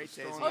 Mickey. Great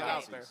days okay.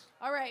 out there.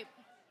 All right.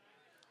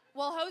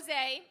 Well,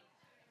 Jose,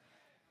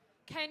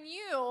 can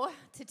you,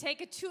 to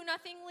take a 2-0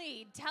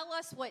 lead, tell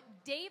us what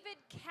David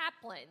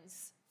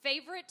Kaplan's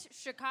favorite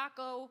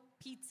Chicago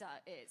pizza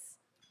is?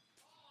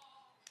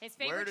 His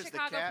favorite Where does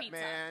Chicago the Cat pizza.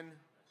 Man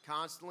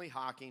constantly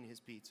hawking his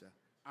pizza?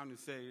 I'm going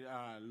to say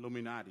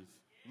Luminati's.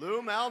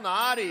 Lou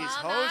Malnati's,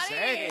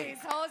 Jose.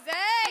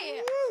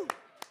 Jose. Woo.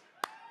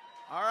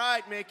 All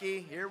right,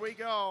 Mickey, here we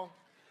go.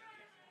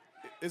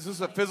 Is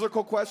this a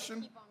physical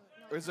question?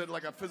 Or is it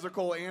like a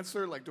physical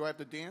answer? Like, do I have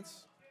to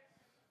dance?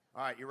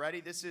 All right, you ready?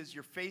 This is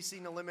your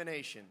facing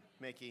elimination,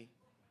 Mickey.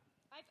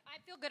 I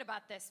feel good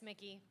about this,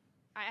 Mickey.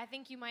 I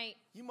think you might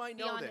be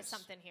know onto this.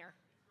 Something here.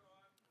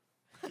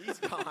 He's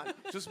gone.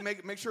 Just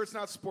make sure it's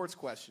not sports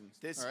questions.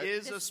 This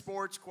is a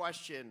sports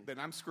question. Then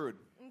I'm screwed.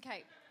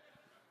 Okay.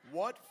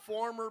 What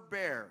former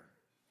Bear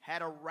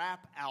had a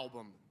rap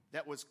album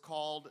that was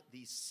called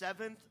the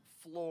 7th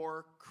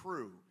Floor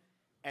Crew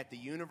at the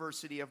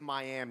University of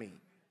Miami?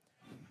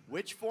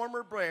 Which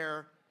former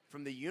Bear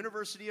from the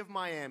University of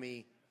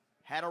Miami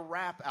had a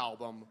rap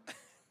album,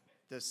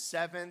 the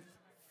 7th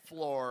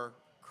Floor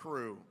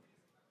Crew?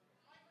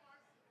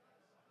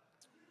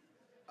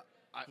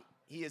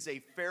 He is a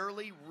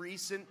fairly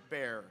recent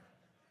Bear.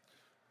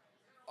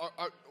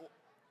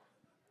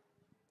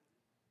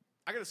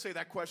 I got to say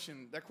that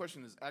question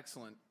is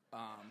excellent.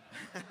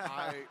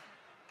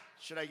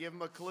 Should I give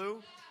him a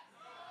clue?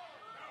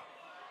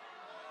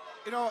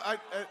 You know,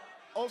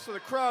 also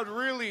the crowd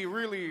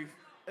really,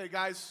 hey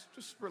guys,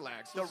 just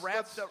relax.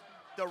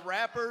 The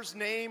rapper's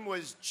name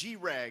was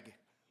G-Reg.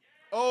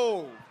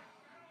 Oh.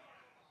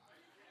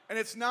 And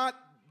it's not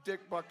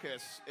Dick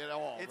Butkus at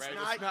all, It's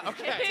right? not.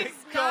 Okay.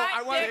 It's not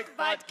Dick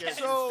Butkus.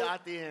 So It's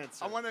not the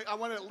answer. I want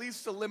to at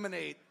least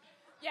eliminate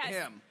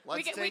him.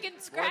 We can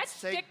scratch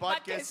Dick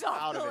Butkus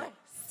off the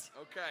list.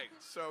 Okay,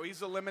 so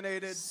he's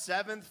eliminated.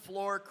 7th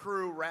Floor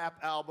Crew rap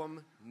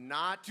album,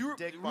 not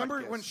Dick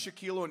remember Butkus. when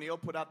Shaquille O'Neal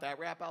put out that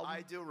rap album?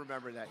 I do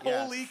remember that,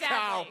 yes. Holy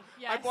cow.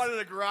 Yes. I bought it at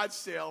a garage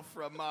sale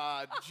from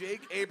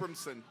Jake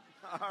Abramson.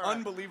 Right.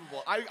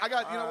 Unbelievable. I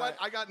got, you know what?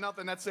 I got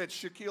nothing. That's it.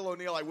 Shaquille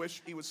O'Neal, I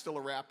wish he was still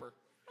a rapper.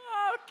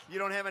 You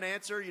don't have an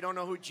answer? You don't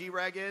know who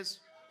G-Reg is?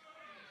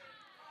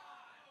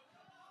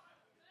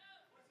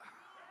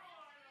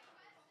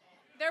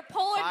 They're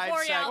pulling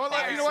for you out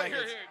there. You know what?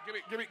 Here,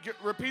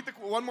 repeat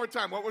one more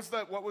time. What was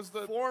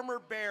the former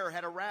Bear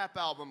had a rap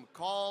album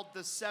called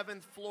the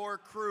 7th Floor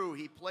Crew.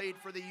 He played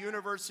for the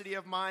University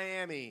of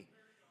Miami,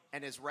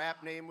 and his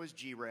rap name was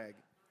G-Reg.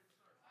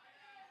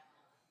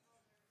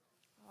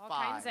 All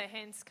kinds of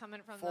hints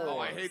coming from Four. those. Oh,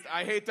 I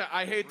hate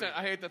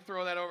to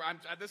throw that over.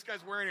 This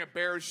guy's wearing a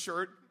Bears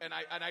shirt, and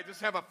I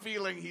just have a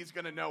feeling he's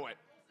going to know it.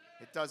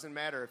 It doesn't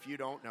matter if you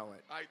don't know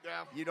it.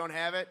 Yeah. You don't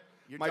have it?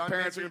 You're My done,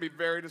 parents are Mickey? going to be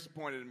very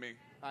disappointed in me.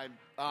 I'm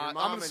mom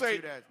going and to say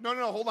 2 dads. no.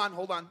 Hold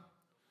on.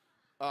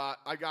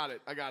 I got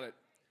it.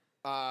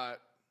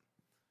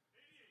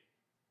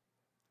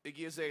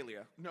 Iggy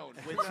Azalea. No,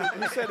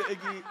 who said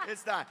Iggy?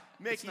 It's not.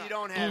 Mickey, you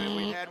don't have it.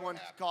 We had one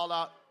called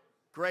out.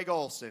 Greg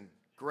Olson.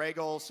 Greg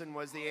Olson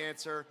was the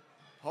answer.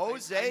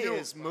 Jose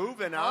is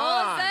moving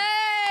on.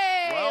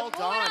 Jose! Well moving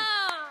done.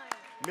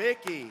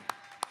 on.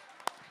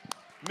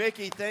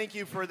 Mickey, thank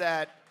you for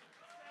that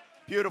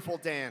beautiful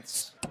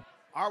dance.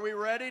 Are we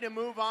ready to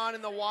move on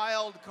in the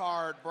wild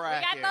card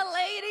bracket? We got the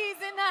ladies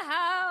in the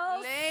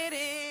house.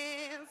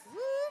 Ladies.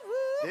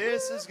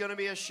 This is going to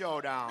be a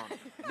showdown.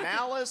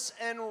 Malice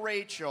and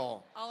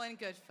Rachel. All in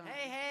good fun.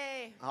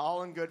 Hey.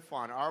 All in good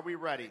fun. Are we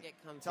ready?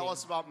 Tell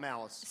us about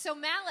Malice. So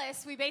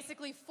Malice, we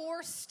basically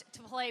forced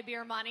to play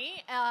Beer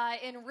Money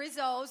in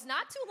Rizzo's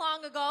not too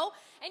long ago,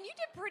 and you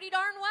did pretty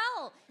darn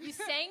well. You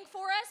sang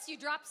for us. You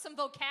dropped some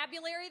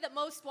vocabulary that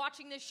most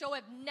watching this show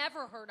have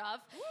never heard of,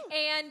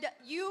 and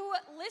you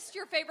list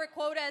your favorite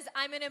quote as,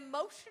 "I'm an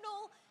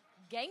emotional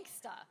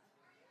gangsta."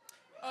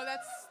 Oh,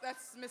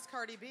 that's Miss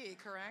Cardi B,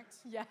 correct?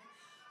 Yeah.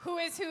 Who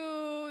is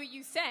who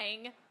you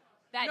sang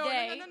that No.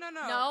 day?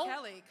 No?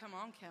 Kelly, come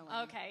on, Kelly.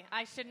 Okay,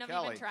 I shouldn't have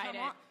Kelly. even tried Come it.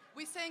 on.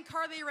 We sang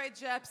Carly Rae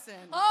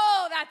Jepsen.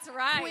 Oh, that's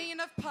right. Queen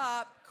of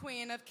Pop,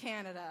 Queen of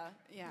Canada.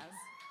 Yes.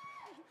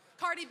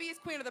 Cardi B is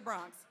Queen of the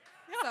Bronx.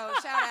 So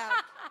shout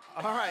out.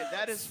 All right,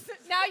 that is...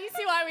 Now you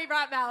see why we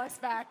brought Malice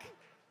back.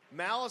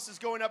 Malice is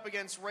going up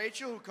against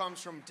Rachel, who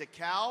comes from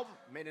DeKalb,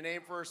 made a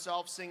name for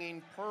herself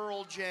singing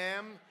Pearl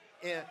Jam.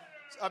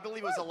 I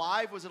believe it was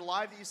Alive. Was it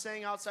Alive that you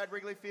sang outside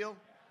Wrigley Field?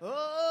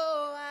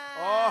 Oh,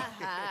 I'm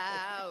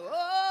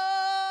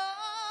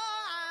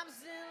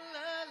still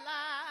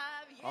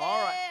alive. Yeah.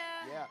 All right.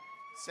 Yeah.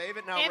 Save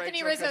it now,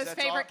 Anthony Rachel. 'cause Rizzo's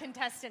that's favorite all-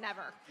 contestant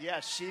ever.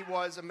 Yes, she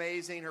was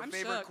amazing. Her I'm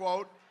favorite shook.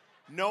 quote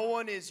No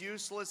one is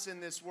useless in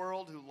this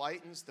world who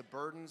lightens the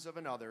burdens of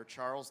another.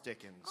 Charles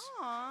Dickens.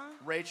 Aw.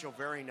 Rachel,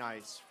 very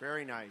nice.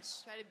 Very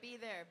nice. Try to be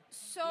there.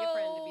 So, be a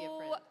friend to be a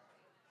friend.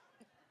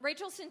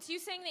 Rachel, since you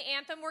sang the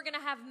anthem, we're going to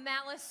have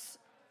Malice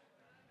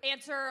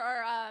answer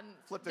or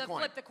flip the coin.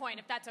 Flip the coin,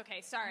 if that's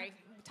okay. Sorry.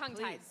 Tongue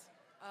tied.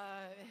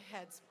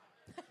 Heads.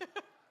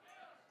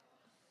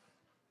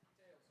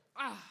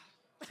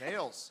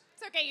 Tails.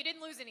 It's okay. You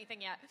didn't lose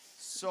anything yet.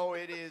 So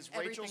it is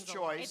Rachel's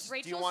choice. It's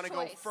Rachel's do you want to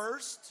go choice.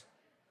 first,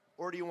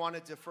 or do you want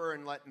to defer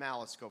and let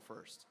Malice go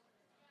first?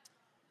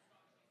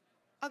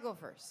 I'll go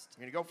first.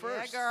 You're going to go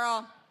first? Yeah,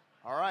 girl.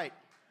 All right.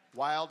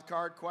 Wild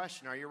card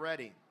question. Are you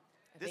ready?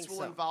 This think will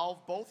so.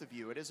 involve both of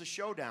you. It is a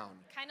showdown.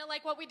 Kind of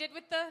like what we did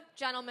with the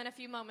gentleman a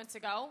few moments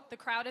ago. The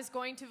crowd is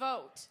going to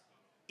vote.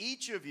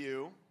 Each of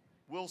you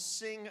will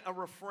sing a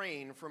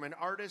refrain from an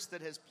artist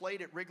that has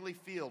played at Wrigley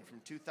Field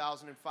from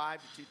 2005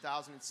 to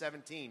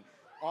 2017.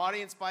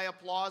 Audience, by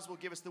applause, will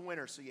give us the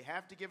winner. So you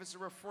have to give us a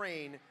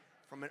refrain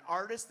from an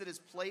artist that has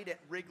played at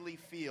Wrigley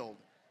Field.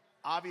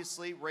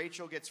 Obviously,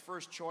 Rachel gets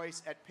first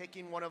choice at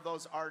picking one of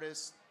those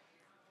artists,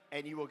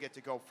 and you will get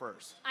to go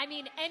first. I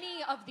mean,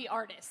 any of the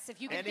artists.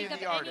 If you can Any think of of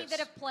the any artists. that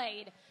have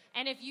played.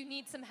 And if you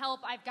need some help,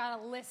 I've got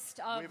a list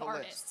We of have a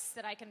artists list.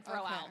 that I can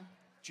throw out.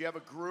 Do you have a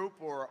group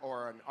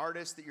or an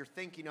artist that you're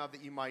thinking of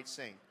that you might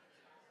sing?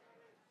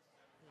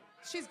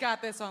 She's got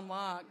this on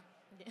lock.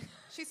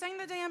 She sang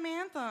the damn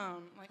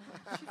anthem. Like,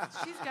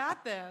 she's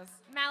got this.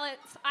 Mallet,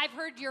 I've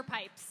heard your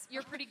pipes.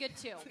 You're pretty good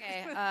too.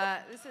 Okay,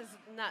 this is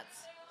nuts.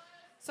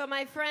 So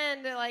my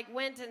friend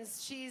went and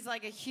she's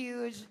like a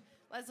huge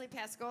Leslie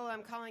Pascola.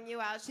 I'm calling you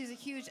out. She's a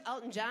huge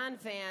Elton John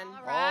fan.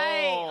 All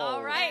right, Oh.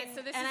 all right. And,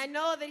 So this and is I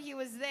know that he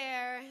was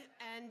there,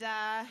 and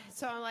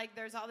so I'm like,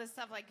 there's all this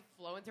stuff like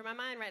flowing through my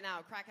mind right now.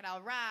 Crocodile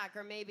Rock,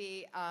 or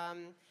maybe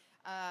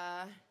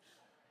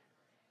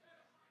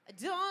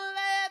don't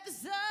let the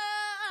sun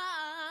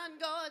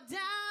go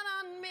down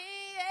on me.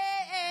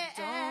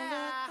 Don't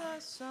let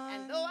the sun.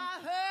 And though I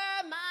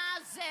hurt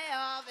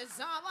myself, it's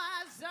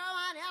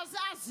someone else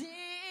I see.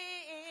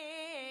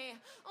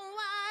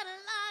 What a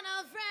line,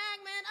 a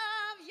fragment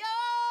of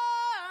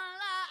your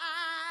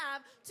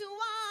life to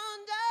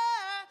wander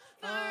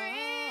free.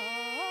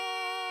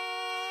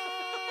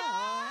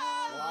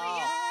 Wow.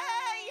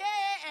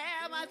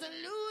 Yeah, but to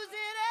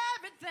losing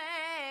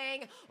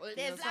everything. Well,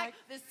 it's like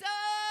the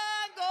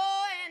sun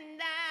going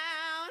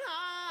down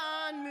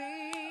on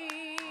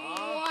me.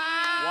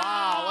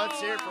 Wow,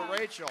 let's hear it for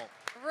Rachel.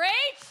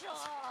 Rachel.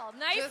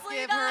 Nicely Just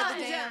give done. her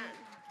the damn.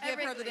 Give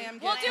her the damn.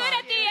 We'll gift do it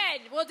card. at the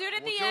end. We'll do it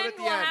at We'll the do it end. at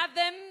the We'll end. have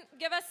them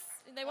give us.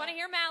 They want to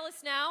hear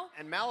Malice now.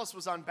 And Malice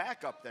was on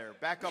backup there,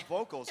 backup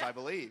vocals, I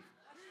believe.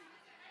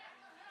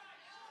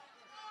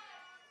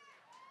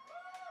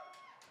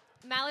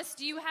 Malice,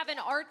 do you have an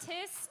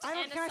artist I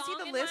don't. and a Can I see song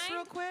the in list mind?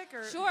 real quick?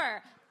 Or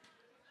Sure.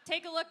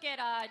 Take a look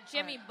at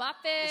Jimmy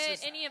Buffett, This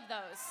is- any of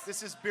those.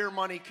 This is Beer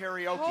Money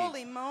Karaoke.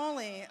 Holy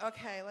moly.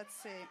 Okay, let's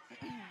see.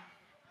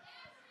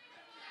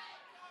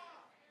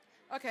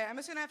 Okay, I'm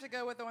just gonna have to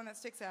go with the one that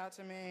sticks out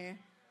to me.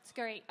 It's a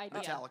great idea.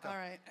 Metallica. All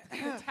right.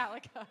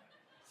 Metallica.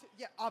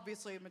 Yeah,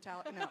 obviously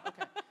Metallica. No,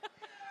 okay.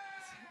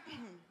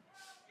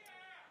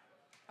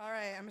 All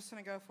right, I'm just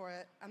gonna go for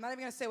it. I'm not even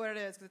gonna say what it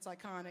is because it's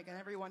iconic and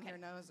everyone here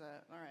knows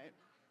it. All right.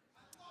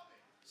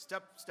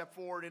 Step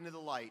forward into the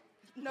light.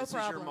 No this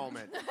problem. is your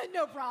moment.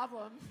 No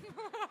problem.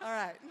 All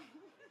right.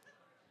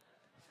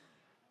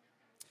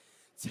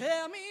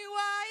 Tell me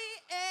why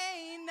it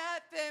ain't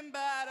nothing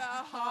but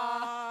a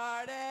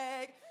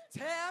heartache.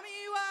 Tell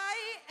me why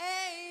it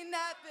ain't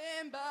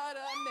nothing but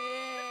a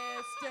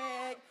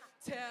mistake.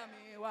 Tell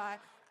me why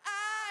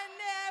I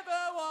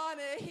never want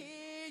to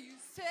hear you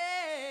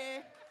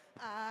say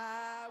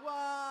I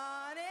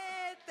want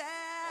it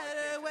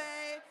that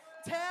way.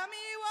 Tell me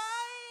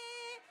why.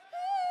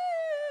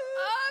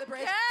 The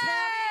break. Okay.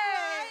 Tell me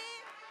why.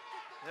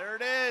 There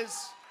it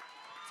is.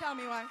 Tell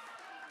me why.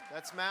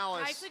 That's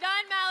Malice. Nicely done,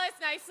 Malice.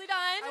 Nicely done.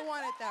 I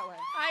want it that way.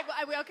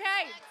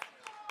 Okay.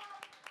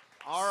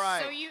 All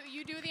right. So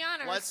you do the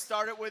honors. Let's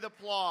start it with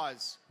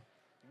applause.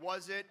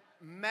 Was it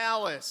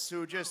Malice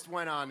who just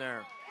went on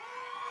there?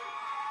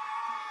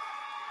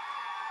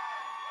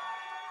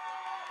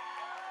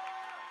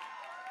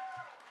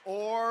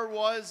 Or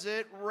was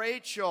it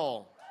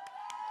Rachel?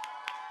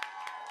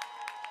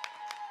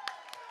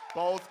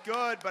 Both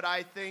good, but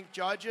I think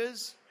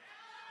judges,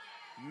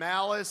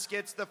 Malice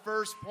gets the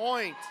first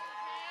point.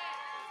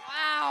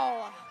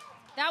 Wow.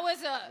 That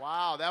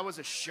was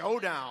a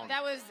showdown.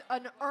 That was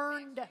an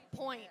earned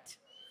point.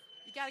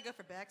 You gotta go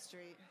for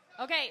Backstreet.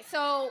 Okay,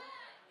 so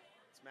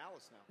It's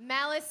Malice now.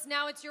 Malice,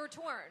 now it's your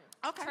turn.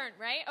 Okay. Turn,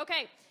 right?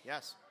 Okay.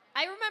 Yes.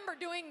 I remember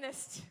doing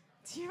this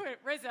to you at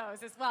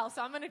Rizzo's as well,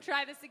 so I'm going to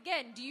try this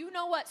again. Do you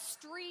know what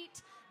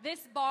street this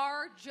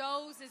bar,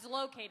 Joe's, is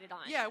located on?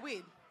 Yeah,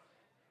 weed.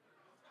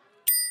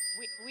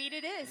 Weed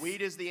it is.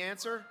 Weed is the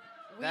answer?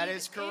 Weed That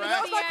is is correct.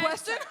 That was the my answer.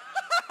 question.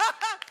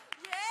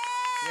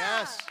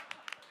 Yes.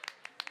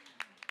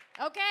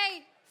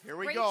 Okay. Here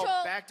we Rachel.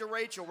 go. Back to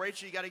Rachel.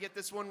 Rachel, you got to get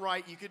this one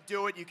right. You could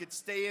do it. You could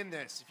stay in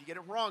this. If you get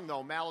it wrong,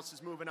 though, Malice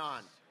is moving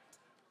on.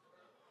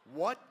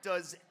 What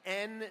does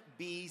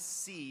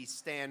NBC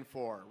stand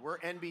for? We're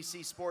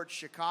NBC Sports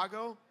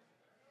Chicago.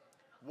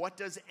 What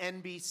does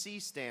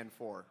NBC stand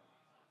for?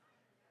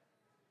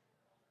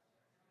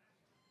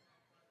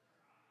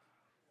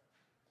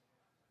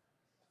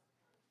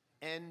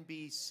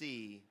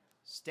 NBC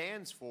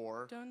stands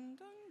for... Dun,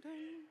 dun, dun.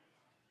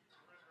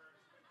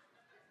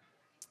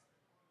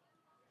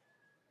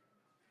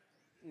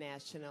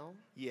 National.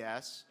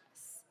 Yes.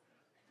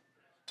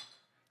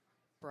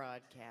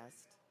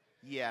 Broadcast.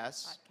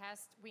 Yes.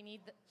 Podcast. We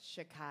need the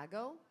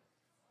Chicago.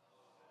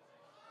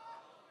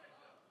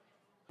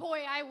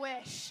 Boy, I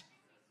wish.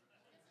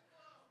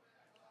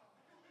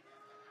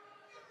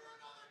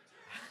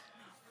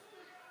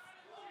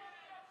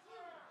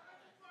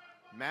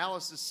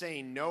 Malice is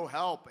saying no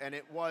help, and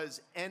it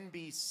was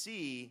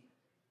NBC,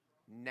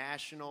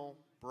 National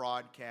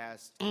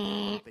Broadcast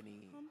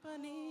Company.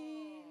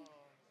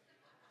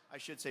 I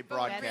should say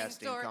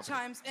Broadcasting Company.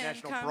 Times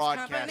National Incomes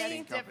Broadcasting Company.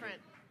 Company.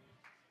 Different.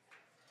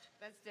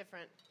 That's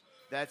different.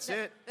 That's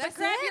it. But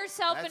grab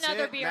yourself That's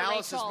another it. beer,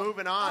 Malice Rachel. is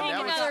moving on. Take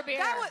That was- another beer.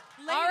 That was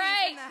ladies All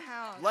right. in the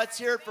house. Let's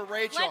hear it for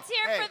Rachel. Let's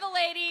hear it Hey, for the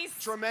ladies.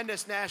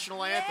 tremendous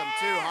national anthem,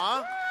 too,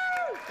 huh?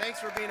 Thanks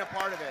for being a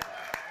part of it.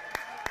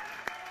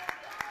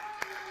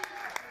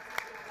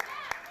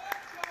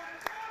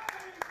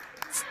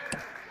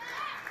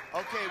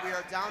 Okay, we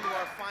are down to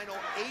our final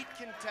 8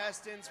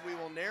 contestants. We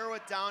will narrow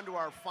it down to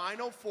our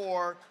final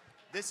 4.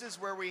 This is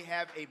where we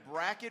have a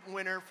bracket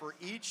winner for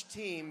each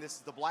team. This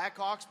is the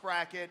Blackhawks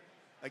bracket.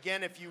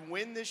 Again, if you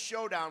win this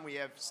showdown, we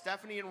have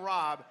Stephanie and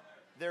Rob.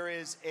 There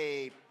is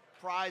a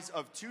prize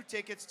of 2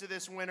 tickets to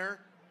this winner,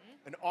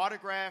 an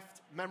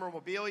autographed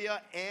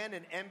memorabilia, and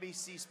an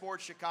NBC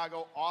Sports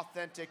Chicago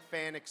authentic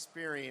fan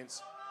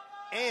experience.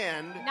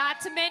 And Not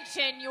to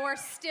mention, you're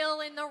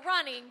still in the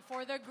running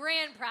for the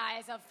grand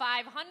prize of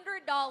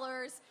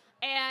 $500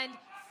 and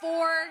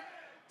 4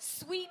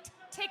 sweet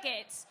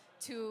tickets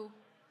to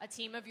a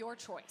team of your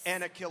choice.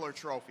 and a killer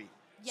trophy.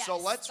 Yes, So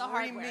let's the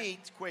hardware.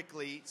 re-meet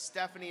quickly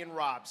Stephanie and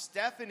Rob.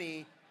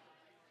 Stephanie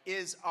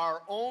is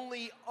our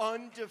only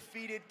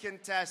undefeated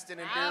contestant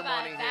in How Beer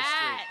Money about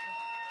that?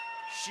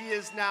 history. She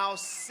is now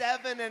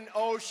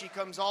 7-0. She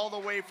comes all the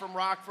way from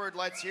Rockford.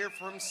 Let's hear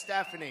from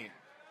Stephanie.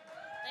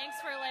 Thanks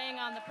for laying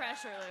on the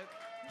pressure, Luke.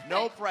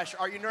 No pressure.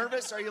 Are you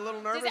nervous? Are you a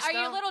little nervous Are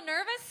now? you a little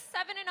nervous?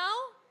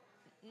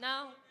 7-0?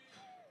 No.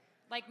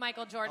 Like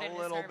Michael Jordan A is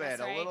little nervous,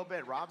 bit. right? A little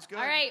bit. Rob's good.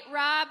 All right,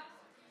 Rob.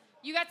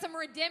 You got some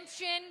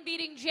redemption,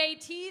 beating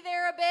JT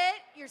there a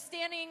bit. You're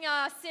standing,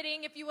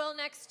 sitting, if you will,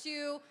 next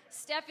to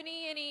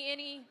Stephanie.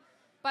 Any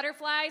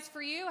butterflies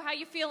for you? How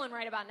you feeling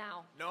right about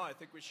now? No, I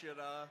think we should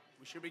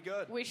be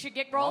good. We should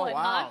get rolling,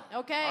 wow. huh?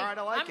 Okay. All right,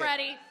 I like I'm it.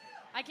 ready.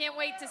 I can't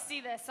wait to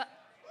see this.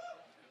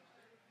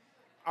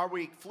 Are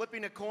we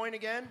flipping a coin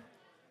again?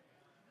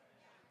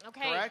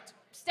 Okay. Correct?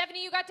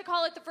 Stephanie, you got to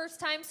call it the first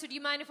time, so do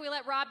you mind if we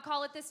let Rob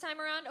call it this time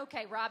around?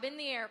 Okay, Rob, in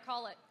the air,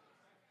 call it.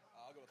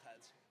 I'll go with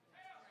heads.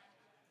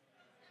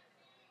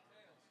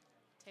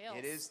 Tails.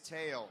 It is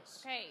tails.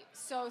 Okay,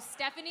 so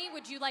Stephanie,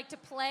 would you like to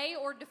play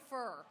or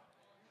defer?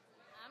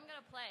 I'm going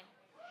to play.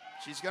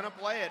 She's going to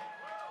play it.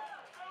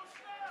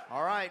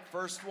 All right,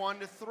 first 1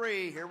 to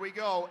 3. Here we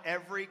go.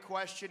 Every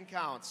question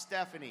counts.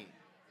 Stephanie,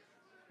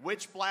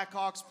 which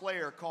Blackhawks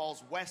player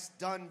calls West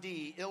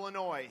Dundee,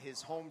 Illinois,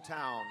 his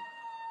hometown?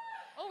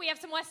 Oh, we have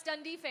some West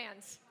Dundee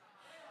fans.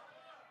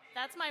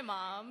 That's my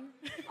mom.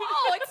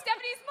 Oh, it's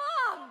Stephanie's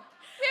mom.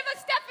 We have a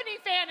Stephanie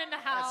fan in the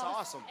house. That's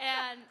awesome.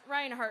 And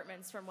Ryan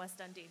Hartman's from West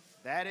Dundee.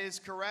 That is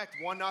correct.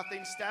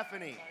 1-0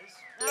 Stephanie.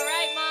 All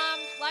right, Mom.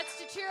 Lots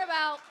to cheer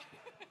about.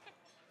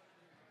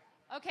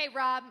 Okay,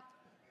 Rob.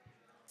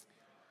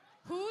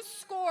 Who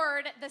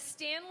scored the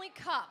Stanley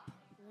Cup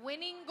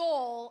winning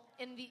goal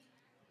in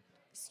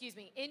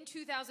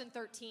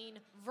 2013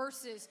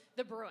 versus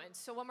the Bruins?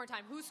 So one more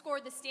time. Who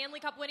scored the Stanley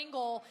Cup winning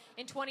goal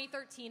in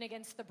 2013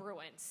 against the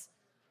Bruins?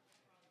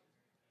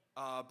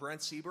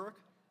 Brent Seabrook.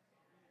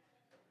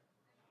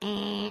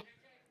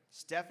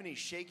 Stephanie's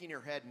shaking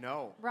her head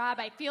no. Rob,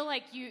 I feel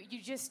like you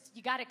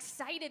got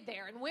excited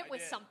there and went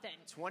with something.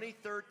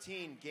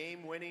 2013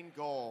 game-winning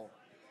goal.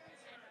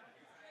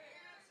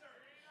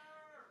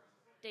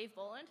 Dave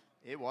Boland.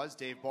 It was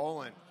Dave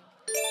Boland.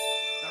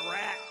 The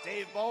Rat,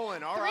 Dave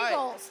Boland. All Three right.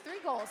 goals. 3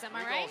 goals, am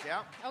I Three right? goals,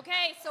 yeah.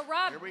 Okay, so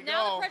Rob, Here we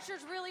now go. the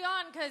pressure's really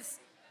on because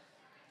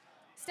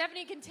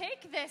Stephanie can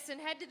take this and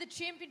head to the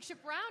championship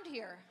round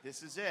here.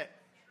 This is it.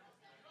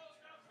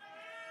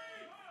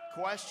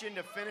 Question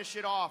to finish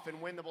it off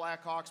and win the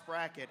Blackhawks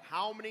bracket.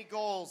 How many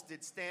goals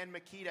did Stan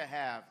Mikita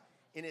have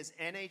in his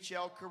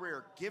NHL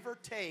career? Give or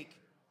take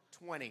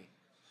 20.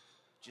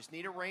 Just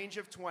need a range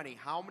of 20.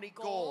 How many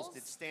goals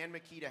did Stan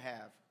Mikita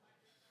have?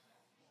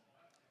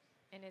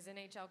 In his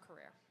NHL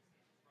career.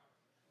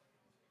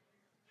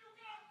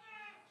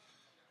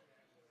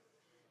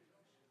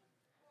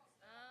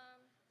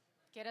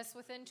 Get us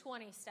within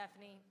 20,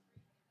 Stephanie.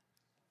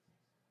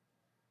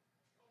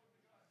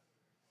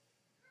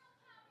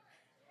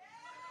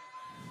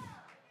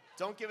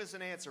 Don't give us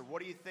an answer.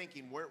 What are you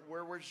thinking?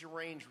 Where's your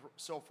range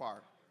so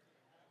far?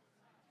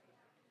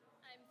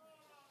 I'm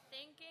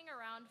thinking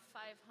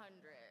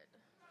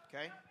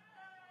Okay.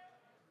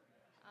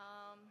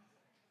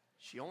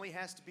 She only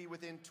has to be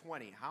within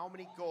 20. How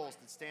many goals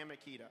did Stan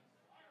Mikita?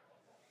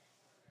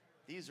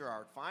 These are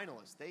our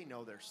finalists. They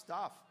know their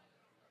stuff.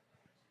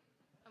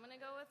 I'm going to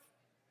go with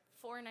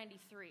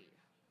 493.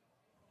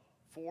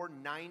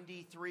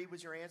 493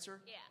 was your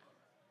answer? Yeah.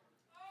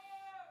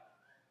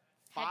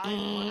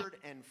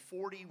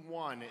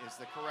 541 is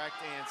the correct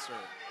answer.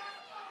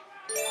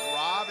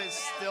 Rob is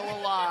still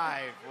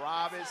alive.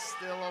 Rob is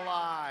still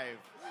alive.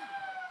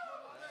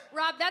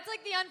 Rob, that's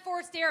like the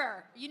unforced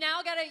error. You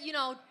now got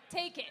to,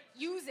 take it.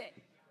 Use it.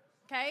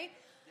 Okay?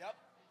 Yep.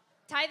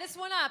 Tie this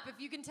one up. If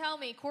you can tell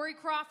me, Corey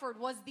Crawford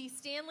was the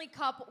Stanley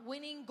Cup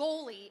winning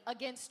goalie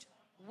against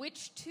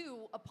which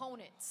two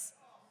opponents?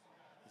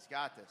 He's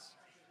got this.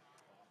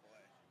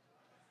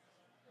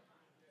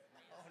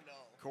 Oh, no.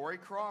 Corey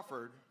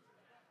Crawford,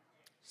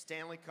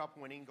 Stanley Cup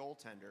winning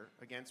goaltender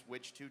against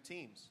which two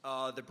teams?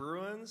 The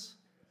Bruins.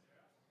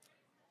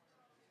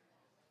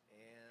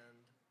 And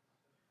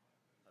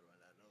how do I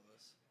not know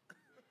this?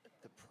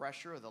 The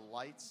pressure of the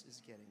lights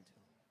is getting to him.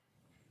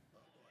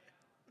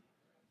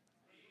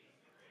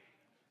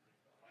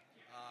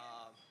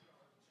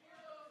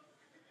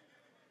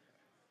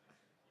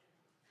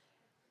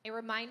 A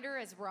reminder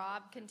as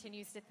Rob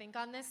continues to think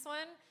on this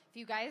one, if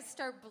you guys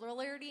start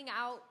blurting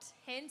out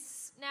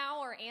hints now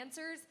or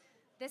answers,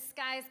 this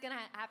guy's going to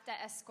have to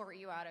escort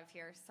you out of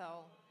here.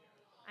 So,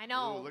 I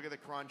know. Ooh, look at the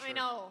cruncher. I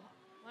know.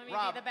 Let me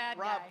Rob, be the bad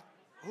Rob, guy.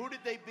 who did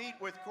they beat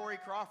with Corey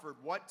Crawford?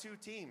 What two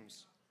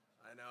teams?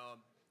 I know.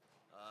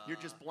 You're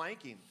just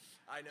blanking.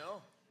 I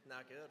know.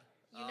 Not good.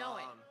 You know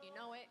it. You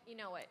know it. You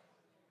know it.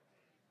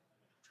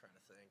 I'm trying to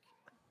think.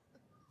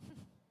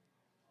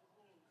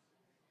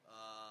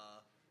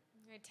 All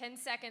right, 10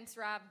 seconds,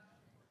 Rob.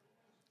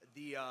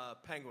 The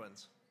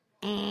Penguins.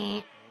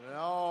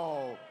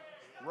 No.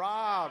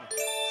 Rob,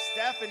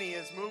 Stephanie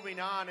is moving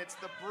on. It's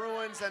the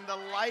Bruins and the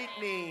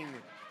Lightning.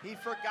 He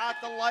forgot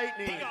the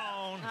Lightning.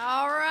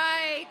 All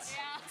right.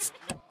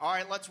 All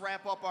right, let's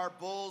wrap up our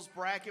Bulls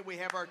bracket. We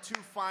have our two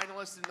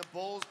finalists in the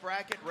Bulls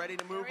bracket ready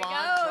to move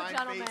on. Try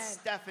and face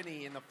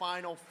Stephanie in the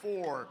final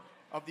four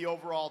of the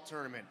overall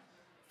tournament.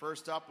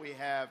 First up, we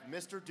have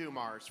Mr.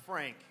 Dumars,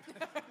 Frank.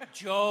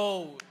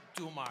 Joe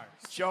Dumars.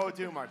 Joe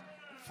Dumars.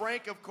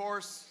 Frank, of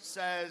course,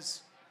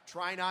 says,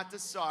 try not to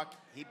suck.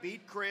 He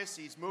beat Chris.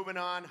 He's moving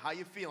on. How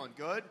you feeling?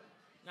 Good?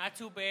 Not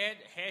too bad.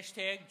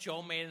 Hashtag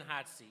Joe Madden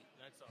Hot Seat.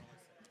 That's all I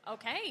say.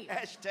 Okay.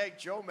 Hashtag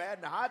Joe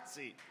Madden Hot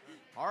Seat.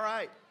 All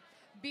right.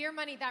 Beer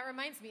money, that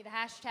reminds me, the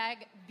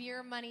hashtag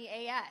Beer Money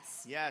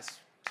AS. Yes.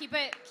 Keep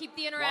the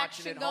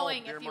interaction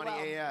going, Beer if you will.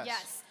 Money AS.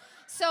 Yes.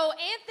 So,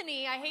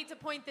 Anthony, I hate to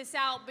point this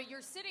out, but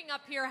you're sitting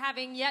up here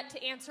having yet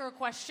to answer a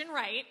question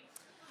right.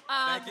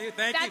 Thank you.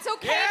 That's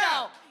okay,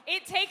 though.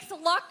 It takes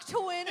luck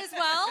to win as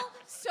well,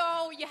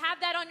 so you have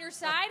that on your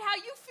side. How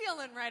you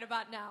feeling right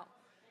about now?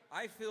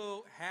 I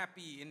feel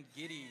happy and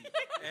giddy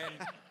and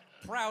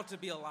proud to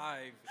be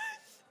alive.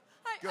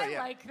 I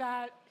like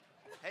that.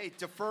 Hey,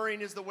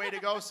 deferring is the way to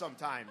go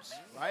sometimes,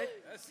 right?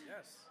 Yes.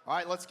 All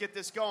right, let's get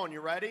this going.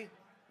 You ready?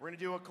 We're going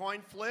to do a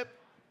coin flip,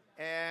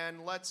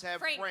 and let's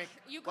have Frank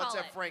you call let's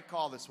have it. Frank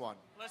call this one.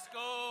 Let's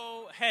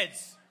go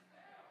heads.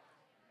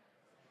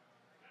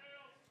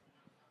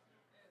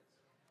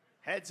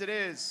 Heads it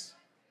is.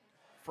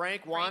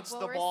 Frank wants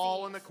the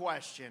ball and the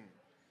question.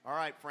 All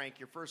right, Frank,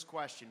 your first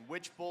question.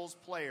 Which Bulls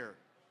player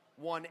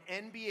won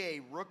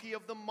NBA Rookie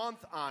of the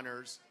Month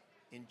honors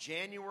in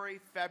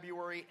January,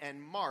 February,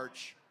 and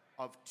March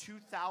of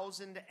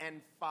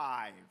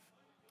 2005?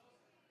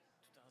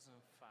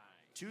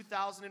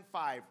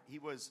 2005. He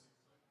was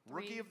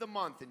Rookie of the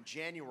Month in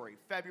January,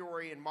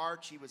 February, and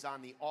March. He was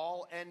on the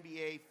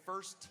All-NBA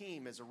first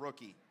team as a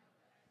rookie.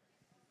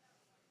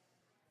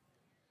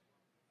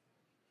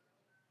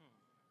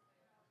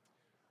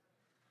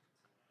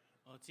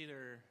 Well, it's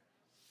either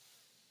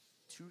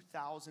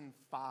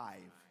 2005.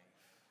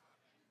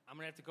 I'm going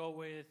to have to go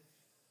with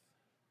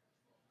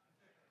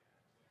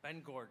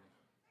Ben Gordon.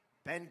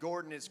 Ben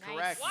Gordon is Nice.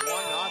 correct.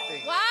 Wow.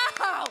 1-0.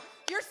 Wow.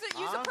 You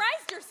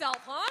surprised yourself,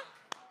 huh?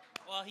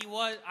 Well, he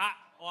was. I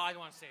don't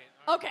want to say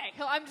it. Okay,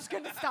 I'm just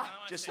going to stop.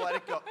 Just let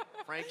it go.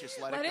 Frank,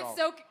 just let it go. Let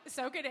it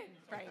soak it in,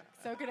 Frank.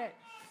 Soak it in. Okay.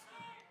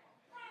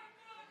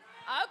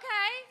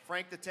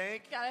 Frank the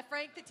Tank. Got it,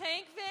 Frank the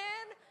Tank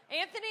Van.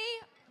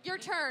 Anthony, your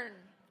turn.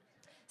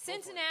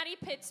 Cincinnati,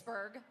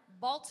 Pittsburgh,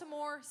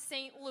 Baltimore,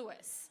 St.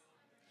 Louis.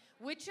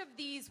 Which of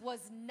these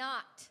was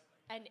not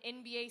an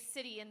NBA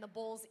city in the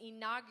Bulls'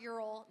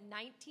 inaugural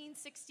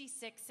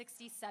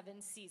 1966-67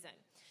 season?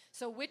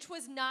 So which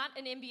was not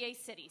an NBA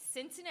city?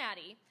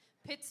 Cincinnati,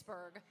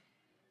 Pittsburgh,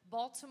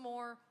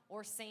 Baltimore,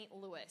 or St.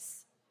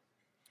 Louis?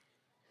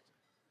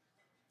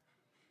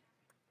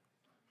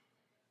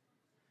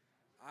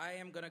 I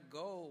am going to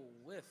go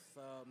with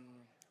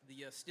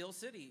the Steel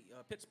City,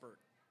 Pittsburgh.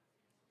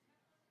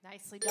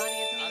 Nicely done,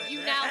 Anthony. You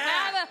Yeah. now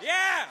have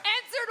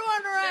answered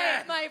one right,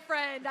 Yeah. my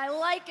friend. I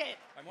like it.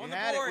 I'm on We the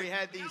had board. it. We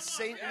had the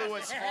St.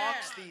 Louis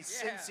Hawks, the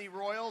Cincy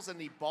Royals,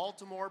 and the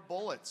Baltimore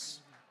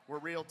Bullets were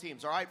real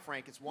teams. All right,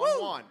 Frank, it's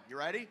 1-1. You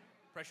ready?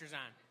 Pressure's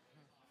on.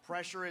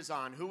 Pressure is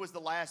on. Who was the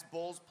last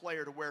Bulls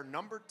player to wear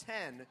number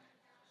 10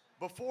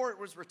 before it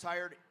was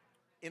retired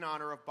in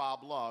honor of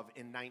Bob Love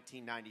in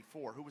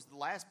 1994? Who was the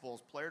last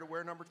Bulls player to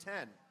wear number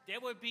 10?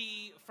 That would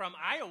be from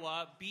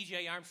Iowa,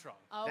 B.J. Armstrong.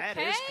 Okay. That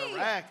is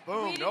correct.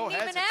 Boom. We didn't No even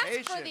hesitation.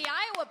 ask for the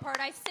Iowa part.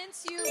 I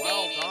sense you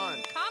Well gaining done.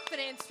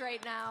 confidence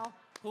right now.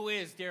 Who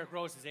is Derrick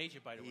Rose's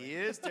agent, by the way? He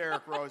is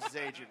Derrick Rose's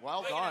agent.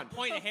 Well Wait, done. A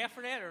point and a half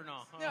for that, or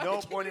no? No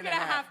point and a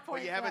half. But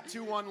point you have a for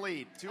 2-1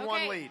 lead. 2-1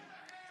 Okay. lead.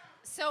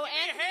 So Give me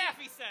Anthony, a half,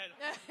 he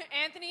said.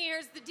 Anthony,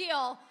 here's the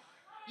deal.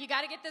 You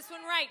got to get this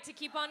one right to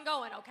keep on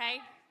going, okay?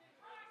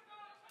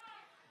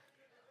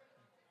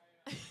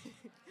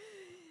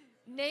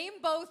 Name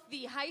both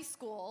the high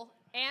school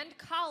and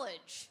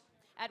college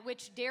at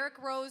which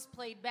Derrick Rose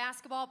played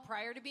basketball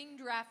prior to being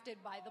drafted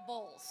by the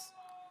Bulls.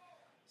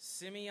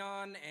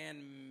 Simeon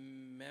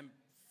and Memphis.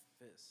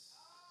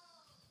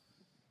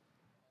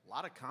 A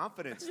lot of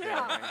confidence there,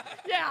 Yeah, man.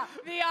 yeah,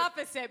 the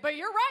opposite. But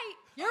you're right.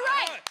 You're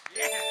right.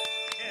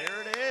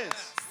 There it is.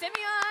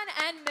 Simeon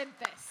and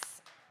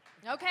Memphis.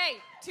 Okay,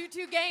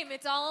 2-2 game.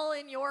 It's all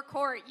in your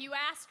court. You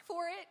asked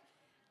for it.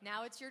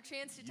 Now it's your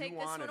chance to take this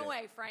one wanted it.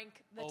 away, Frank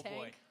the Oh, Tank.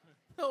 boy.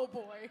 Oh,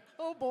 boy.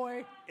 Oh,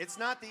 boy. It's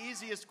not the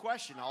easiest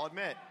question, I'll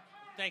admit.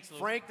 Thanks, Lou.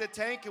 Frank the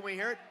Tank, can we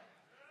hear it?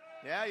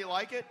 Yeah, you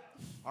like it?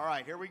 All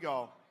right, here we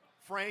go.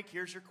 Frank,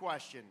 here's your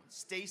question.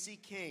 Stacey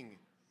King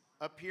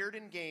appeared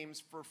in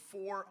games for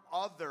 4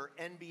 other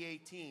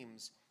NBA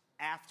teams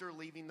after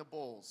leaving the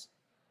Bulls.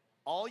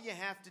 All you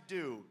have to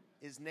do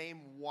is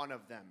name one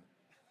of them.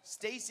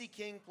 Stacey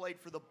King played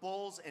for the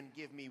Bulls, and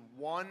give me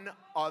one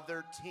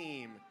other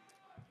team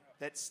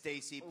that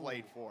Stacey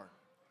played for.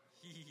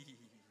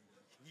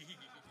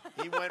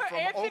 He went from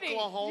Anthony,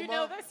 Oklahoma, you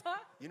know this, huh?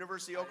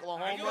 University of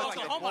Oklahoma, I knew to the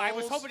Oklahoma. Bulls. I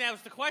was hoping that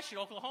was the question.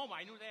 Oklahoma.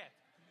 I knew that.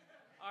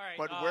 All right.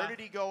 But where did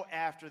he go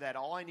after that?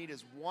 All I need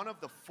is one of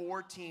the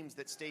 4 teams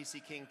that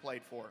Stacey King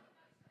played for. All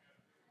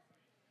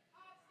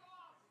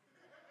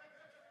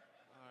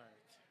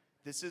right.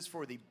 This is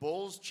for the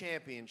Bulls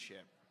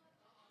championship.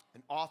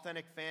 An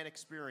authentic fan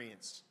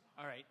experience.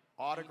 All right.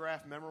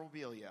 Autographed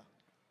memorabilia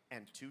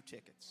and 2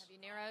 tickets. Have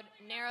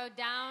you narrowed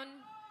down?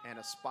 And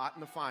a spot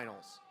in the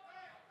finals.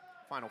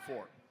 Final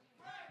 4.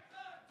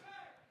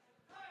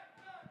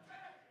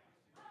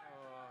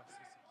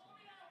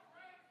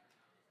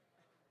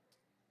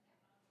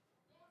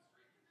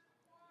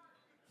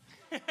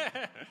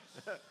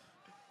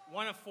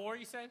 One of 4,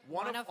 you said?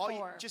 One of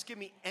 4. Just give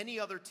me any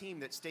other team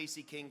that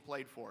Stacey King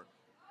played for.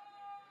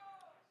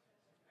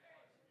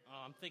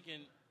 I'm thinking.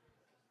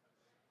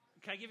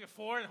 Can I give you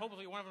 4 and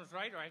hopefully one of them's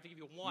right, or I have to give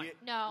you 1?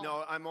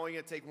 No, I'm only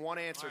going to take one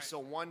answer, All right. so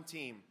one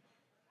team.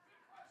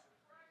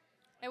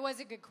 It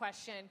was a good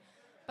question.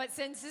 But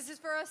since this is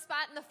for a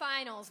spot in the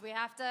finals, we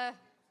have to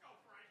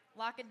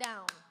lock it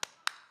down.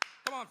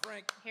 Come on,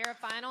 Frank. Hear a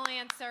final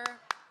answer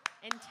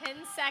in 10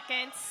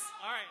 seconds.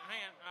 All right, hang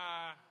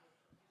on.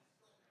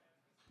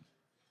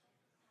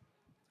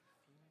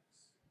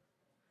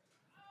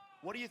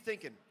 What are you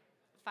thinking?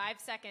 5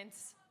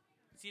 seconds.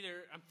 It's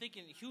either, I'm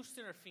thinking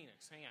Houston or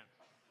Phoenix. Hang on.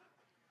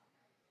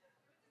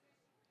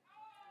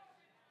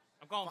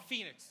 I'm going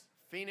Phoenix.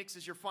 Phoenix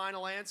is your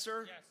final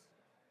answer? Yes.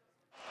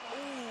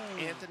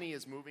 Anthony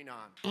is moving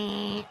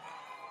on.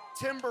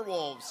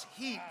 Timberwolves,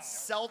 Heat,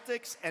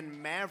 Celtics,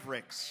 and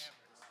Mavericks.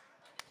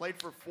 Played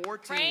for 4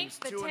 Frank teams,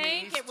 the 2 in the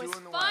Tank, East, it was 2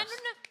 in the fun West.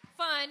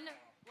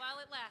 while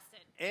it lasted.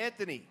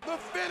 Anthony, The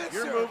finisher.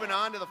 you're moving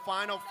on to the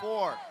Final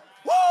 4.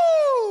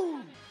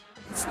 Woo!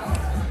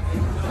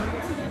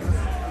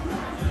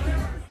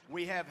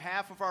 We have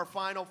half of our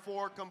Final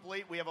 4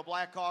 complete. We have a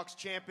Blackhawks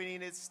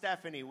champion. It's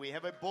Stephanie. We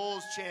have a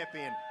Bulls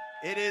champion.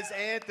 It is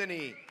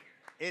Anthony.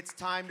 It's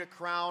time to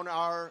crown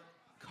our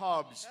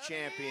Cubs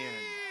champion.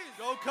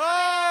 Go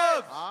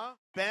Cubs!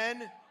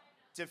 Ben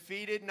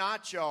defeated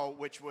Nacho,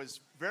 which was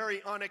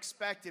very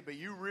unexpected, but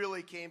you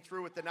really came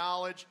through with the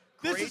knowledge.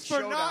 This Great is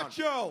for showdown.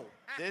 Nacho.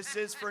 This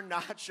is for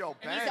Nacho.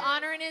 And Ben, he's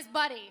honoring his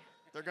buddy.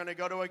 they're going to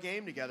go to a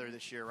game together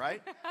this year,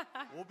 right?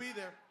 We'll be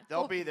there.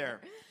 They'll be there.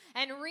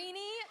 And Reenie,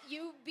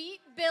 you beat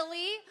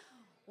Billy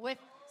with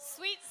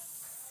sweet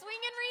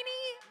swinging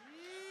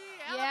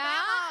Reenie.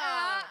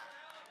 Alabama.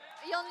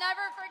 You'll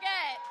never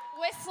forget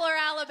Whistler,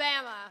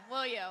 Alabama,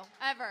 will you?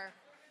 Ever.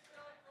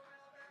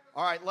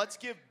 All right, let's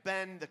give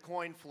Ben the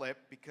coin flip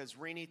because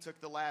Reenie took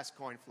the last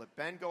coin flip.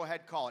 Ben, go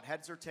ahead, call it.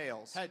 Heads or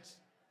tails? Heads.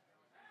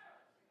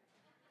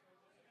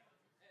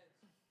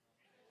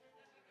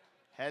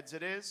 Heads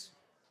it is.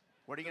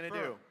 What are you going to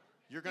Defer. do?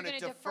 You're going to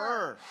gonna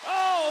defer.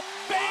 Oh,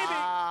 baby!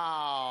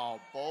 Wow,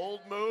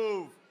 bold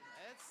move.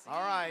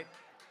 All right,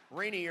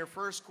 Reenie, your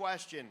first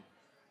question.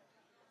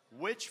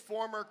 Which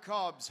former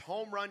Cubs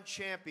home run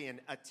champion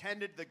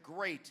attended the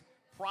great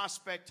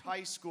Prospect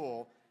High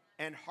School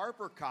and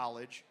Harper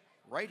College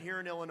right here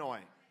in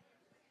Illinois?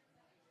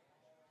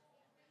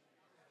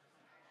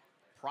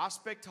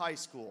 Prospect High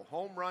School,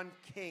 home run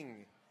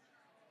king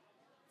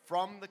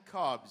from the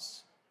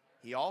Cubs.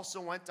 He also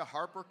went to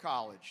Harper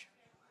College.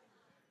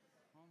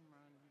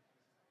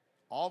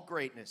 All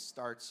greatness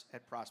starts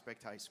at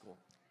Prospect High School.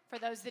 For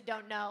those that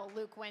don't know,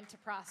 Luke went to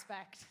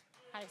Prospect.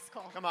 High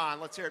School. Come on,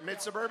 let's hear it.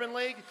 Mid-Suburban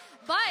League?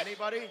 But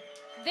anybody?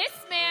 This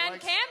man,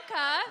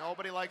 Kamka.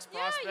 Nobody likes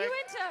Prospect? Yeah, you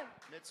went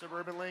to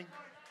Mid-Suburban League?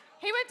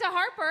 He went to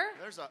Harper.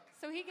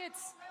 So he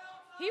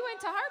went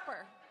to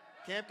Harper.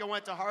 Kamka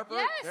went to Harper?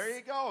 Yes. There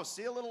you go.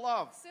 See a little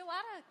love. See a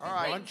lot of All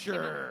right.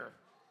 Buncher.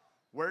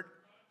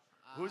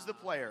 Who's the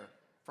player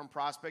from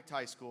Prospect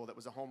High School that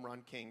was a home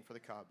run king for the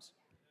Cubs?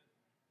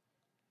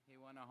 He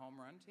won a home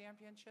run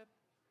championship?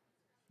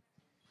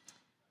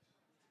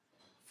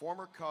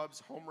 Former Cubs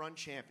home run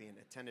champion,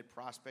 attended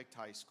Prospect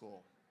High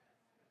School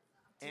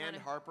and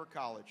Harper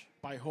College.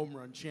 By home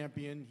run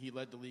champion, he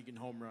led the league in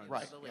home runs.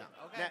 Right. Okay.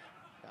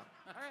 Yeah.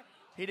 All right.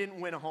 He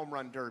didn't win a home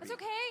run derby. It's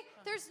okay.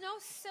 There's no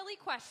silly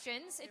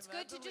questions. It's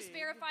good to just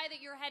verify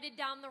that you're headed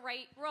down the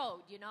right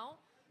road,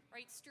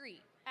 right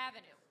street,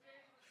 avenue.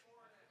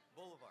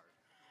 Boulevard.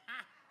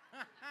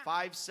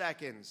 5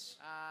 seconds.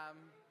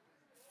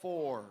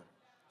 4,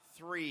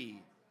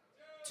 3,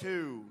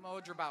 2. Mo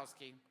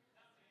Drabowski.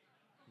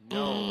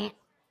 No.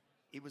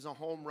 He was a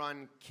home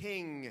run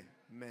kingman.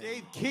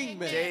 Dave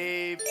Kingman.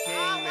 Dave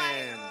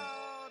Kingman.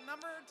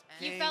 Number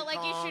 10. You felt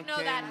like you should know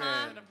that,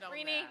 huh,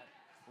 Rini?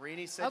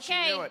 Rini said she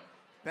knew it.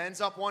 Ben's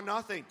up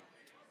 1-0.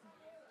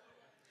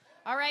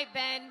 All right,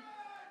 Ben.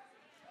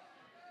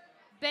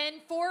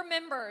 Ben, 4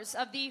 members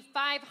of the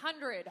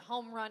 500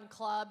 Home Run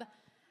Club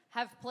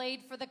have played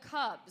for the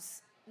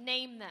Cubs.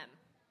 Name them.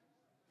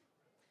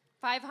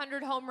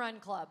 500 Home Run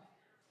Club.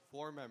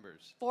 4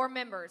 members. 4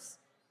 members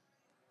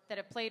that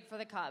have played for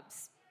the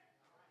Cubs.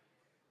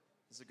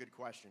 This is a good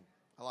question.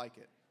 I like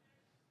it.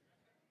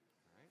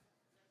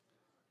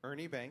 All right.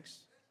 Ernie Banks.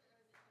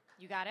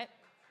 You got it?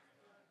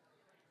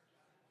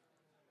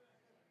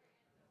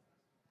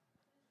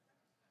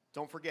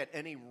 Don't forget,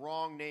 any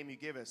wrong name you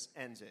give us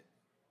ends it.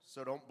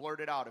 So don't blurt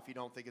it out if you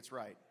don't think it's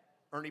right.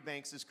 Ernie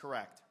Banks is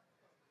correct.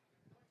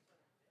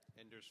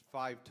 And there's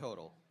 5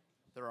 total.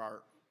 There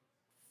are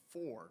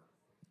 4.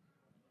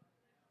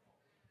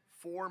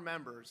 4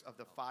 members of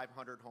the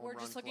 500 home run We're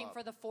just looking club.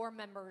 for the 4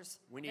 members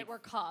that were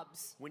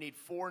Cubs. We need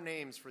 4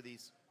 names for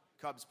these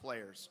Cubs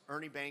players.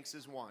 Ernie Banks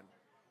is one.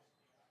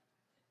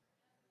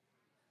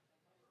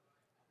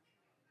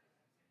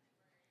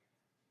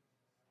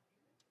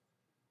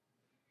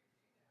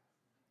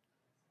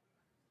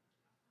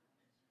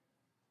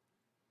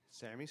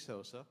 Sammy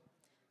Sosa.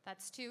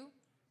 That's 2.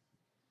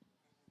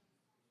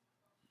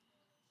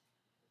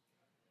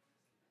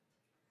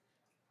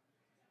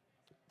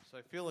 So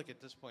I feel like at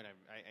this point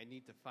I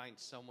need to find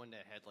someone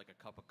that had like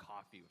a cup of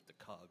coffee with the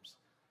Cubs.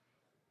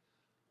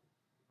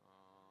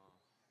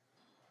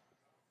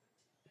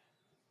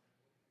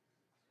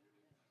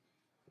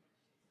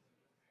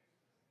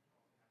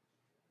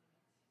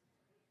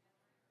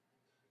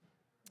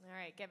 All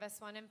right, give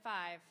us 1 and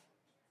 5.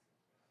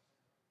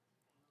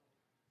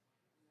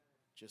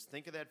 Just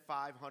think of that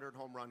 500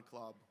 home run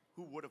club.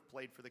 Who would have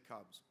played for the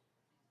Cubs?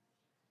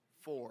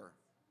 4,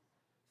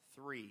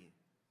 3,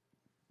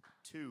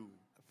 2.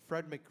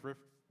 Fred McGriff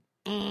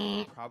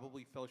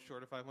probably fell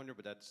short of 500,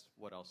 but that's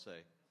what I'll say.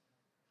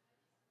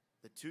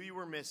 The 2 you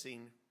were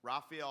missing,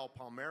 Rafael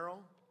Palmeiro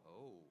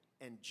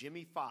and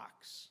Jimmy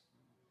Fox.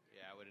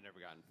 Yeah, I would have never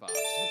gotten Fox.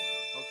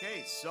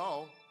 Okay,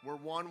 so we're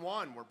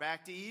 1-1. We're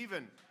back to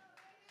even.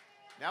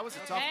 That was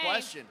a tough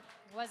question.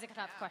 It was a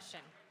tough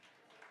question.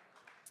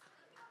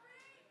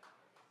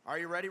 Are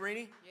you ready,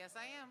 Rini? Yes,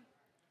 I am.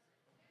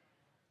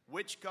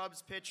 Which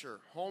Cubs pitcher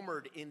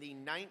homered in the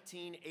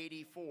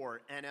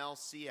 1984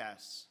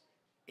 NLCS?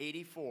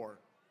 84.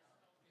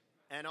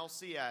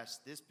 NLCS,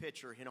 this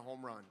pitcher hit a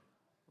home run.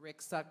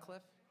 Rick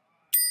Sutcliffe.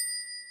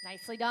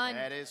 Nicely done.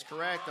 That is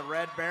correct. The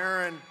Red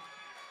Baron.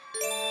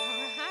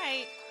 All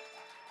right.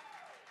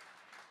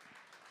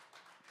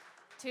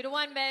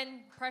 2-1, Ben.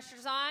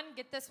 Pressure's on.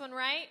 Get this one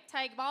right.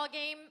 Tie ball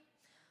game.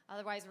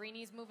 Otherwise,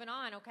 Rini's moving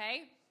on,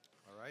 okay?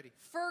 All righty.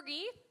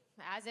 Fergie,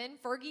 as in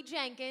Fergie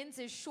Jenkins,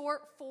 is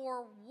short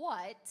for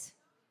what?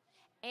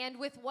 And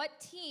with what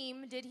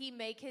team did he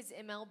make his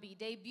MLB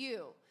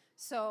debut?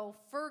 So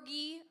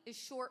Fergie is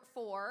short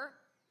for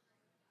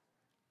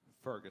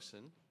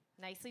Ferguson.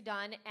 Nicely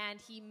done. And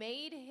he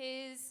made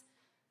his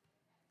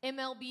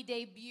MLB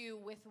debut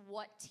with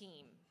what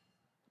team?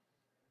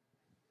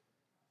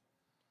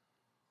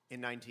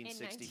 In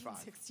 1965. In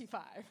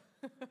 1965.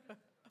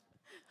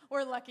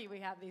 We're lucky we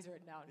have these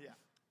written down. Yeah.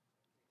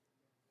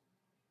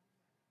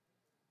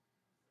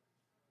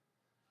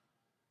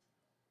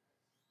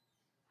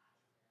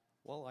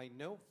 Well, I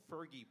know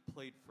Fergie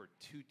played for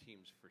 2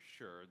 teams for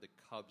sure. The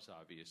Cubs,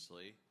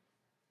 obviously.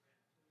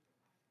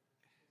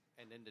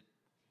 And then the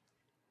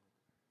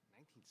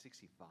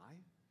 1965?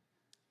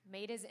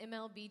 Made his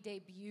MLB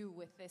debut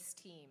with this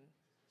team.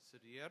 So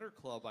the other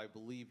club I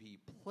believe he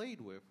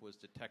played with was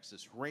the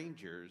Texas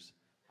Rangers.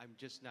 I'm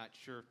just not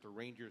sure if the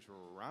Rangers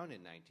were around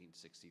in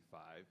 1965.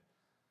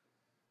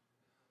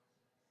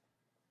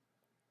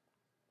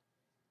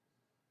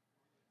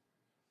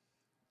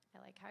 I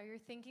like how you're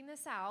thinking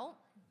this out.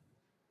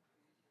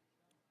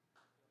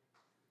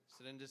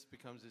 So then this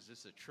becomes, is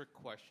this a trick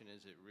question?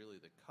 Is it really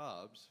the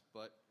Cubs?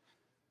 But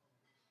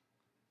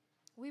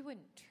We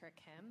wouldn't trick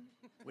him.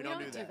 We don't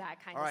do that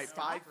kind All of right,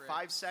 stuff.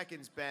 5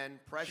 seconds, Ben.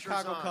 Pressure's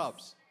Chicago on.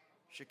 Cubs.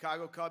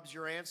 Chicago Cubs,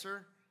 your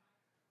answer?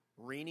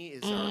 Rini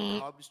is our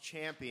Cubs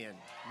champion.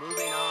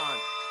 Moving on.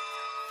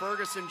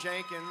 Ferguson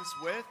Jenkins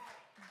with?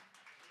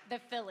 The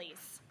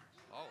Phillies.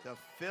 Oh. The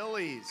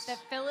Phillies. The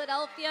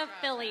Philadelphia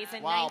Phillies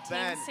in Wow,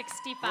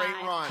 1965. Ben,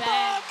 great run.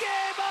 Ben.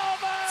 Game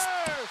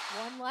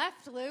over! One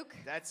left, Luke.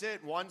 That's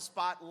it. One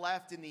spot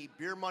left in the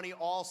Beer Money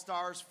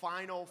All-Stars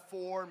Final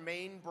Four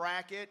main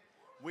bracket.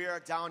 We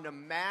are down to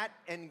Matt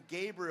and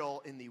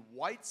Gabriel in the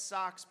White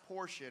Sox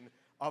portion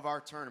of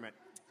our tournament.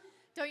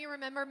 Don't you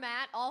remember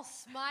Matt? All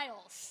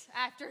smiles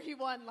after he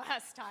won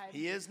last time.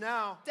 He is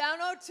now. Down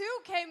 0-2,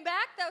 came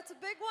back. That's a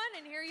big one,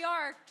 and here you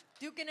are,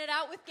 duking it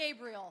out with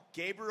Gabriel.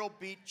 Gabriel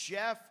beat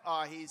Jeff.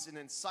 He's an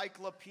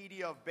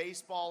encyclopedia of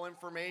baseball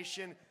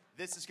information.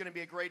 This is going to be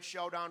a great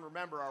showdown.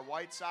 Remember, our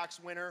White Sox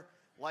winner,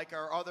 like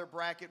our other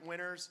bracket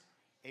winners,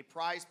 a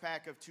prize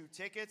pack of 2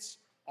 tickets,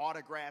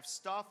 autographed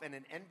stuff, and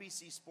an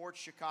NBC Sports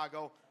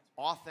Chicago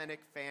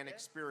authentic fan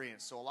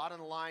experience. So a lot on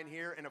the line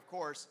here, and of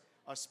course,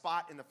 a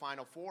spot in the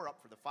Final Four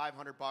up for the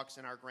 $500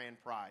 in our grand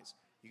prize.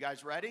 You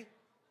guys ready?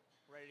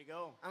 Ready to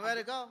go. I'm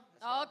ready to go.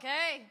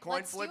 Okay. Coin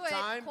let's flip do it.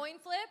 time? Coin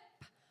flip.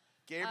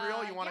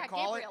 Gabriel, you want to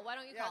call Gabriel, why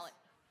don't you call it?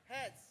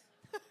 Heads.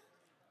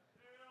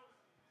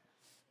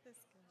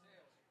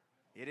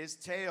 It is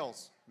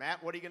tails.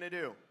 Matt, what are you going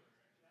to do?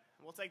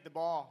 We'll take the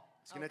ball.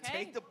 He's going to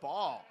take the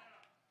ball.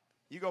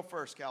 You go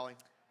first, Kelly.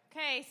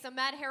 Okay, so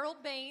Matt Harold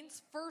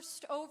Baines'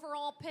 first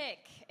overall pick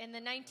in the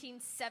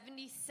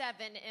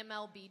 1977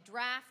 MLB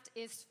draft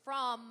is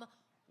from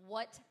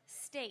what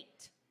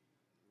state?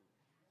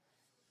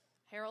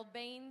 Harold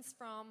Baines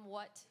from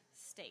what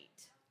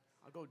state?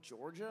 I'll go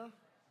Georgia.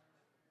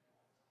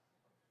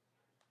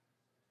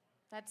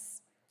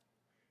 That's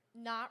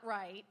not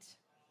right.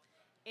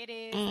 It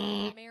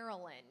is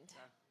Maryland.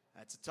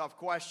 That's a tough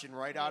question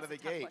right out of the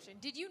gate. Question.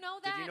 Did you know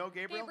that? Did you know,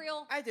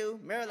 Gabriel? I do.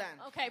 Maryland.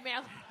 Okay,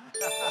 Maryland.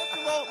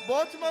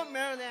 Baltimore,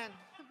 Maryland.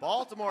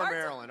 Baltimore,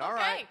 Maryland. All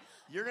right.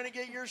 You're going to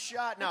get your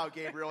shot now,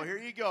 Gabriel. Here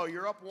you go.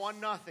 You're up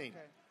 1-0.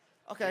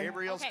 Okay.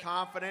 Gabriel's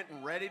confident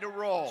and ready to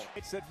roll.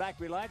 Sit back,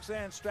 relax,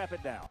 and strap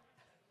it down.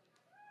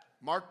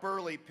 Mark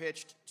Burley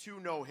pitched 2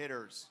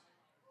 no-hitters.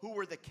 Who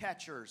were the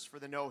catchers for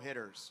the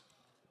no-hitters?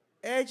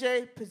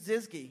 AJ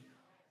Pazizki.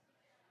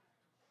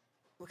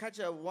 We'll catch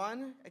a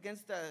 1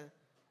 against the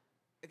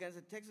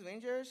Texas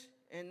Rangers,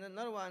 and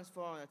another one's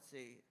for, let's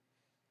see.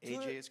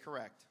 AJ is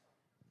correct.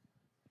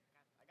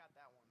 I got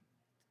that one.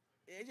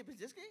 AJ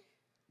Pazizki?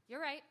 You're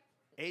right.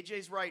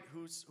 AJ's right.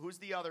 Who's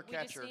the other We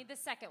catcher? just need the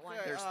second one.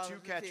 There's 2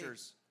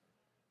 catchers.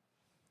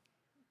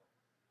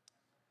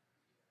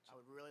 I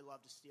would really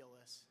love to steal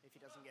this if he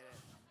doesn't get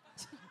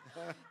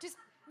it. Just,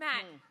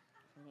 Matt.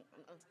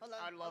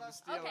 I'd love to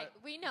steal Okay, it.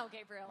 we know,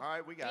 Gabriel. All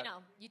right, we got it. We know.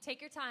 You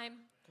take your time.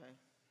 Okay.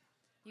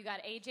 You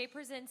got AJ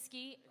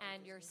Przinsky,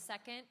 and your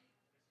second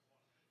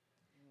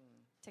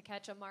to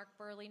catch a Mark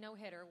Burley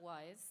no-hitter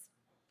was?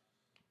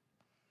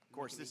 Of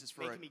course, this is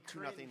for a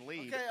 2-0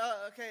 lead.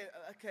 Okay.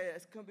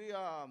 It's gonna be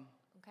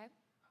Okay.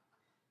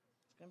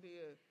 It's gonna be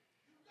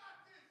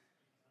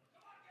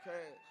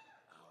okay.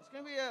 It's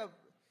gonna be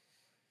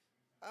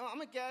I'm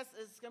gonna guess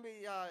it's gonna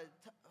be Oh,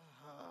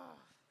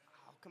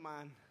 come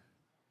on.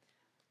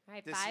 All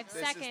right, This- 5 this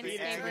is seconds, the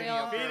agony Gabriel.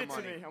 of Feed Beer it to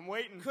Money. me. I'm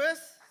waiting. Chris.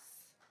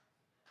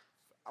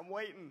 I'm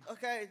waiting.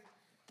 Okay.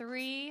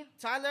 3,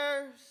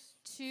 Tyler.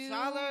 2.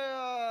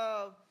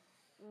 Tyler.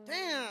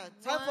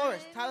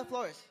 Tyler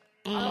Flores.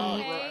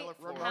 Okay.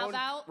 How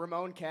about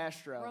Ramon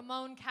Castro?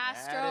 Ramon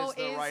Castro That is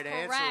the right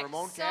correct. answer,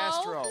 Ramon So,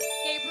 Castro.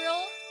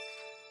 Gabriel,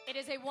 it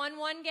is a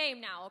 1-1 game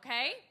now,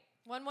 okay?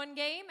 1-1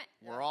 game.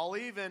 We're all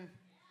even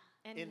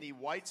And in the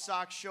White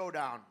Sox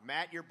showdown.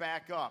 Matt, you're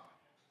back up.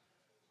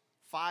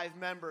 5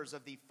 members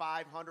of the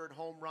 500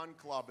 Home Run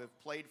Club have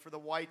played for the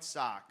White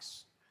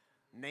Sox.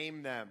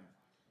 Name them.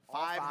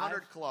 All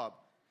 500 5? Club.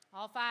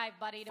 all 5,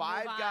 buddy, to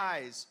 5 move on.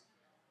 guys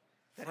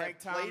that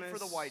Frank have played Thomas, for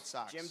the White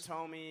Sox. Jim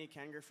Thome,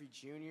 Ken Griffey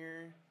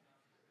Jr.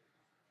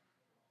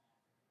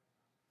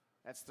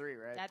 That's 3,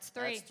 right? That's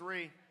 3. That's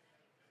 3.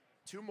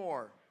 2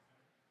 more.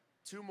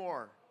 2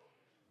 more.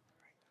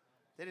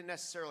 They didn't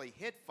necessarily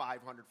hit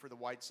 500 for the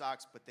White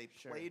Sox, but they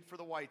played for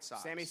the White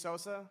Sox. Sammy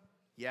Sosa?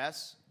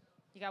 Yes.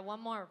 You got 1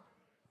 more.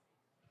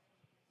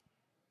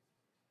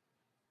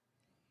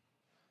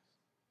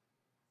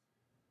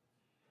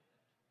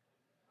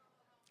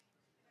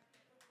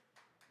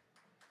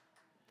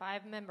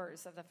 Five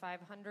members of the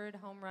 500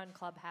 Home Run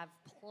Club have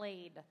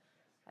played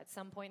at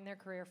some point in their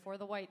career for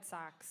the White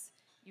Sox.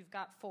 You've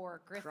got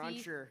 4. Griffey.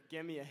 Cruncher,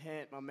 give me a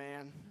hint, my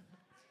man.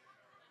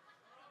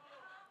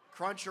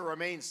 Cruncher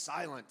remains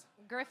silent.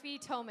 Griffey,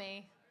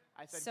 Tomei,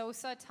 I said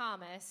Sosa,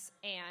 Thomas,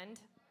 and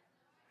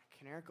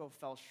Canerco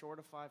fell short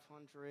of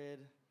 500.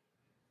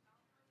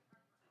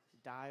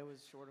 Dye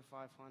was short of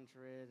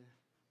 500.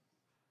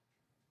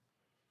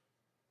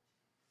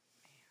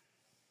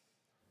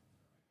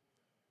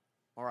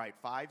 All right,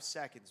 5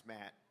 seconds,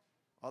 Matt.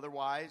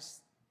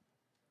 Otherwise,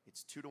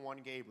 it's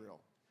 2-1 Gabriel.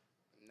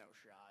 No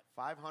shot.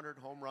 500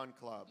 Home Run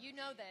Club. you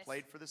know this.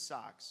 Played for the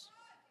Sox.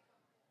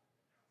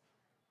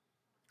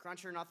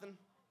 Crunch or nothing?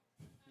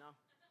 No.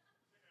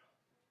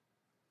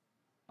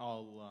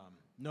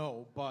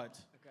 No, but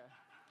Okay.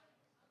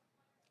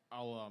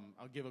 I'll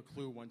give a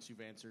clue once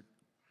you've answered.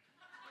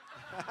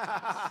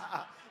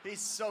 He's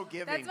so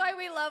giving. That's why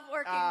we love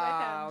working with him.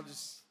 I'll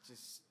just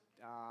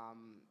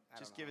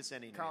give us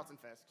any name. Carlton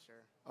Fisk, sure.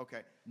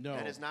 Okay. No.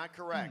 That is not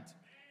correct.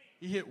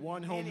 He hit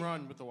one home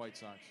run with the White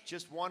Sox.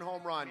 Just one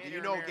home run. Do Manny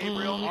you know Ramirez.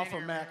 Gabriel? Off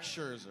of Max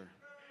Scherzer.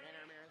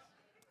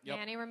 Yep.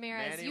 Manny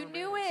Ramirez. Manny you Ramirez.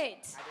 knew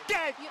it.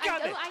 Dad,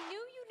 I knew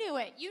you knew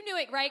it. You knew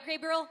it, right,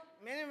 Gabriel?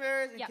 Manny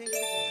Ramirez and Yep. King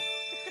Virginia.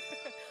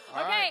 All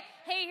Okay, right.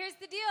 hey, here's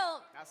the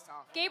deal. That's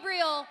tough.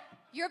 Gabriel,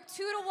 you're up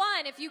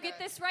 2-1. If you get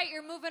this right,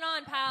 you're moving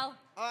on, pal.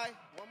 All right,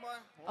 one more.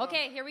 Hold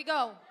Okay, here we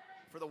go.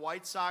 For the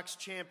White Sox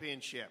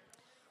championship.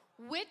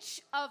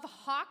 Which of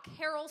Hawk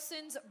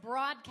Harrelson's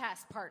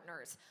broadcast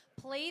partners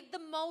played the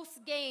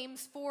most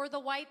games for the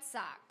White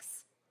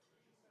Sox?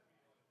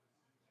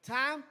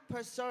 Tom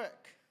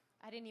Paciorek.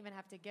 I didn't even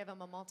have to give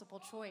him a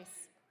multiple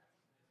choice.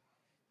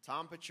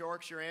 Tom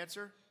Paciork's your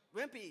answer?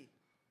 Wimpy.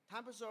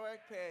 Tom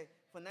Paciorek played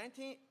from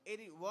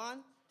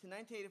 1981 to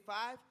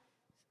 1985.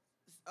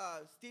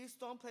 Steve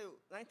Stone played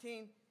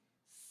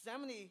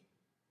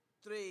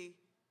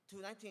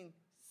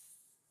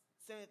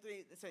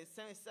 1973 to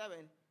 77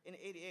 in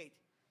 88.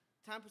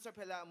 Tom Paciorek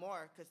played a lot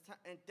more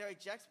and Derek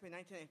Jackson played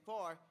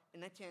 1994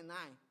 and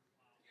 1999.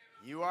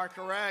 You are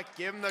correct.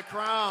 Give him the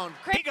crown.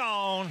 He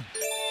gone.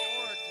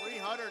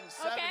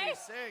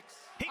 376.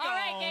 All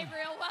right,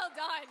 Gabriel, well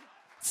done.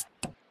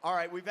 All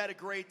right, we've had a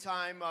great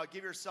time.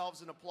 Give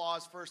yourselves an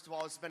applause, first of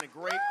all. This has been a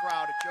great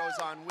crowd at Joe's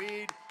on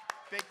Weed.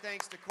 Big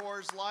thanks to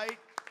Coors Light.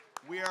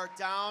 We are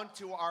down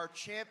to our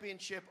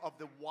championship of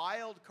the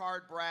wild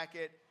card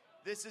bracket.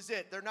 This is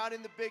it. They're not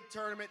in the big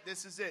tournament.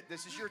 This is it.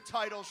 This is your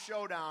title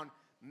showdown.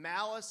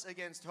 Malice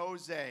against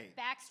Jose.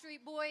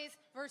 Backstreet Boys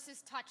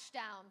versus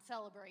touchdown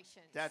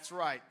celebration. That's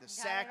right. The Got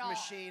sack it all.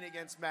 machine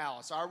against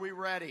Malice. Are we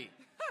ready?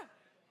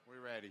 We're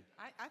ready.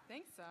 I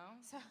think so.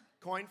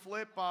 Coin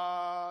flip.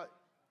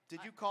 Did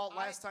you call it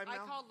last time I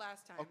now? called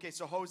last time. Okay,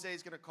 so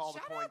Jose's going to call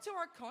Shout the coin. out to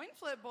our coin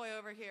flip boy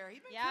over here.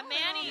 He's been Yeah, killing it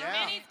Manny. already.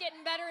 Manny's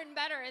getting better and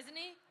better, isn't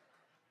he?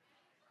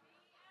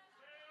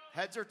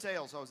 Heads or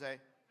tails, Jose?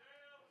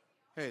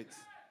 Heads.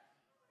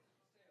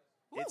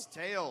 It's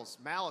tails.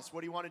 Malice,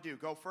 what do you want to do?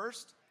 Go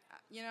first?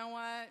 You know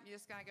what? You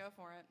just gotta go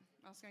for it.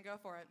 I'm just gonna go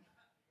for it.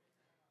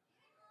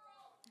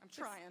 I'm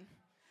trying.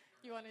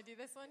 You want to do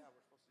this one?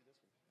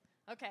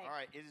 Okay. All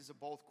right, it is a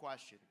both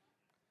question.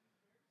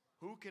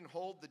 Who can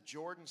hold the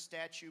Jordan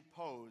statue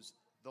pose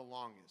the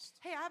longest?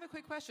 Hey, I have a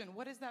quick question.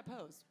 What is that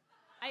pose?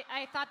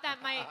 I thought that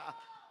might.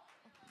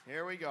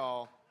 Here we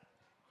go.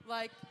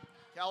 Like,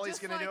 Kelly's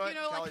just going to like, do it. you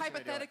know, Kelly's like gonna do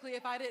it. hypothetically,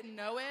 if I didn't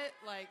know it,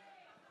 like.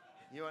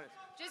 You want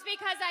Just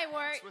because I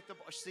work. it's with the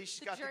see, she's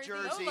the got jersey. the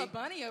jersey. Lola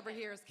Bunny over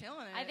here is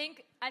killing it. I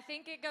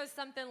think it goes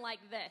something like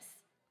this.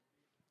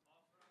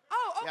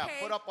 Oh, okay.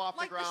 Yeah, foot up off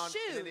like the ground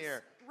shoes. in the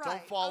air. Right.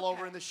 Don't fall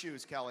over okay. in the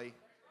shoes, Kelly.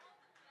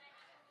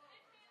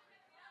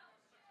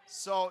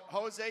 So,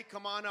 Jose,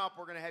 come on up.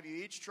 We're going to have you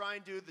each try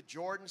and do the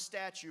Jordan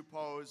statue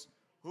pose.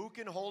 Who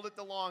can hold it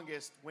the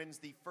longest wins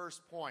the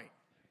first point.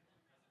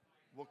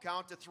 We'll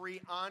count to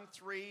 3 on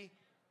 3.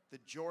 The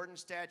Jordan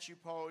statue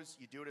pose.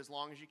 You do it as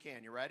long as you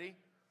can. You ready?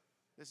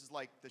 This is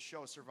like the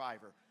show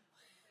Survivor.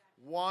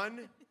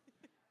 1,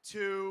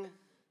 2,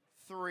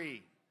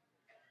 3.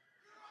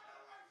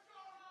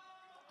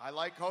 I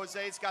like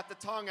Jose's got the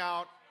tongue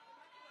out.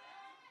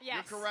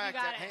 Yes, You're correct.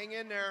 You got it. Hang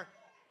in there.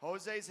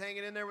 Jose's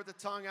hanging in there with the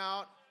tongue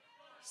out.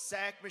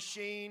 Sack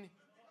machine.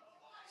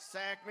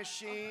 Sack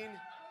machine.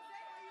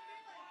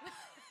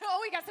 Oh,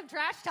 we got some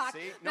trash talk. See?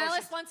 No, Malice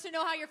she's- wants to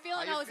know how you're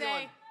feeling, How you Jose.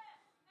 feeling?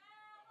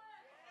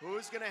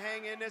 Who's going to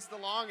hang in this the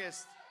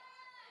longest?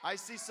 I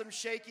see some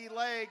shaky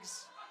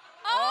legs.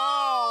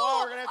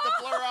 Oh, we're going to have to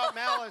blur out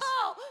Malice.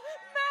 Oh,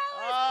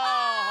 Malice.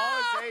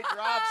 Oh, Jose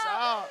drops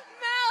out.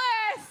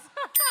 Malice.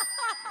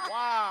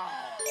 Wow.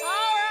 All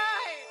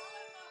right.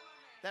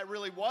 That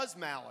really was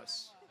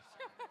Malice.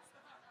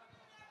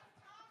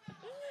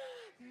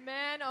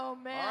 Man, oh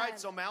man. All right,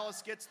 so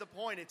Malice gets the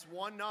point. It's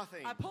 1-0.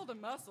 I pulled a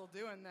muscle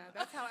doing that.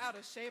 That's how out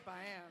of shape I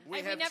am.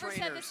 We have never said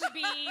trainers. this would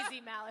be easy,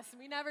 Malice.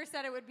 We never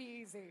said it would be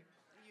easy.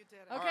 You did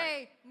it. All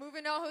Okay,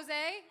 moving on,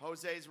 Jose.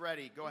 Jose's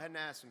ready. Go ahead and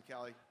ask him,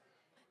 Kelly.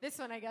 This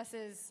one, I guess,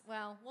 is,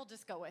 well, we'll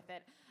just go with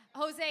it.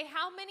 Jose,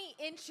 how many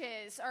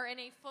inches are in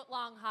a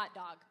foot-long hot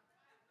dog?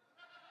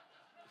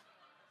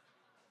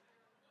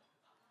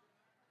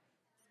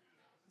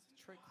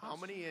 How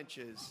many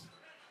inches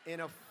in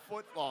a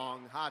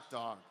foot-long hot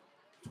dog?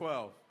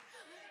 12.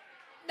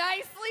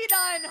 Nicely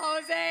done,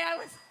 Jose. I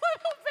was a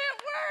little bit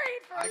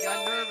worried for I you.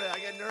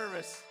 got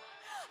nervous.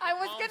 I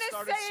was Palms going to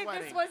started say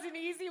sweating. this was an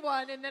easy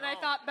one, and then I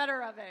thought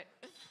better of it.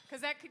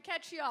 Because that could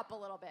catch you up a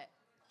little bit.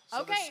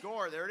 So Okay. the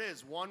score, there it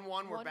is,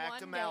 1-1. We're 1-1 back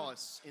to game.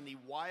 Malice in the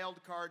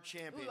Wild Card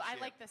Championship. Ooh, I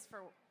like this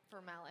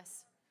for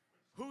Malice.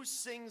 Who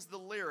sings the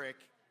lyric,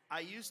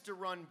 I used to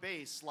run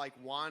bass like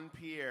Juan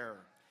Pierre?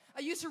 I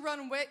used to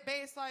run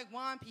bass like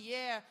Juan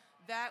Pierre.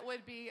 That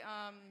would be,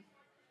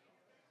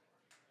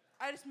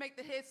 I just make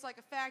the hits like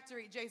a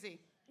factory, Jay-Z.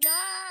 Yeah,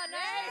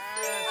 nice.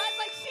 I was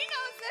like, she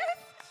knows this.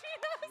 She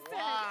knows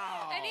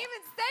it. And even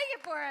sang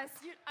it for us.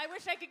 I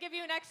wish I could give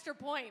you an extra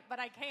point, but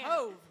I can't.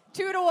 Oh.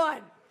 2-1.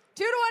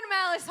 2-1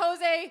 Malice.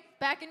 Jose,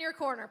 back in your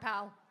corner,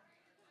 pal.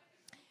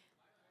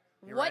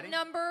 You What ready?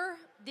 number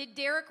did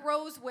Derrick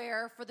Rose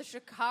wear for the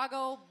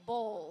Chicago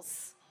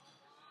Bulls?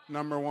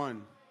 Number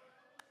 1.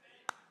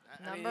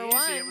 Number easy.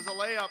 1. It was a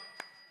layup.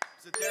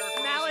 It's a Derrick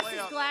Rose Malice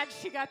layup. is glad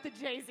she got the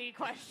Jay-Z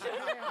question.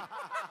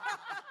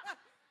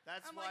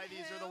 That's why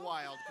these are the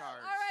wild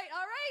cards. All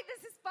right.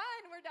 This is fun.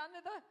 We're down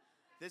to the...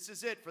 This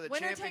is it for the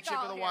Winner take championship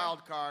all of the here.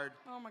 wild card.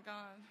 Oh, my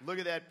God. Look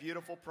at that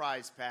beautiful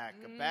prize pack.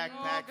 A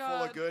backpack full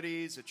of God.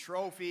 goodies, a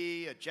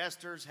trophy, a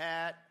jester's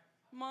hat,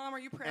 Mom, are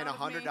you proud and a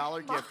of me?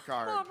 $100 gift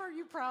card. Mom, are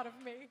you proud of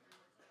me?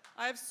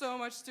 I have so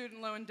much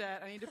student loan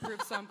debt. I need to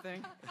prove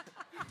something.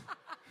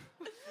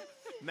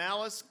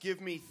 Malice, give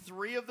me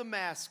 3 of the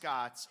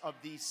mascots of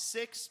the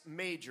 6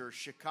 major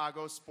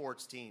Chicago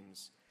sports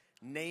teams.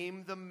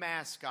 Name the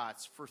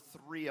mascots for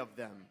 3 of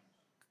them.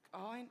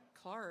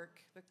 Clark,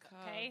 the Cub.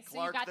 Okay, so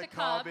Clark you got the the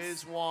Cub Cubs.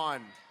 is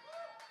 1.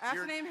 I have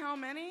You're- to name how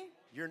many?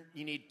 You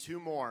need 2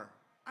 more.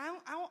 I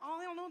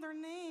don't know their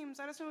names.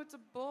 I just know it's a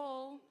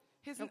bull.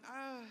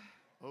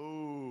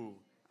 Ooh,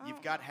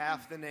 you've got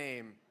half the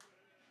name.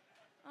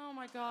 Oh,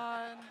 my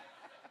God.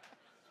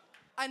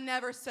 I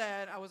never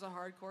said I was a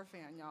hardcore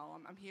fan, y'all.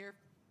 I'm here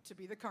to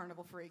be the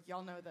carnival freak.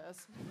 Y'all know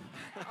this.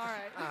 All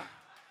right.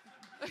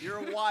 You're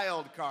a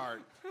wild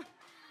card.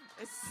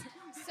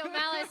 So,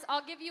 Malice,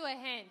 I'll give you a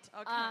hint.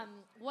 Okay.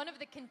 One of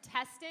the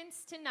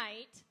contestants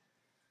tonight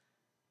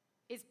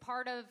is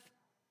part of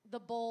the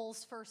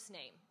Bulls' first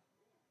name.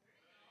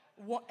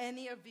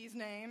 Any of these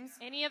names?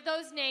 Any of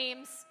those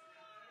names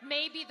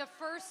may be the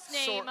first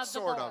name of the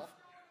sort Bull. of.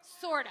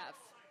 Sort of.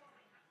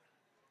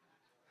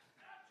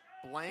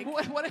 Blank.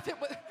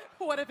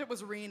 What if it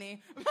was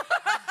Reenie?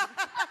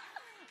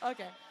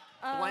 Okay.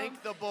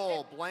 Blank the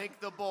bull. Blank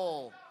the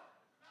bull.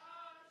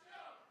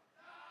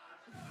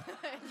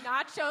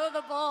 Nacho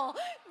the Bull.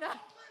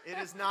 It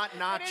is not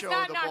Nacho It is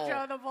not the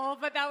Nacho bull. the Bull,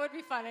 but that would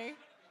be funny.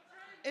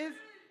 Is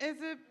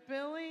it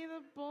Billy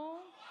the Bull?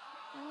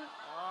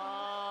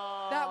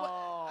 Oh. That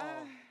was.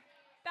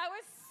 That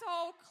was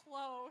so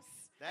close.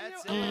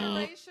 That's you know,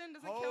 alliteration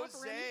doesn't count for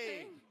Jose.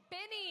 anything.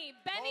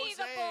 Benny Jose.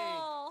 the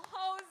Bull.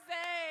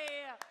 Jose.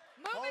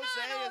 Moving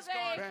Jose on, is Jose.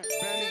 gone.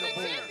 Benny to the the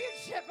Bull.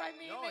 championship, I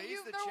mean. No, that he's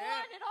you've the the champ.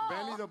 one it all.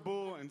 Benny the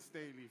Bull and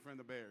Staley from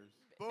the Bears.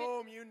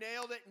 Boom, you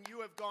nailed it, and you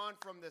have gone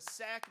from the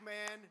sack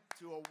man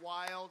to a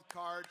wild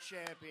card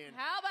champion.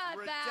 How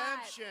about that?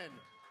 Redemption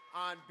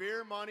on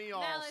Beer Money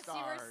All-Stars.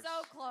 Malice, you were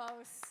so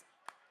close.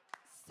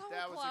 So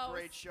That close. was a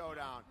great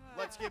showdown.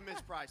 Let's give him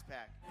his prize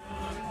pack.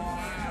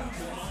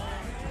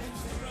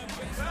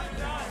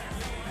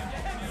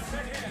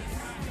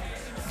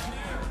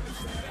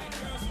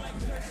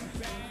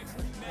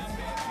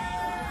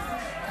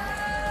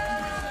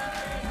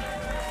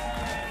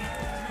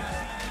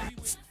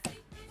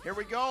 Here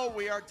we go.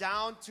 We are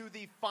down to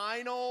the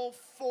final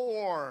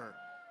 4.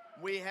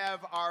 We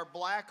have our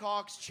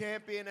Blackhawks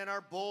champion and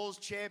our Bulls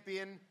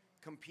champion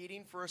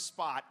competing for a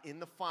spot in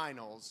the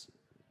finals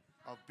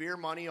of Beer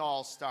Money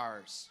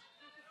All-Stars.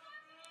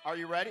 Are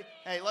you ready?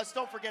 Hey,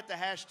 don't forget the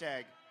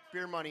hashtag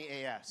Beer Money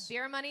AS.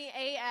 Beer Money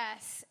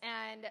AS,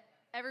 and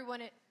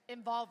everyone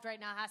involved right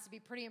now has to be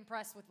pretty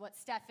impressed with what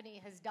Stephanie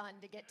has done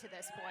to get to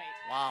this point.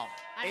 Wow.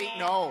 I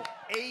 8-0.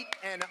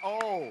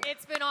 8-0.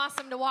 It's been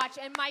awesome to watch.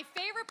 And my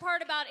favorite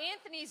part about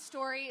Anthony's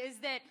story is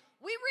that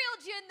we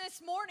reeled you in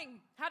this morning.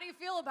 How do you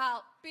feel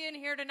about being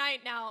here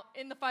tonight now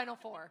in the Final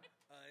Four?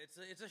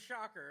 It's a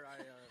shocker.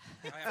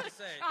 I have to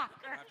say.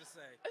 Shocker. I have to say.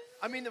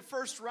 I mean, the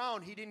first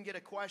round, he didn't get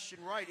a question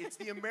right. It's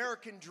the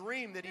American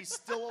dream that he's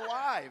still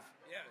alive.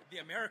 Yeah, the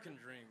American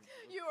dream.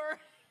 You are.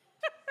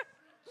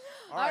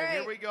 All right,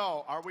 here we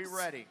go. Are we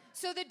ready?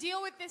 So the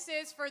deal with this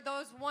is, for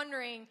those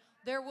wondering,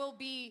 there will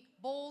be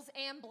Bulls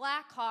and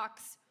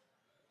Blackhawks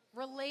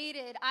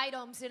related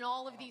items in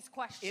all of these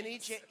questions. In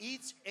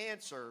each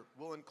answer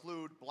will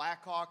include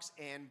Blackhawks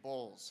and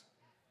Bulls.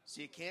 So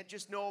you can't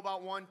just know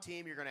about one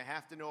team. You're going to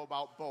have to know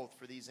about both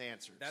for these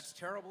answers. That's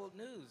terrible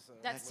news.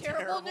 That's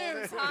terrible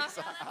news, huh? That's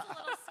a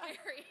little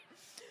scary.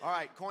 All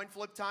right, coin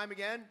flip time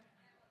again.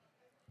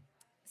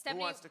 Stephanie,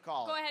 Who wants to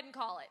call go it? ahead and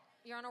call it.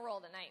 You're on a roll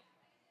tonight.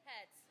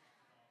 Heads.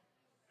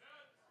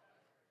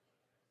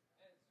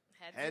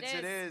 Heads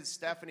it is.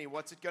 Stephanie,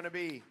 what's it going to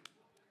be?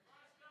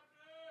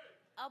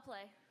 I'll play.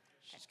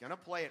 She's going to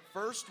play it.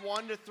 First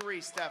 1 to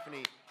 3,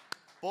 Stephanie.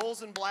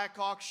 Bulls and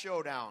Blackhawks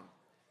showdown.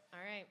 All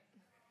right.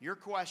 Your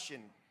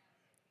question,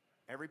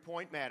 every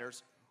point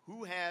matters.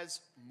 Who has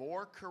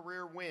more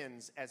career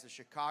wins as a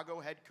Chicago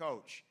head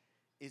coach?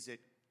 Is it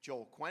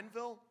Joel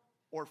Quenneville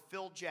or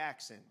Phil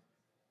Jackson?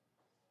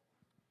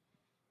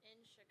 In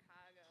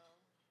Chicago.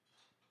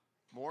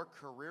 More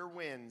career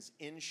wins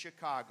in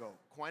Chicago,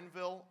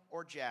 Quenneville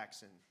or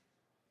Jackson?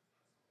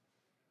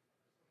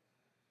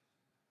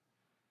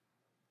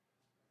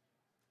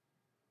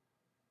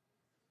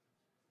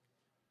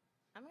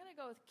 I'm going to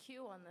go with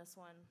Q on this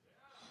one.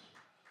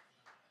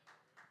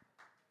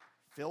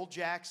 Phil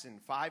Jackson,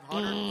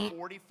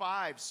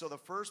 545. So the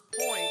first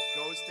point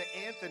goes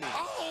to Anthony.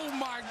 Oh,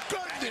 my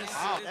goodness.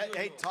 Wow,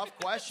 hey, tough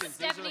questions.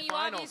 These are Stephanie, the you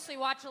finals. obviously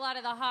watch a lot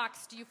of the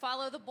Hawks. Do you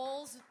follow the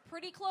Bulls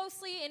pretty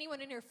closely?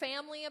 Anyone in your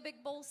family a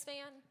big Bulls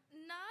fan?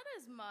 Not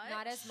as much.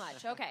 Not as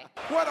much, okay.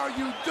 What are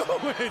you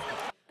doing?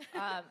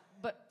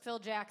 But Phil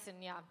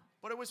Jackson, yeah.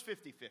 But it was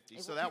 50-50,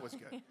 so that was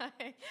good.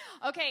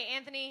 Okay,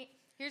 Anthony,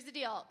 here's the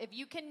deal. If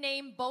you can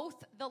name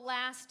both the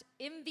last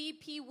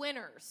MVP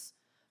winners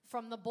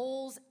from the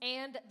Bulls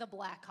and the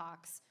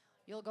Blackhawks,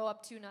 you'll go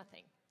up 2-0.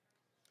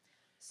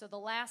 So the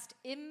last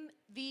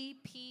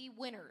MVP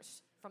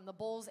winners from the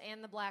Bulls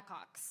and the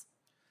Blackhawks.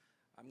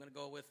 I'm going to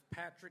go with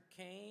Patrick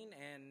Kane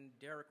and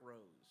Derrick Rose.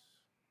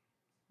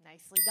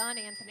 Nicely done,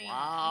 Anthony.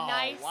 Wow.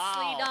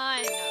 Nicely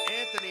done.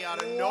 Anthony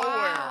out of Wow.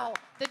 nowhere.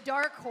 The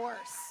dark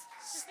horse.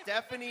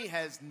 Stephanie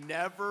has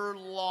never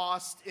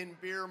lost in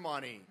beer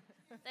money.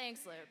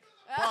 Thanks, Luke.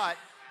 But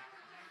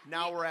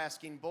now we're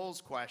asking Bulls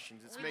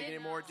questions. It's making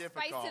it more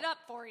difficult. Spice it up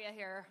for you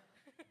here.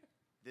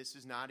 This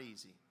is not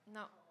easy.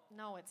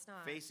 No, it's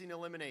not. Facing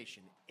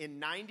elimination. In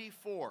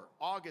 94,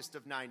 August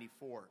of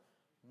 94,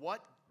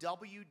 what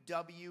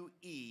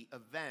WWE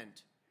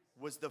event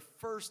was the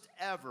first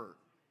ever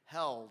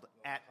held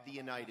at the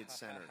United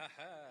Center?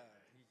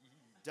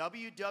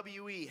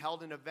 WWE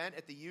held an event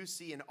at the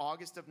UC in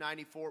August of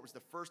 94. It was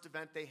the first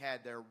event they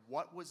had there.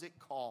 What was it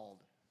called?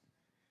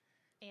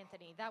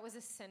 Anthony, that was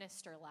a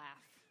sinister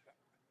laugh.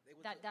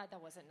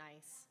 That wasn't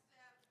nice.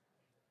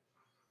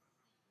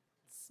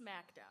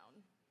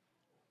 SmackDown.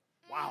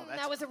 Wow,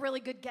 that was a really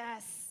good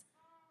guess.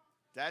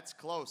 That's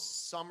close.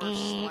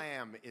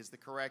 SummerSlam is the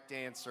correct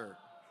answer.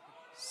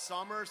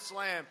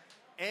 SummerSlam.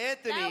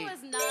 Anthony. That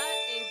was not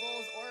a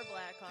Bulls or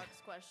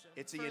Blackhawks question.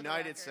 It's a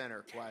United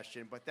Center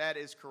question, but that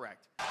is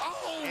correct.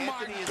 Oh,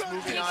 Anthony is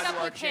moving Take on it up to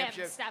our with him,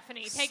 championship.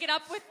 Stephanie. Take it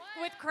up with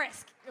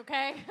Chris,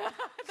 okay?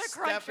 The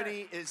cruncher.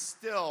 Stephanie is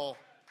still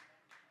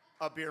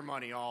a beer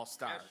money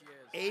all-star.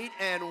 Yes,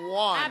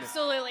 8-1.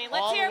 Absolutely. Let's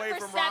all hear the way it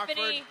for from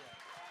Stephanie. Rockford.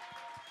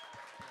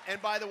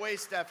 And by the way,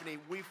 Stephanie,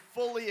 we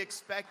fully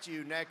expect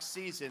you next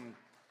season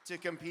to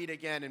compete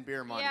again in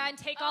beer money. Yeah, and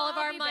take all of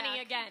I'll our be money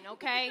back. again,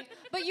 okay?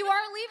 But you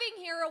are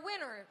leaving here a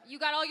winner. You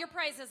got all your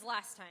prizes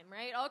last time,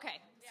 right? Okay,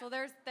 so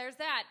there's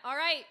that. All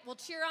right, we'll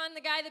cheer on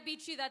the guy that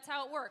beat you. That's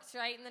how it works,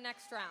 right, in the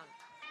next round.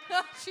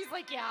 She's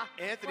like, yeah.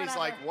 Anthony's whatever.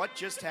 like, what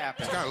just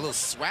happened? He's got a little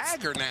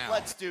swagger now.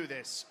 Let's do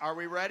this. Are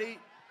we ready?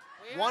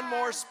 One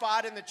more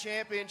spot in the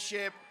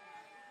championship.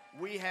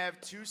 We have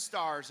 2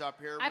 stars up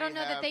here. I don't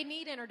know that they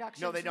need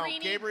introductions. No, they don't.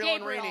 Rini, Gabriel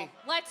and Rini.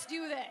 Let's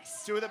do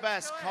this. 2 of the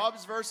best.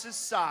 Cubs versus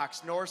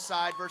Sox. North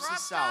side versus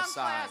South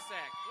side.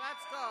 Let's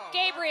go.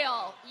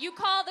 Gabriel, you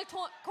call the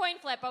coin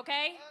flip,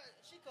 okay?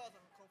 She calls him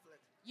a coin flip.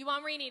 You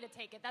want Rini to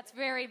take it. That's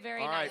very,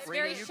 very All nice. right, Rini,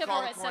 very you call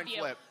chivalrous the coin of you.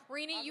 flip.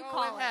 Rini, you I'll go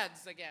call with it.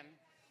 heads again.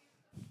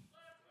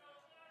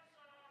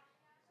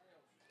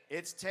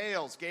 It's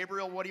tails.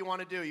 Gabriel, what do you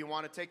want to do? You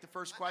want to take the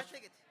first question?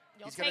 I'll take it.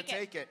 He's going to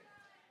take it.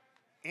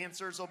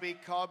 Answers will be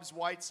Cubs,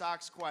 White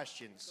Sox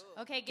questions.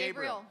 Okay,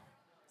 Gabriel.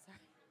 Sorry.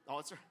 Oh,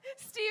 it's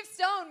Steve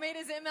Stone made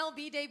his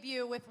MLB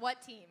debut with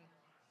what team?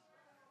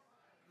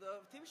 The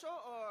TV show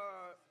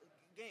or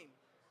game?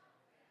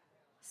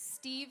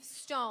 Steve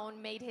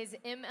Stone made his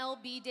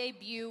MLB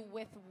debut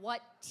with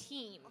what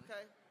team?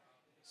 Okay.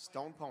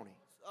 Stone Pony.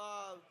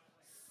 Uh,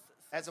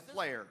 As a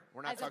player.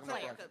 We're not As a talking about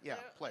player. record. Yeah,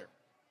 player.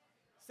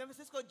 San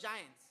Francisco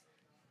Giants.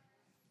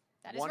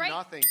 That is 1-0.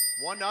 right.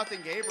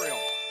 1-0, Gabriel.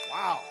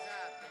 Wow.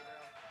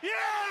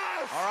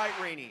 Yes! All right,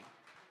 Rini.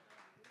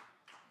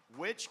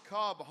 Which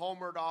Cub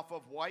homered off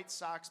of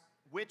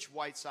which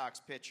White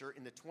Sox pitcher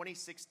in the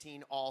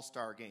 2016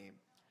 All-Star Game?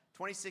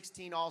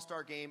 2016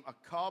 All-Star Game, a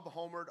Cub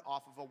homered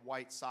off of a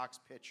White Sox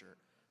pitcher.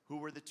 Who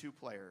were the 2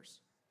 players?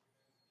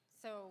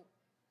 So,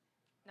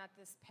 not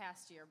this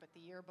past year, but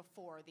the year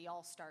before, the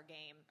All-Star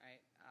Game. All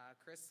right,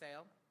 Chris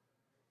Sale,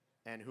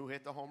 And who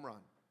hit the home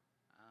run?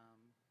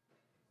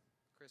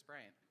 Chris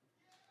Bryant.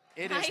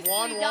 It is Nicely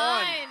 1-1.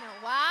 done.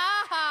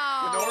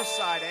 Wow. The north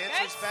side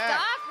answers Good back.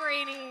 stuff,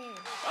 Rini.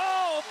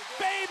 Oh,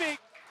 baby!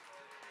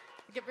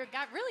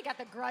 Really got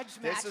the grudge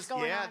match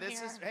going on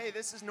here.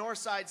 This is north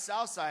side,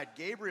 south side.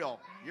 Gabriel,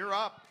 you're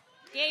up.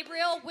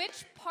 Gabriel,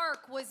 which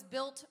park was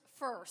built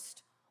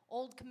first?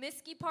 Old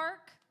Comiskey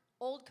Park,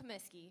 Old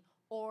Comiskey,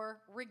 or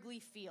Wrigley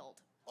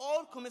Field?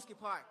 Old Comiskey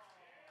Park.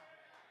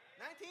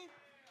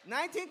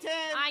 1910.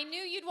 I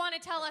knew you'd want to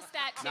tell us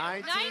that too.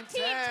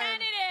 1910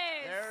 it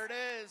is. There it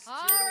is.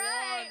 All 2-1.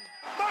 right.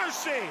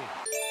 Mercy!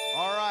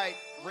 All right,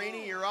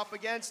 Rini, you're up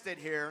against it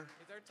here.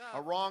 These are tough.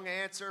 A wrong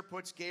answer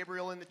puts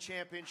Gabriel in the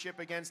championship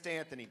against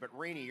Anthony. But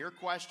Rini, your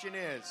question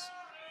is,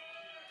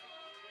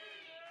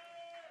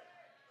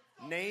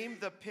 name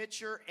the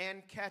pitcher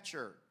and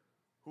catcher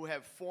who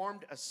have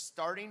formed a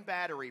starting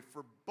battery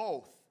for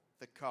both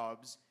the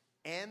Cubs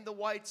and the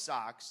White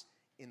Sox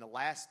in the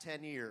last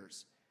 10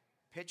 years.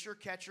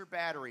 Pitcher-catcher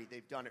battery.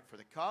 They've done it for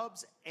the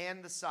Cubs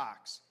and the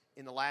Sox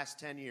in the last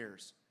 10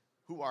 years.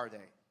 Who are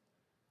they?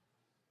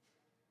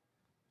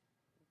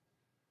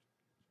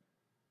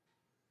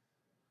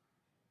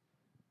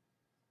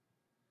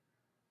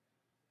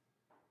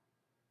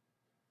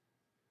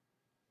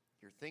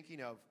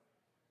 thinking of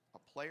a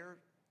player,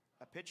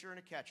 a pitcher, and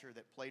a catcher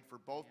that played for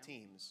both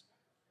teams.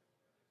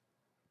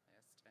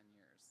 Last 10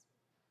 years.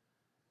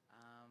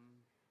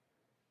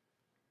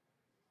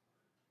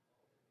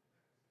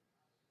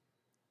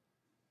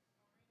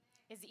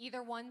 Is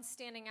either one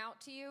standing out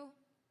to you?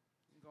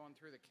 I'm going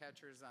through the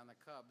catchers on the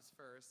Cubs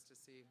first to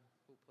see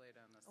who played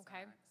on the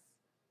Okay. Sox.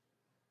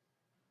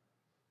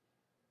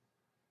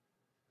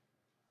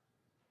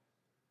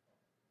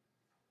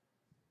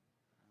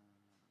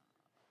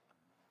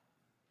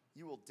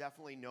 You will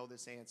definitely know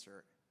this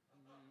answer.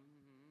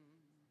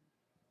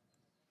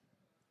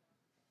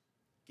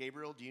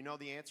 Gabriel, do you know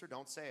the answer?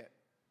 Don't say it.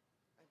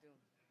 I do.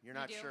 You're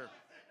not do? sure.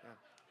 Yeah.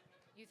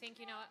 You think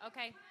you know it?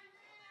 Okay.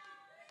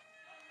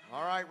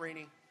 All right,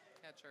 Rini.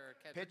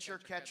 Catcher,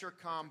 Pitcher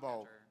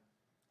combo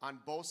on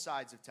both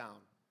sides of town.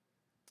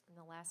 In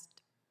the last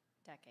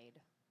decade.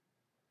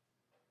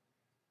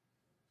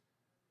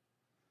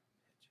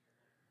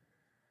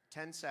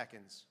 10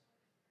 seconds.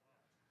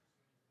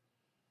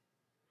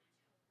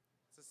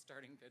 It's a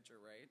starting pitcher,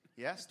 right?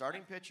 Yeah,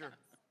 starting pitcher.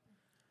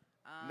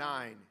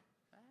 9,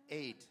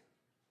 8,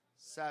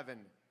 7,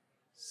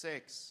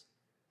 6,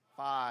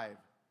 5,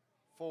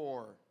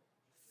 4,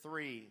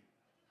 3,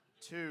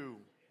 2,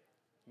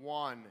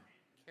 1.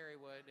 Kerry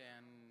Wood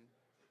and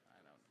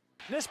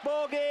This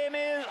ball game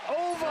is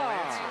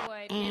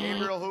over.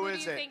 Gabriel, who is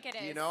do you it? think it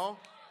Do you is? know?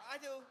 I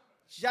do.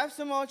 Jeff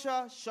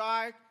Samocha,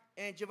 Shark,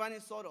 and Giovanni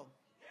Soto.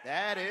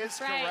 That is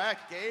That's right.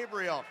 correct,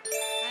 Gabriel.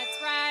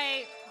 That's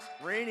right.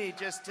 Rini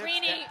just tipped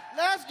Rini, it.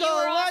 Let's you go,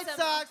 were White awesome.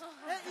 Sox.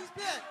 Hey, he's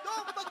been.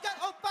 Don't forget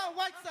about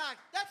White Sox.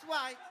 That's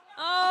why.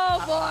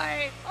 Oh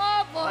boy.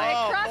 Oh boy.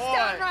 Oh,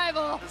 Crosstown boy.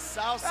 rival. The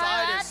South Side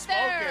right is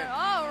there. smoking.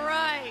 All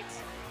right.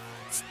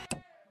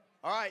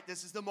 All right,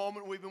 this is the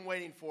moment we've been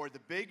waiting for, the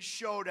big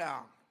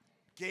showdown.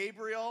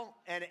 Gabriel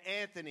and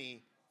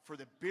Anthony for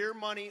the Beer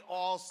Money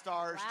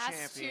All-Stars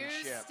Last two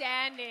Championship.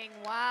 standing.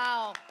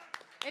 Wow.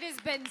 It has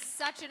been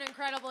such an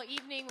incredible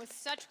evening with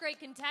such great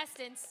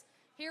contestants.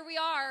 Here we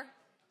are,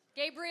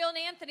 Gabriel and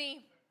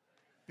Anthony.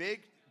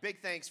 Big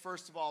thanks,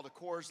 first of all, to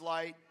Coors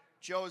Light,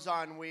 Joe's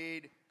on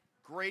Weed.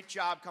 Great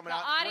job coming The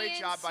out. audience, Great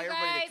job by you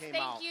everybody guys, that came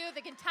thank out. you.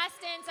 The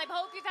contestants, I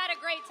hope you've had a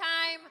great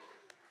time.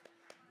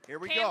 Here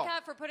we Pamka go.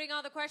 for putting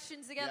all the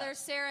questions together.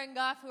 Yes. Sarah and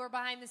Guff, who are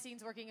behind the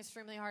scenes working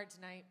extremely hard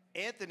tonight.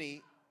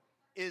 Anthony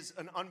is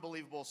an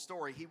unbelievable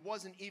story. He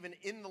wasn't even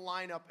in the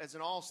lineup as an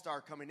all-star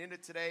coming into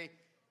today.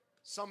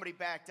 Somebody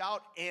backed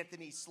out.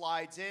 Anthony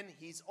slides in.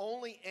 He's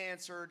only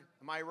answered,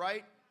 am I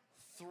right,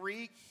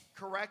 3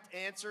 correct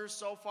answers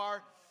so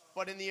far.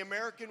 But in the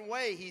American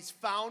way, he's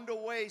found a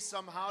way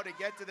somehow to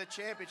get to the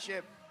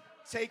championship.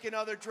 Take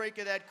another drink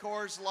of that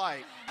Coors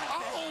Light.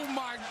 Oh,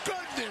 my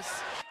goodness.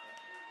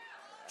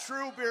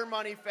 True Beer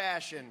Money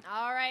fashion.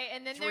 All right,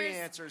 and then 3 there's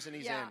answers and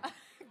he's yeah. in.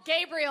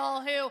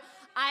 Gabriel, who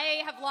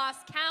I have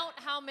lost count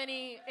how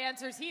many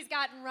answers he's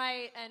gotten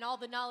right and all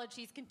the knowledge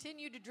he's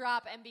continued to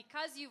drop. And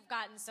because you've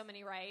gotten so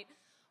many right,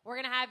 we're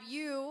gonna have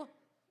you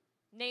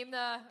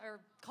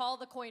call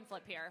the coin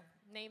flip here.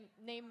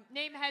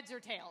 Name heads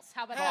or tails.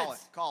 How about Call that?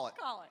 it. Call it.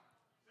 Call it.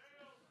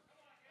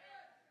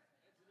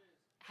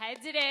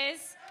 Heads it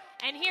is.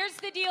 And here's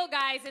the deal,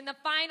 guys. In the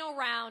final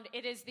round,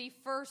 it is the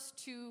first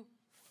to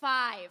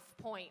 5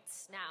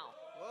 points now.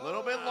 A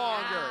little bit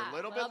longer. Yeah,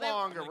 Little bit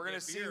longer. We're going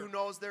to see who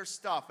knows their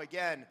stuff.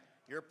 Again,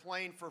 you're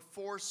playing for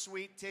 4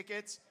 sweet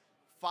tickets,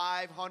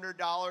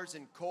 $500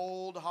 in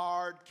cold,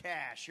 hard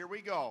cash. Here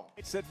we go.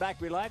 Sit back,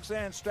 relax,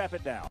 and strap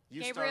it down.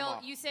 You start Gabriel,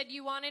 off. you said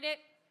you wanted it?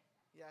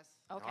 Yes.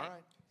 Okay. All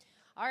right.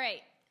 All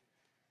right.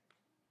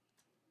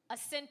 A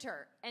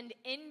center and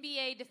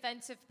NBA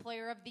Defensive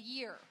Player of the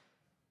Year.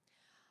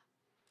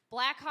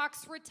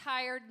 Blackhawks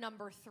retired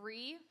number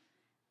 3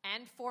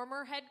 and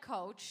former head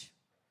coach.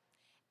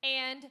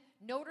 And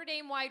Notre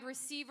Dame wide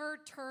receiver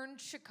turned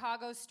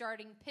Chicago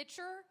starting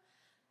pitcher.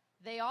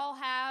 They all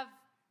have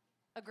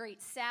a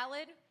great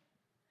salad.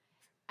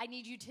 I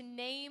need you to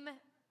name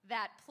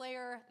that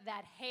player,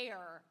 that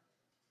hair.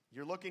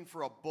 You're looking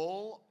for a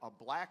bull, a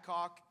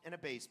Blackhawk, and a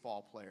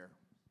baseball player.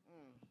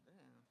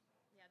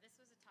 Yeah, this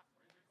was a tough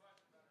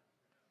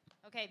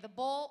one. Okay, the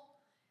bull,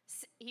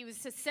 he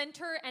was a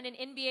center and an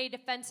NBA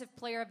Defensive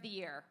Player of the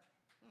Year.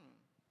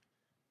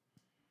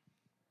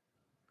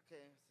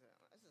 Okay, so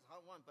this is a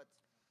hard one, but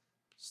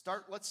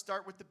Let's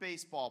start with the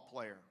baseball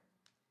player.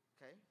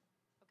 okay.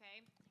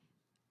 Okay.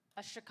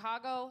 A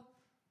Chicago,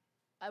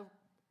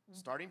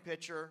 Starting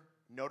pitcher,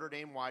 Notre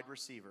Dame wide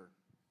receiver.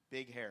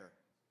 Big hair.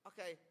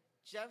 Okay,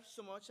 Jeff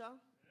Samocha.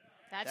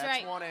 That's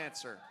right. one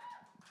answer.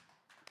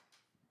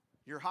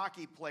 Your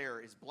hockey player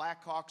is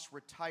Blackhawks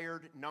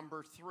retired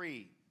number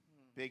 3.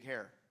 Big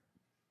hair.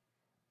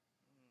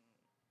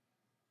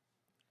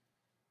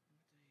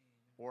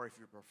 Or if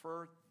you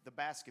prefer, the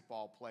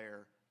basketball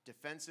player,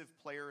 defensive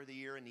player of the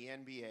year in the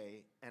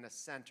NBA, and a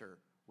center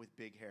with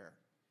big hair.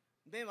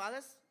 Ben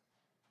Wallace,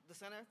 the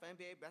center for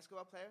NBA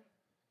basketball player.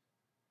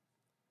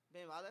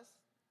 Ben Wallace.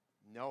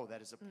 No,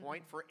 that is a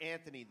point for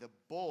Anthony. The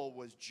bull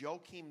was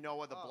Joakim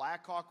Noah. The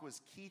Blackhawk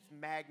was Keith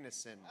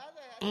Magnuson.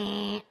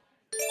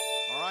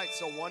 All right,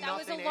 so 1-0 That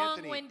was a Anthony.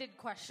 long-winded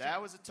question.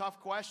 That was a tough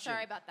question.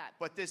 Sorry about that.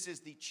 But this is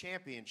the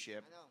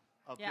championship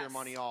of Yes. Beer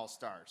Money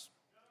All-Stars.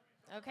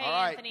 Okay, All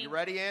right, Anthony. you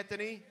ready,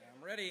 Anthony?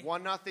 I'm ready.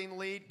 1-0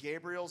 lead.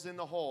 Gabriel's in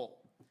the hole.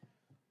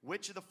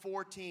 Which of the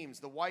 4 teams,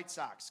 the White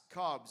Sox,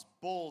 Cubs,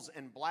 Bulls,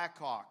 and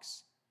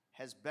Blackhawks,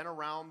 has been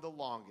around the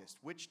longest?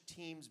 Which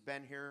team's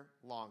been here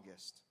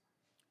longest?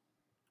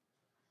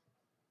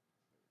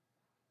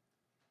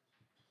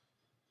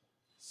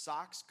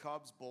 Sox,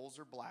 Cubs, Bulls,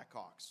 or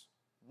Blackhawks?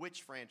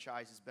 Which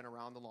franchise has been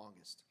around the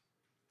longest?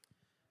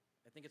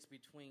 I think it's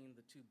between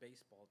the 2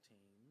 baseball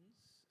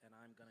teams, and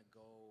I'm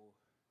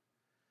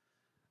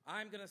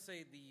gonna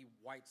say the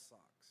White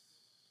Sox.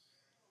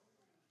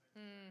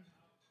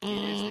 It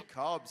is the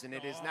Cubs, and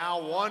it is now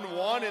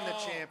 1-1 in the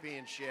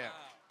championship.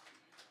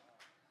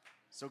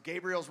 So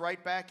Gabriel's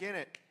right back in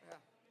it.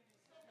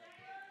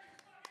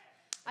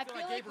 I feel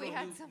like we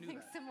had something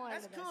similar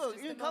That's to this cool.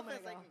 just You're a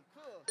moment confident, ago. like,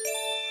 cool.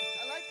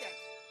 I like that.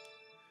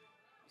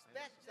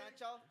 Respect,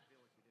 Sancho.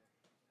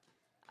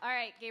 All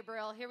right,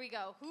 Gabriel, here we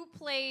go. Who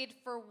played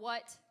for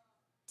what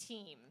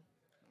team?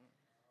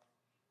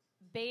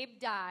 Babe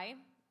Dye,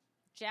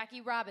 Jackie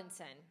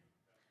Robinson,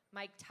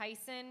 Mike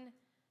Tyson,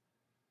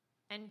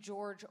 and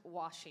George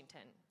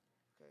Washington.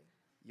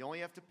 You only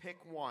have to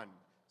pick one.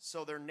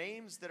 So they're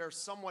names that are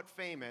somewhat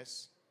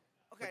famous,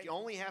 but you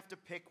only have to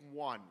pick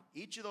one.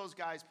 Each of those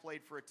guys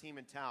played for a team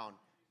in town.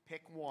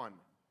 Pick one.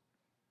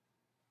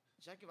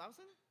 Jackie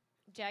Robinson?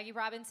 Jackie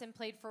Robinson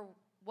played for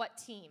what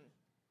team?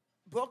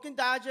 Broken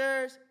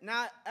Dodgers,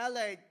 not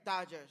LA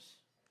Dodgers.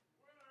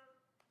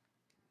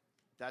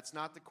 That's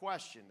not the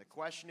question. The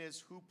question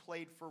is who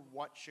played for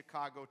what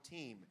Chicago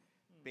team?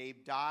 Babe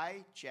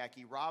Dye,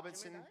 Jackie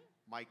Robinson,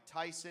 Mike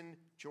Tyson,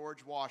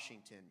 George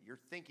Washington. You're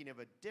thinking of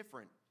a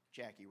different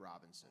Jackie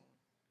Robinson.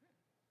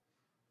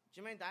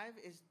 Jermaine Dive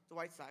is the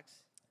White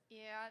Sox.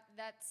 Yeah,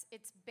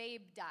 it's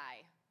Babe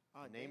Dye.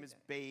 The name is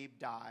Babe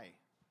Dye.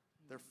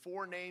 They're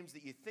 4 names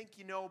that you think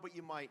you know, but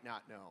you might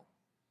not know.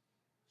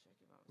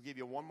 We'll give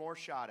you one more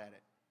shot at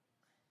it.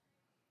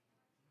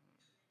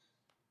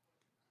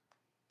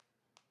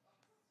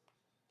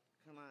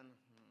 Come on.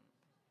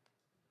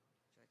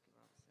 Jackie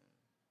Robinson.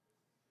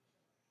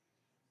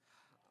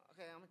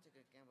 Okay, I'm going to take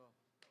a gamble.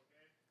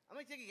 I'm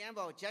going to take a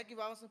gamble. Jackie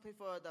Robinson played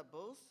for the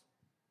Bulls?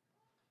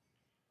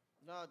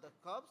 No, the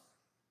Cubs?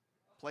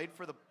 Played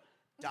for the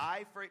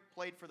Dye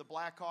played for the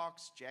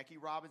Blackhawks. Jackie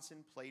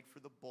Robinson played for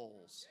the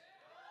Bulls.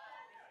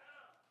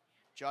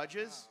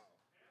 Judges?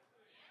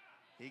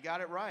 He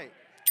got it right.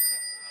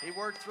 He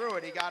worked through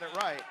it. He got it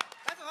right.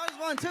 That's the hardest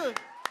one, too.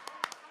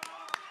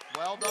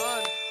 Well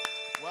done.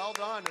 Well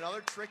done.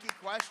 Another tricky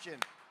question.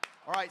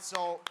 All right,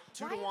 so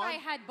 2-1. I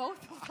had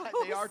both of those?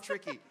 They are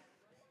tricky.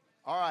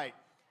 All right.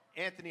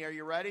 Anthony, are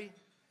you ready?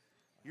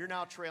 You're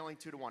now trailing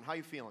 2-1. How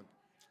you feeling?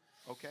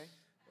 Okay.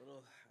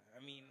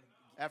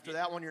 After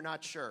that one, you're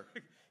not sure.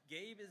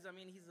 Gabe is,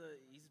 he's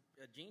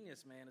a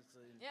genius, man.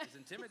 It's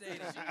intimidating.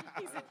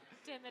 He's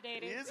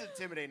intimidating. He is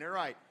intimidating. All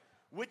right.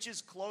 Which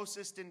is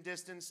closest in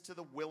distance to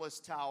the Willis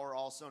Tower,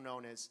 also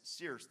known as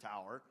Sears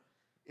Tower?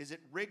 Is it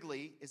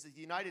Wrigley, is it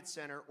the United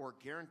Center, or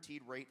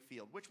Guaranteed Rate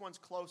Field? Which one's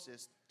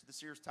closest to the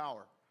Sears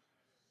Tower?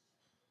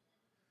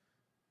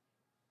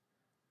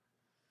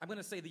 I'm going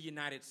to say the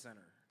United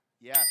Center.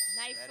 Yes.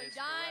 Nicely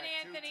done,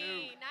 correct. Anthony.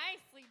 2-2.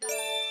 Nicely done.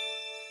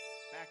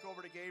 Back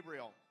over to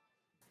Gabriel.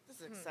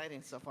 This is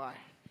exciting so far.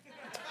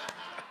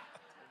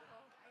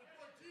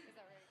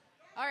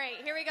 All right,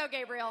 here we go,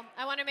 Gabriel.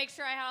 I want to make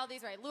sure I had all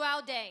these right.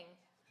 Luau Deng,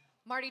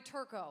 Marty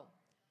Turco,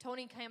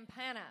 Tony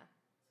Campana,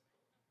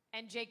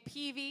 and Jake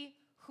Peavy,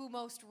 who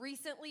most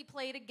recently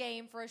played a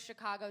game for a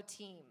Chicago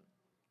team.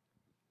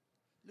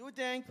 Luau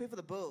Deng played for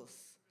the Bulls.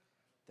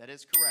 That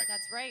is correct.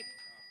 That's right.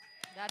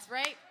 That's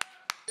right.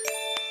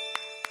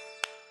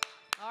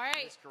 All right.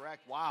 That is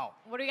correct. Wow.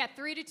 What do we got?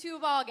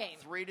 3-2 ball game.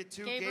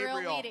 3-2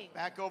 Gabriel leading.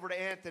 Back over to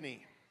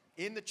Anthony.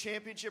 In the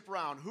championship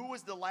round, who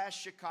was the last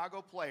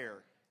Chicago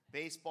player,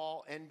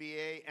 baseball,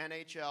 NBA,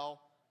 NHL,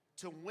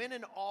 to win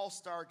an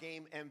All-Star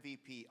Game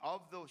MVP?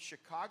 Of those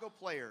Chicago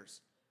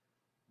players,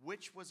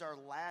 which was our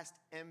last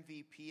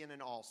MVP in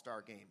an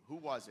All-Star Game? Who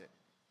was it?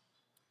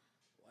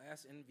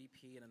 Last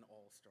MVP in an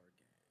All-Star Game.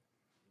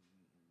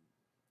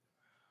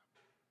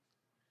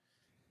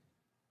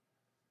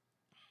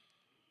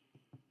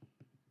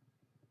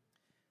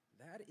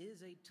 That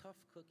is a tough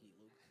cookie,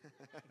 Luke.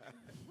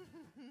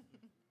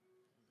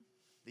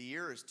 The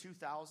year is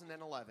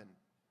 2011.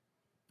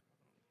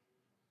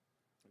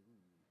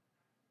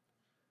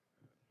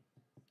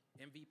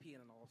 MVP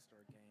in an All-Star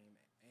Game.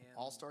 And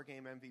All-Star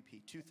Game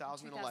MVP,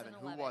 2011.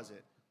 Who was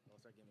it?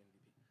 All-Star Game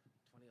MVP,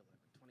 2011.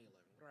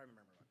 What do I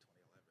remember about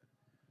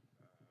 2011?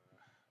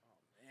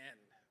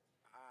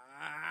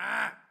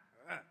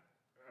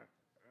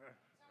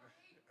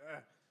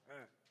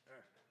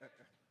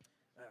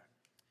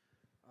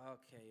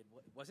 Okay, it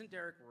wasn't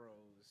Derrick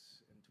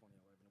Rose in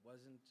 2011. It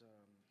wasn't.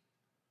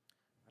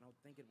 I don't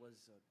think it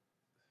was.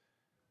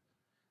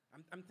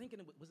 I'm thinking.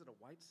 Was it a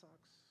White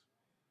Sox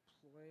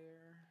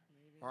player?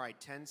 Maybe. All right,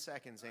 10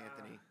 seconds,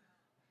 Anthony.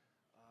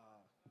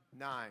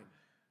 9,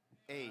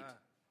 8,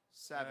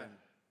 7,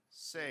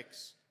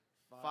 6,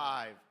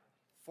 5,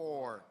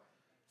 4,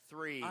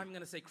 3. I'm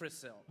going to say Chris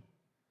Sale.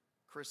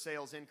 Chris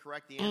Sale's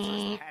incorrect. The answer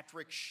is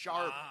Patrick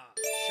Sharp.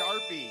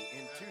 Sharpie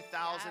in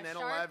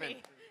 2011. Sharpie.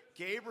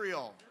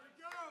 Gabriel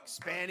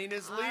expanding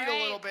his lead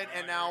a little bit,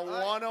 and now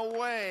one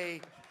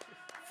away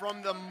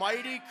from the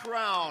mighty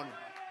crown,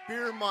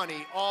 Beer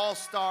Money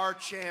All-Star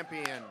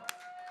Champion.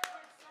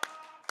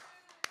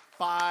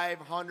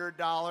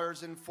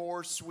 $500 and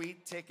 4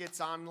 sweet tickets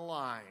on the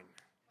line.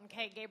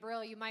 Okay,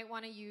 Gabriel, you might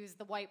want to use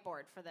the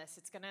whiteboard for this.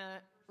 It's going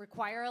to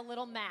require a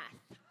little math.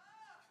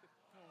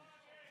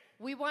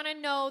 We want to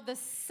know the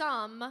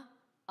sum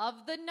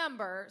of the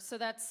number, so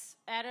that's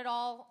add it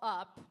all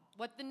up,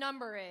 what the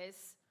number is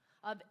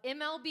of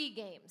MLB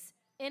games,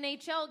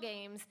 NHL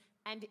games,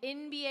 and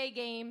NBA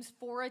games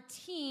for a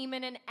team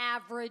in an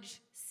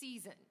average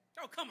season.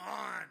 Oh, come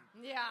on.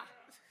 Yeah.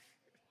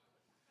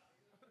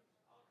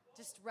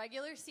 Just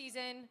regular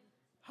season.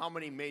 How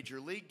many Major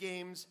League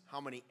games,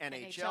 how many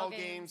NHL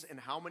games, and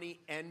how many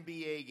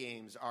NBA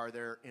games are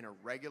there in a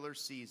regular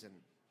season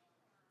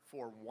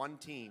for one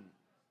team?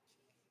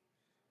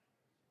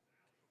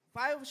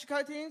 5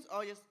 Chicago teams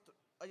or just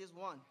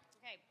one?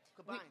 Okay.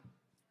 Combined.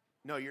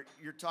 No,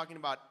 you're talking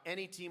about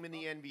any team in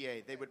the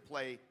NBA. They would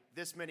play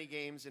this many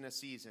games in a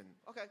season.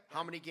 Okay.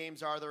 How many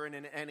games are there in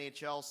an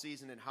NHL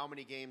season, and how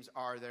many games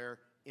are there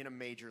in a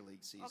Major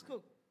League season? Oh,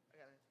 cool.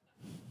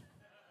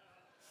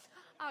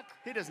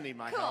 He doesn't need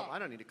my help. I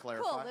don't need to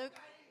clarify. Cool, Luke.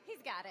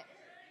 He's got it.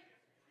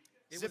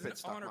 It Zip was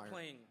it, an honor Stuckmeyer.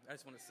 playing. I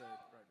just want to say right now.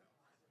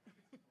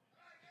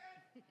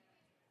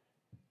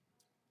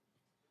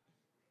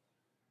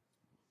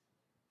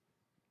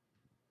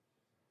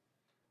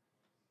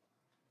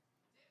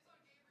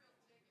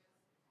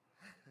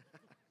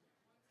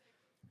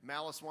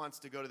 Malice wants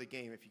to go to the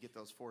game if you get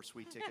those 4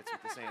 sweet tickets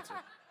with this answer.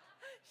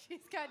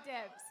 She's got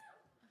dibs.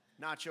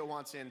 Nacho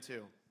wants in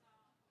too.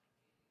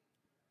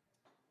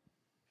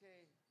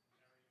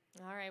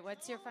 All right,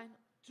 what's your final?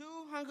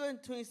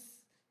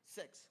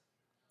 226.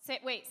 Say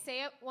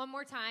it one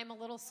more time, a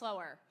little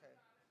slower.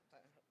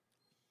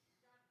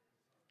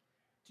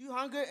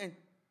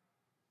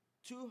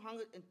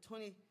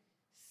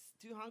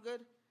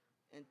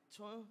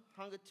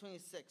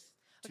 226.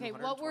 Okay,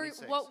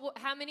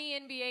 how many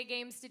NBA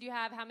games did you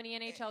have? How many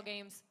NHL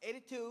games?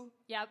 82.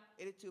 Yep.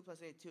 82 plus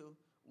 82.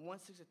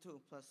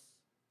 162 plus.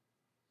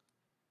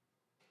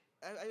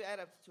 I add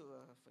up to,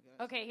 forget.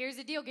 Okay, here's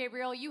the deal,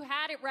 Gabriel. You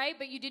had it right,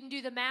 but you didn't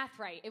do the math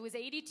right. It was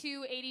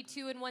 82,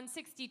 82, and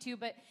 162,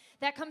 but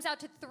that comes out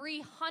to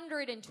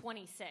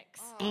 326.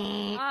 That's so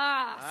all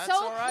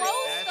right.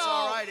 close, That's though.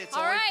 all right. It's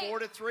all only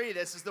right. 4-3.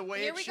 This is the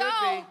way Here it we should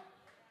go. be.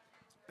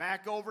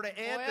 Back over to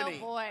Anthony.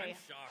 Oh, boy. I'm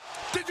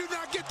shocked. Did you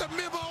not get the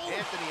memo?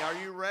 Anthony, are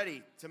you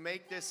ready to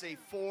make this a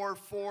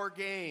 4-4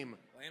 game?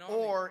 Lay it on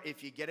Or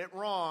if you get it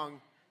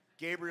wrong,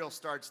 Gabriel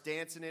starts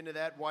dancing into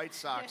that White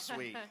Sox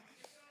suite.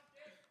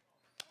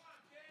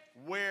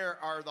 Where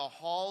are the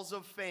halls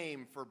of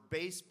fame for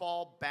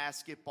baseball,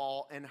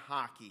 basketball, and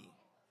hockey?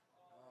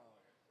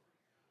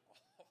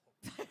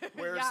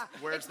 Where's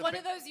it's one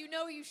of those you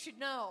should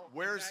know.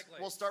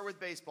 We'll start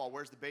with baseball.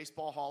 Where's the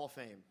Baseball Hall of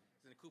Fame?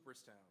 It's in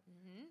Cooperstown.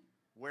 Mm-hmm.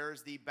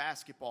 Where's the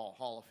Basketball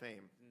Hall of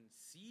Fame? In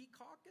Sea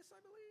Caucus, I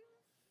believe.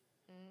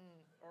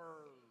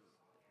 Or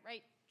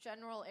Right,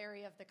 general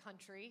area of the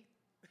country.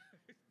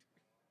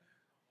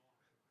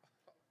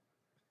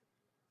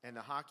 And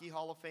the Hockey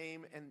Hall of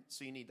Fame, and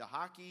so you need the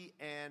hockey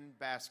and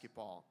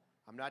basketball.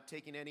 I'm not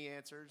taking any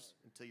answers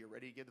until you're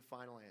ready to give the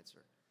final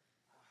answer.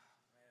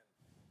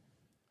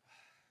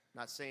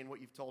 Not saying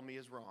what you've told me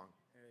is wrong.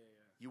 Yeah.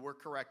 You were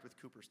correct with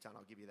Cooperstown.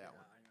 I'll give you that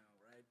one. I know,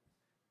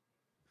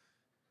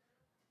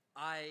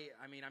 right?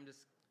 I mean, I'm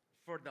just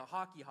for the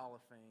Hockey Hall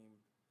of Fame.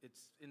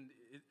 It's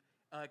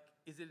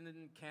is it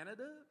in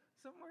Canada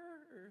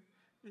somewhere? Or?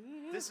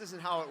 This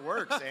isn't how it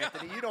works,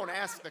 Anthony. You don't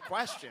ask the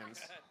questions.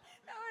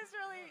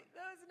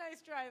 That was a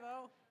nice try,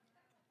 though.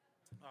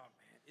 Oh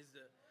man,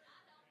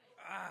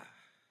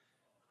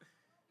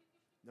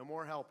 No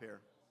more help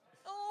here.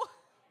 Oh,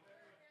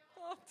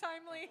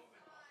 timely.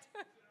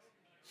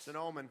 It's an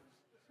omen.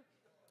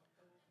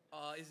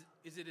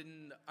 Is it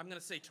in? I'm gonna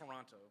say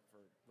Toronto for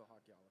the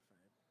Hockey Hall of Fame.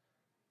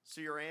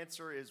 So your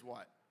answer is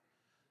what?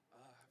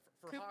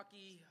 For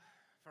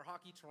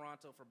hockey,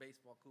 Toronto. For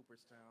baseball,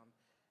 Cooperstown.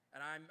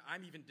 And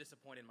I'm even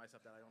disappointed in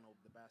myself that I don't know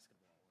the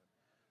basketball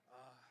one.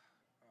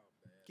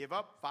 Give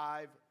up.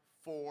 5,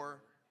 4,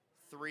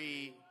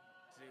 3,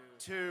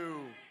 2,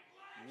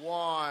 1. Go for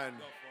it.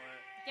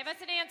 Give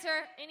us an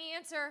answer. Any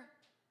answer.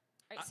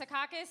 All right,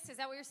 Secaucus, is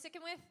that what you're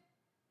sticking with?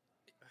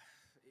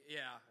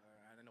 Yeah,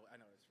 I know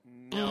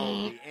it's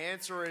No, the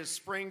answer is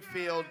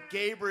Springfield.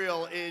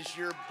 Gabriel is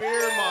your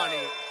Beer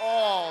Money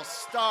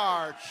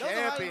All-Star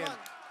Champion.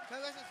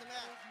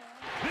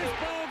 This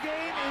ball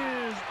game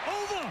is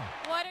over.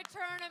 What a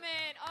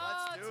tournament.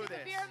 Oh, Let's do to the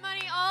this. Beer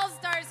Money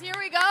All-Stars. Here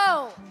we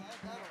go.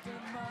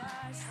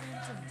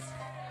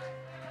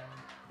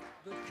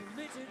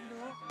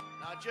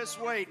 Now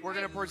just wait. We're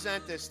going to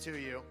present this to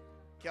you.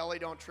 Kelly,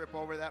 don't trip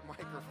over that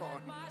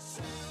microphone.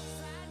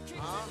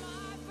 Huh?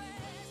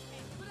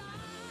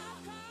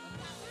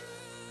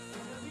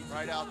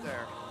 Right out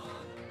there.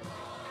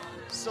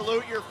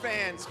 Salute your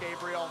fans,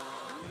 Gabriel.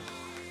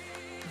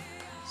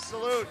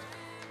 Salute.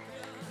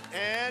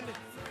 And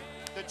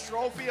the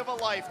trophy of a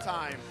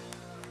lifetime.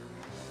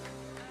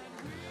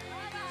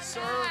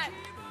 Sir,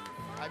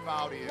 I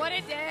bow to you. What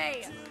a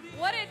day.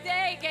 What a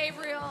day,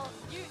 Gabriel.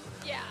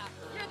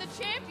 You're the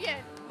champion.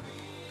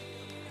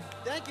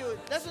 Thank you.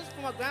 This is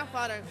for my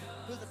grandfather,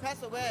 who's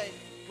passed away.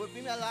 Would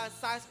bring me a lot of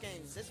size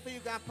games. This is for you,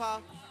 Grandpa.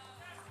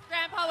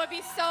 Grandpa would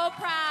be so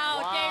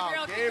proud. Wow,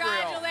 Gabriel,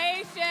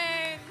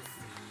 congratulations.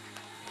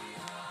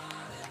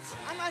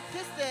 I'm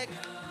artistic.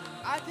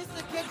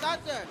 Artistic kids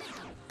out there.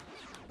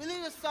 Believe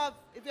yourself.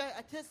 If you're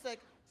artistic,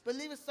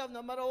 believe yourself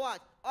no matter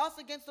what. Odds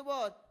against the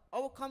world,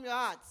 overcome your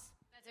odds.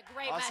 That's a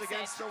great Us message.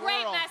 against the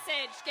Great world.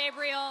 message,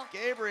 Gabriel.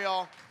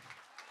 Gabriel,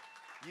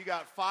 you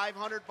got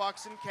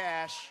 $500 in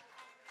cash,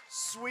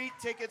 sweet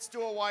tickets to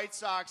a White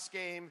Sox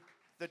game,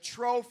 the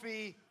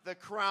trophy, the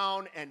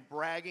crown, and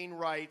bragging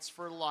rights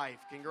for life.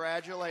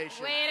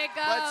 Congratulations. Way to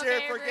go, Let's hear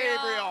it for Gabriel.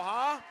 Gabriel,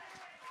 huh?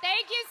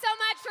 Thank you so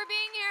much for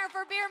being here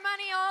for Beer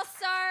Money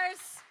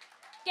All-Stars.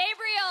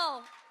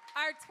 Gabriel,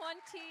 our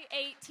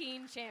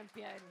 2018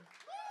 champion.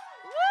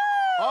 Woo!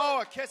 Oh,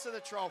 a kiss of the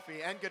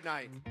trophy, and good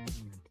night.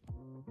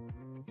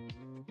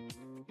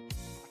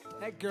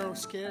 That girl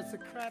scares the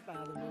crap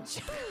out of me.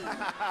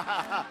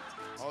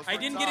 I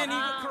didn't get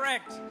any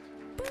correct.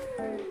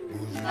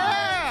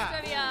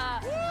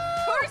 Trivia.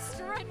 First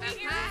trivia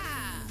here.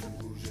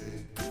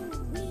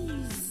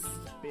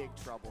 Big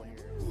trouble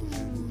here.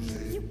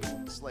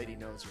 This lady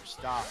knows her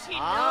stuff. She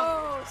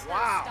huh? knows her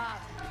Wow.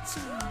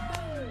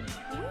 stuff.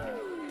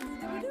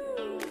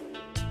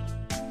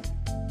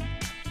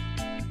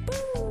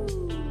 I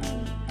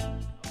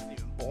wasn't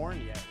even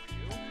born yet,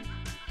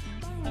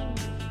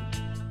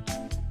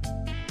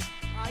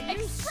 Are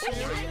you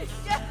serious?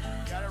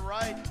 Got it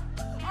right.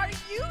 Are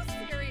you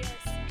serious?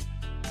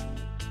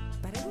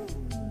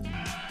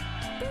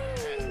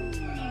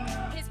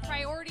 His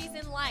priorities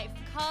in life: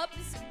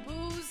 Cubs,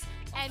 booze,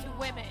 and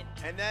women.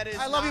 And that is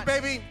I love you, not-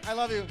 baby. I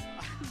love you.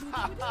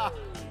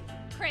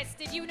 Chris,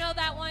 did you know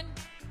that one?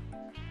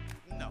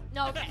 No.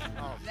 No, okay.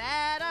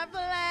 That our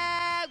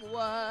flag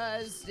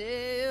was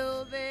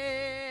still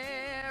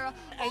there.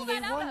 And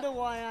they wonder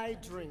why I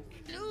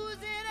drink.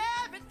 Losing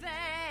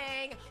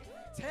everything.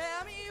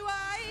 Tell me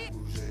why.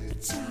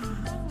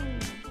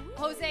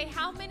 Jose,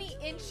 how many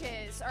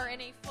inches are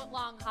in a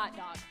foot-long hot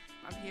dog?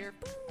 I'm here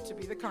to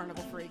be the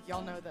carnival freak.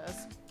 Y'all know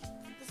this.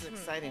 This is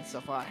exciting so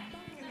far.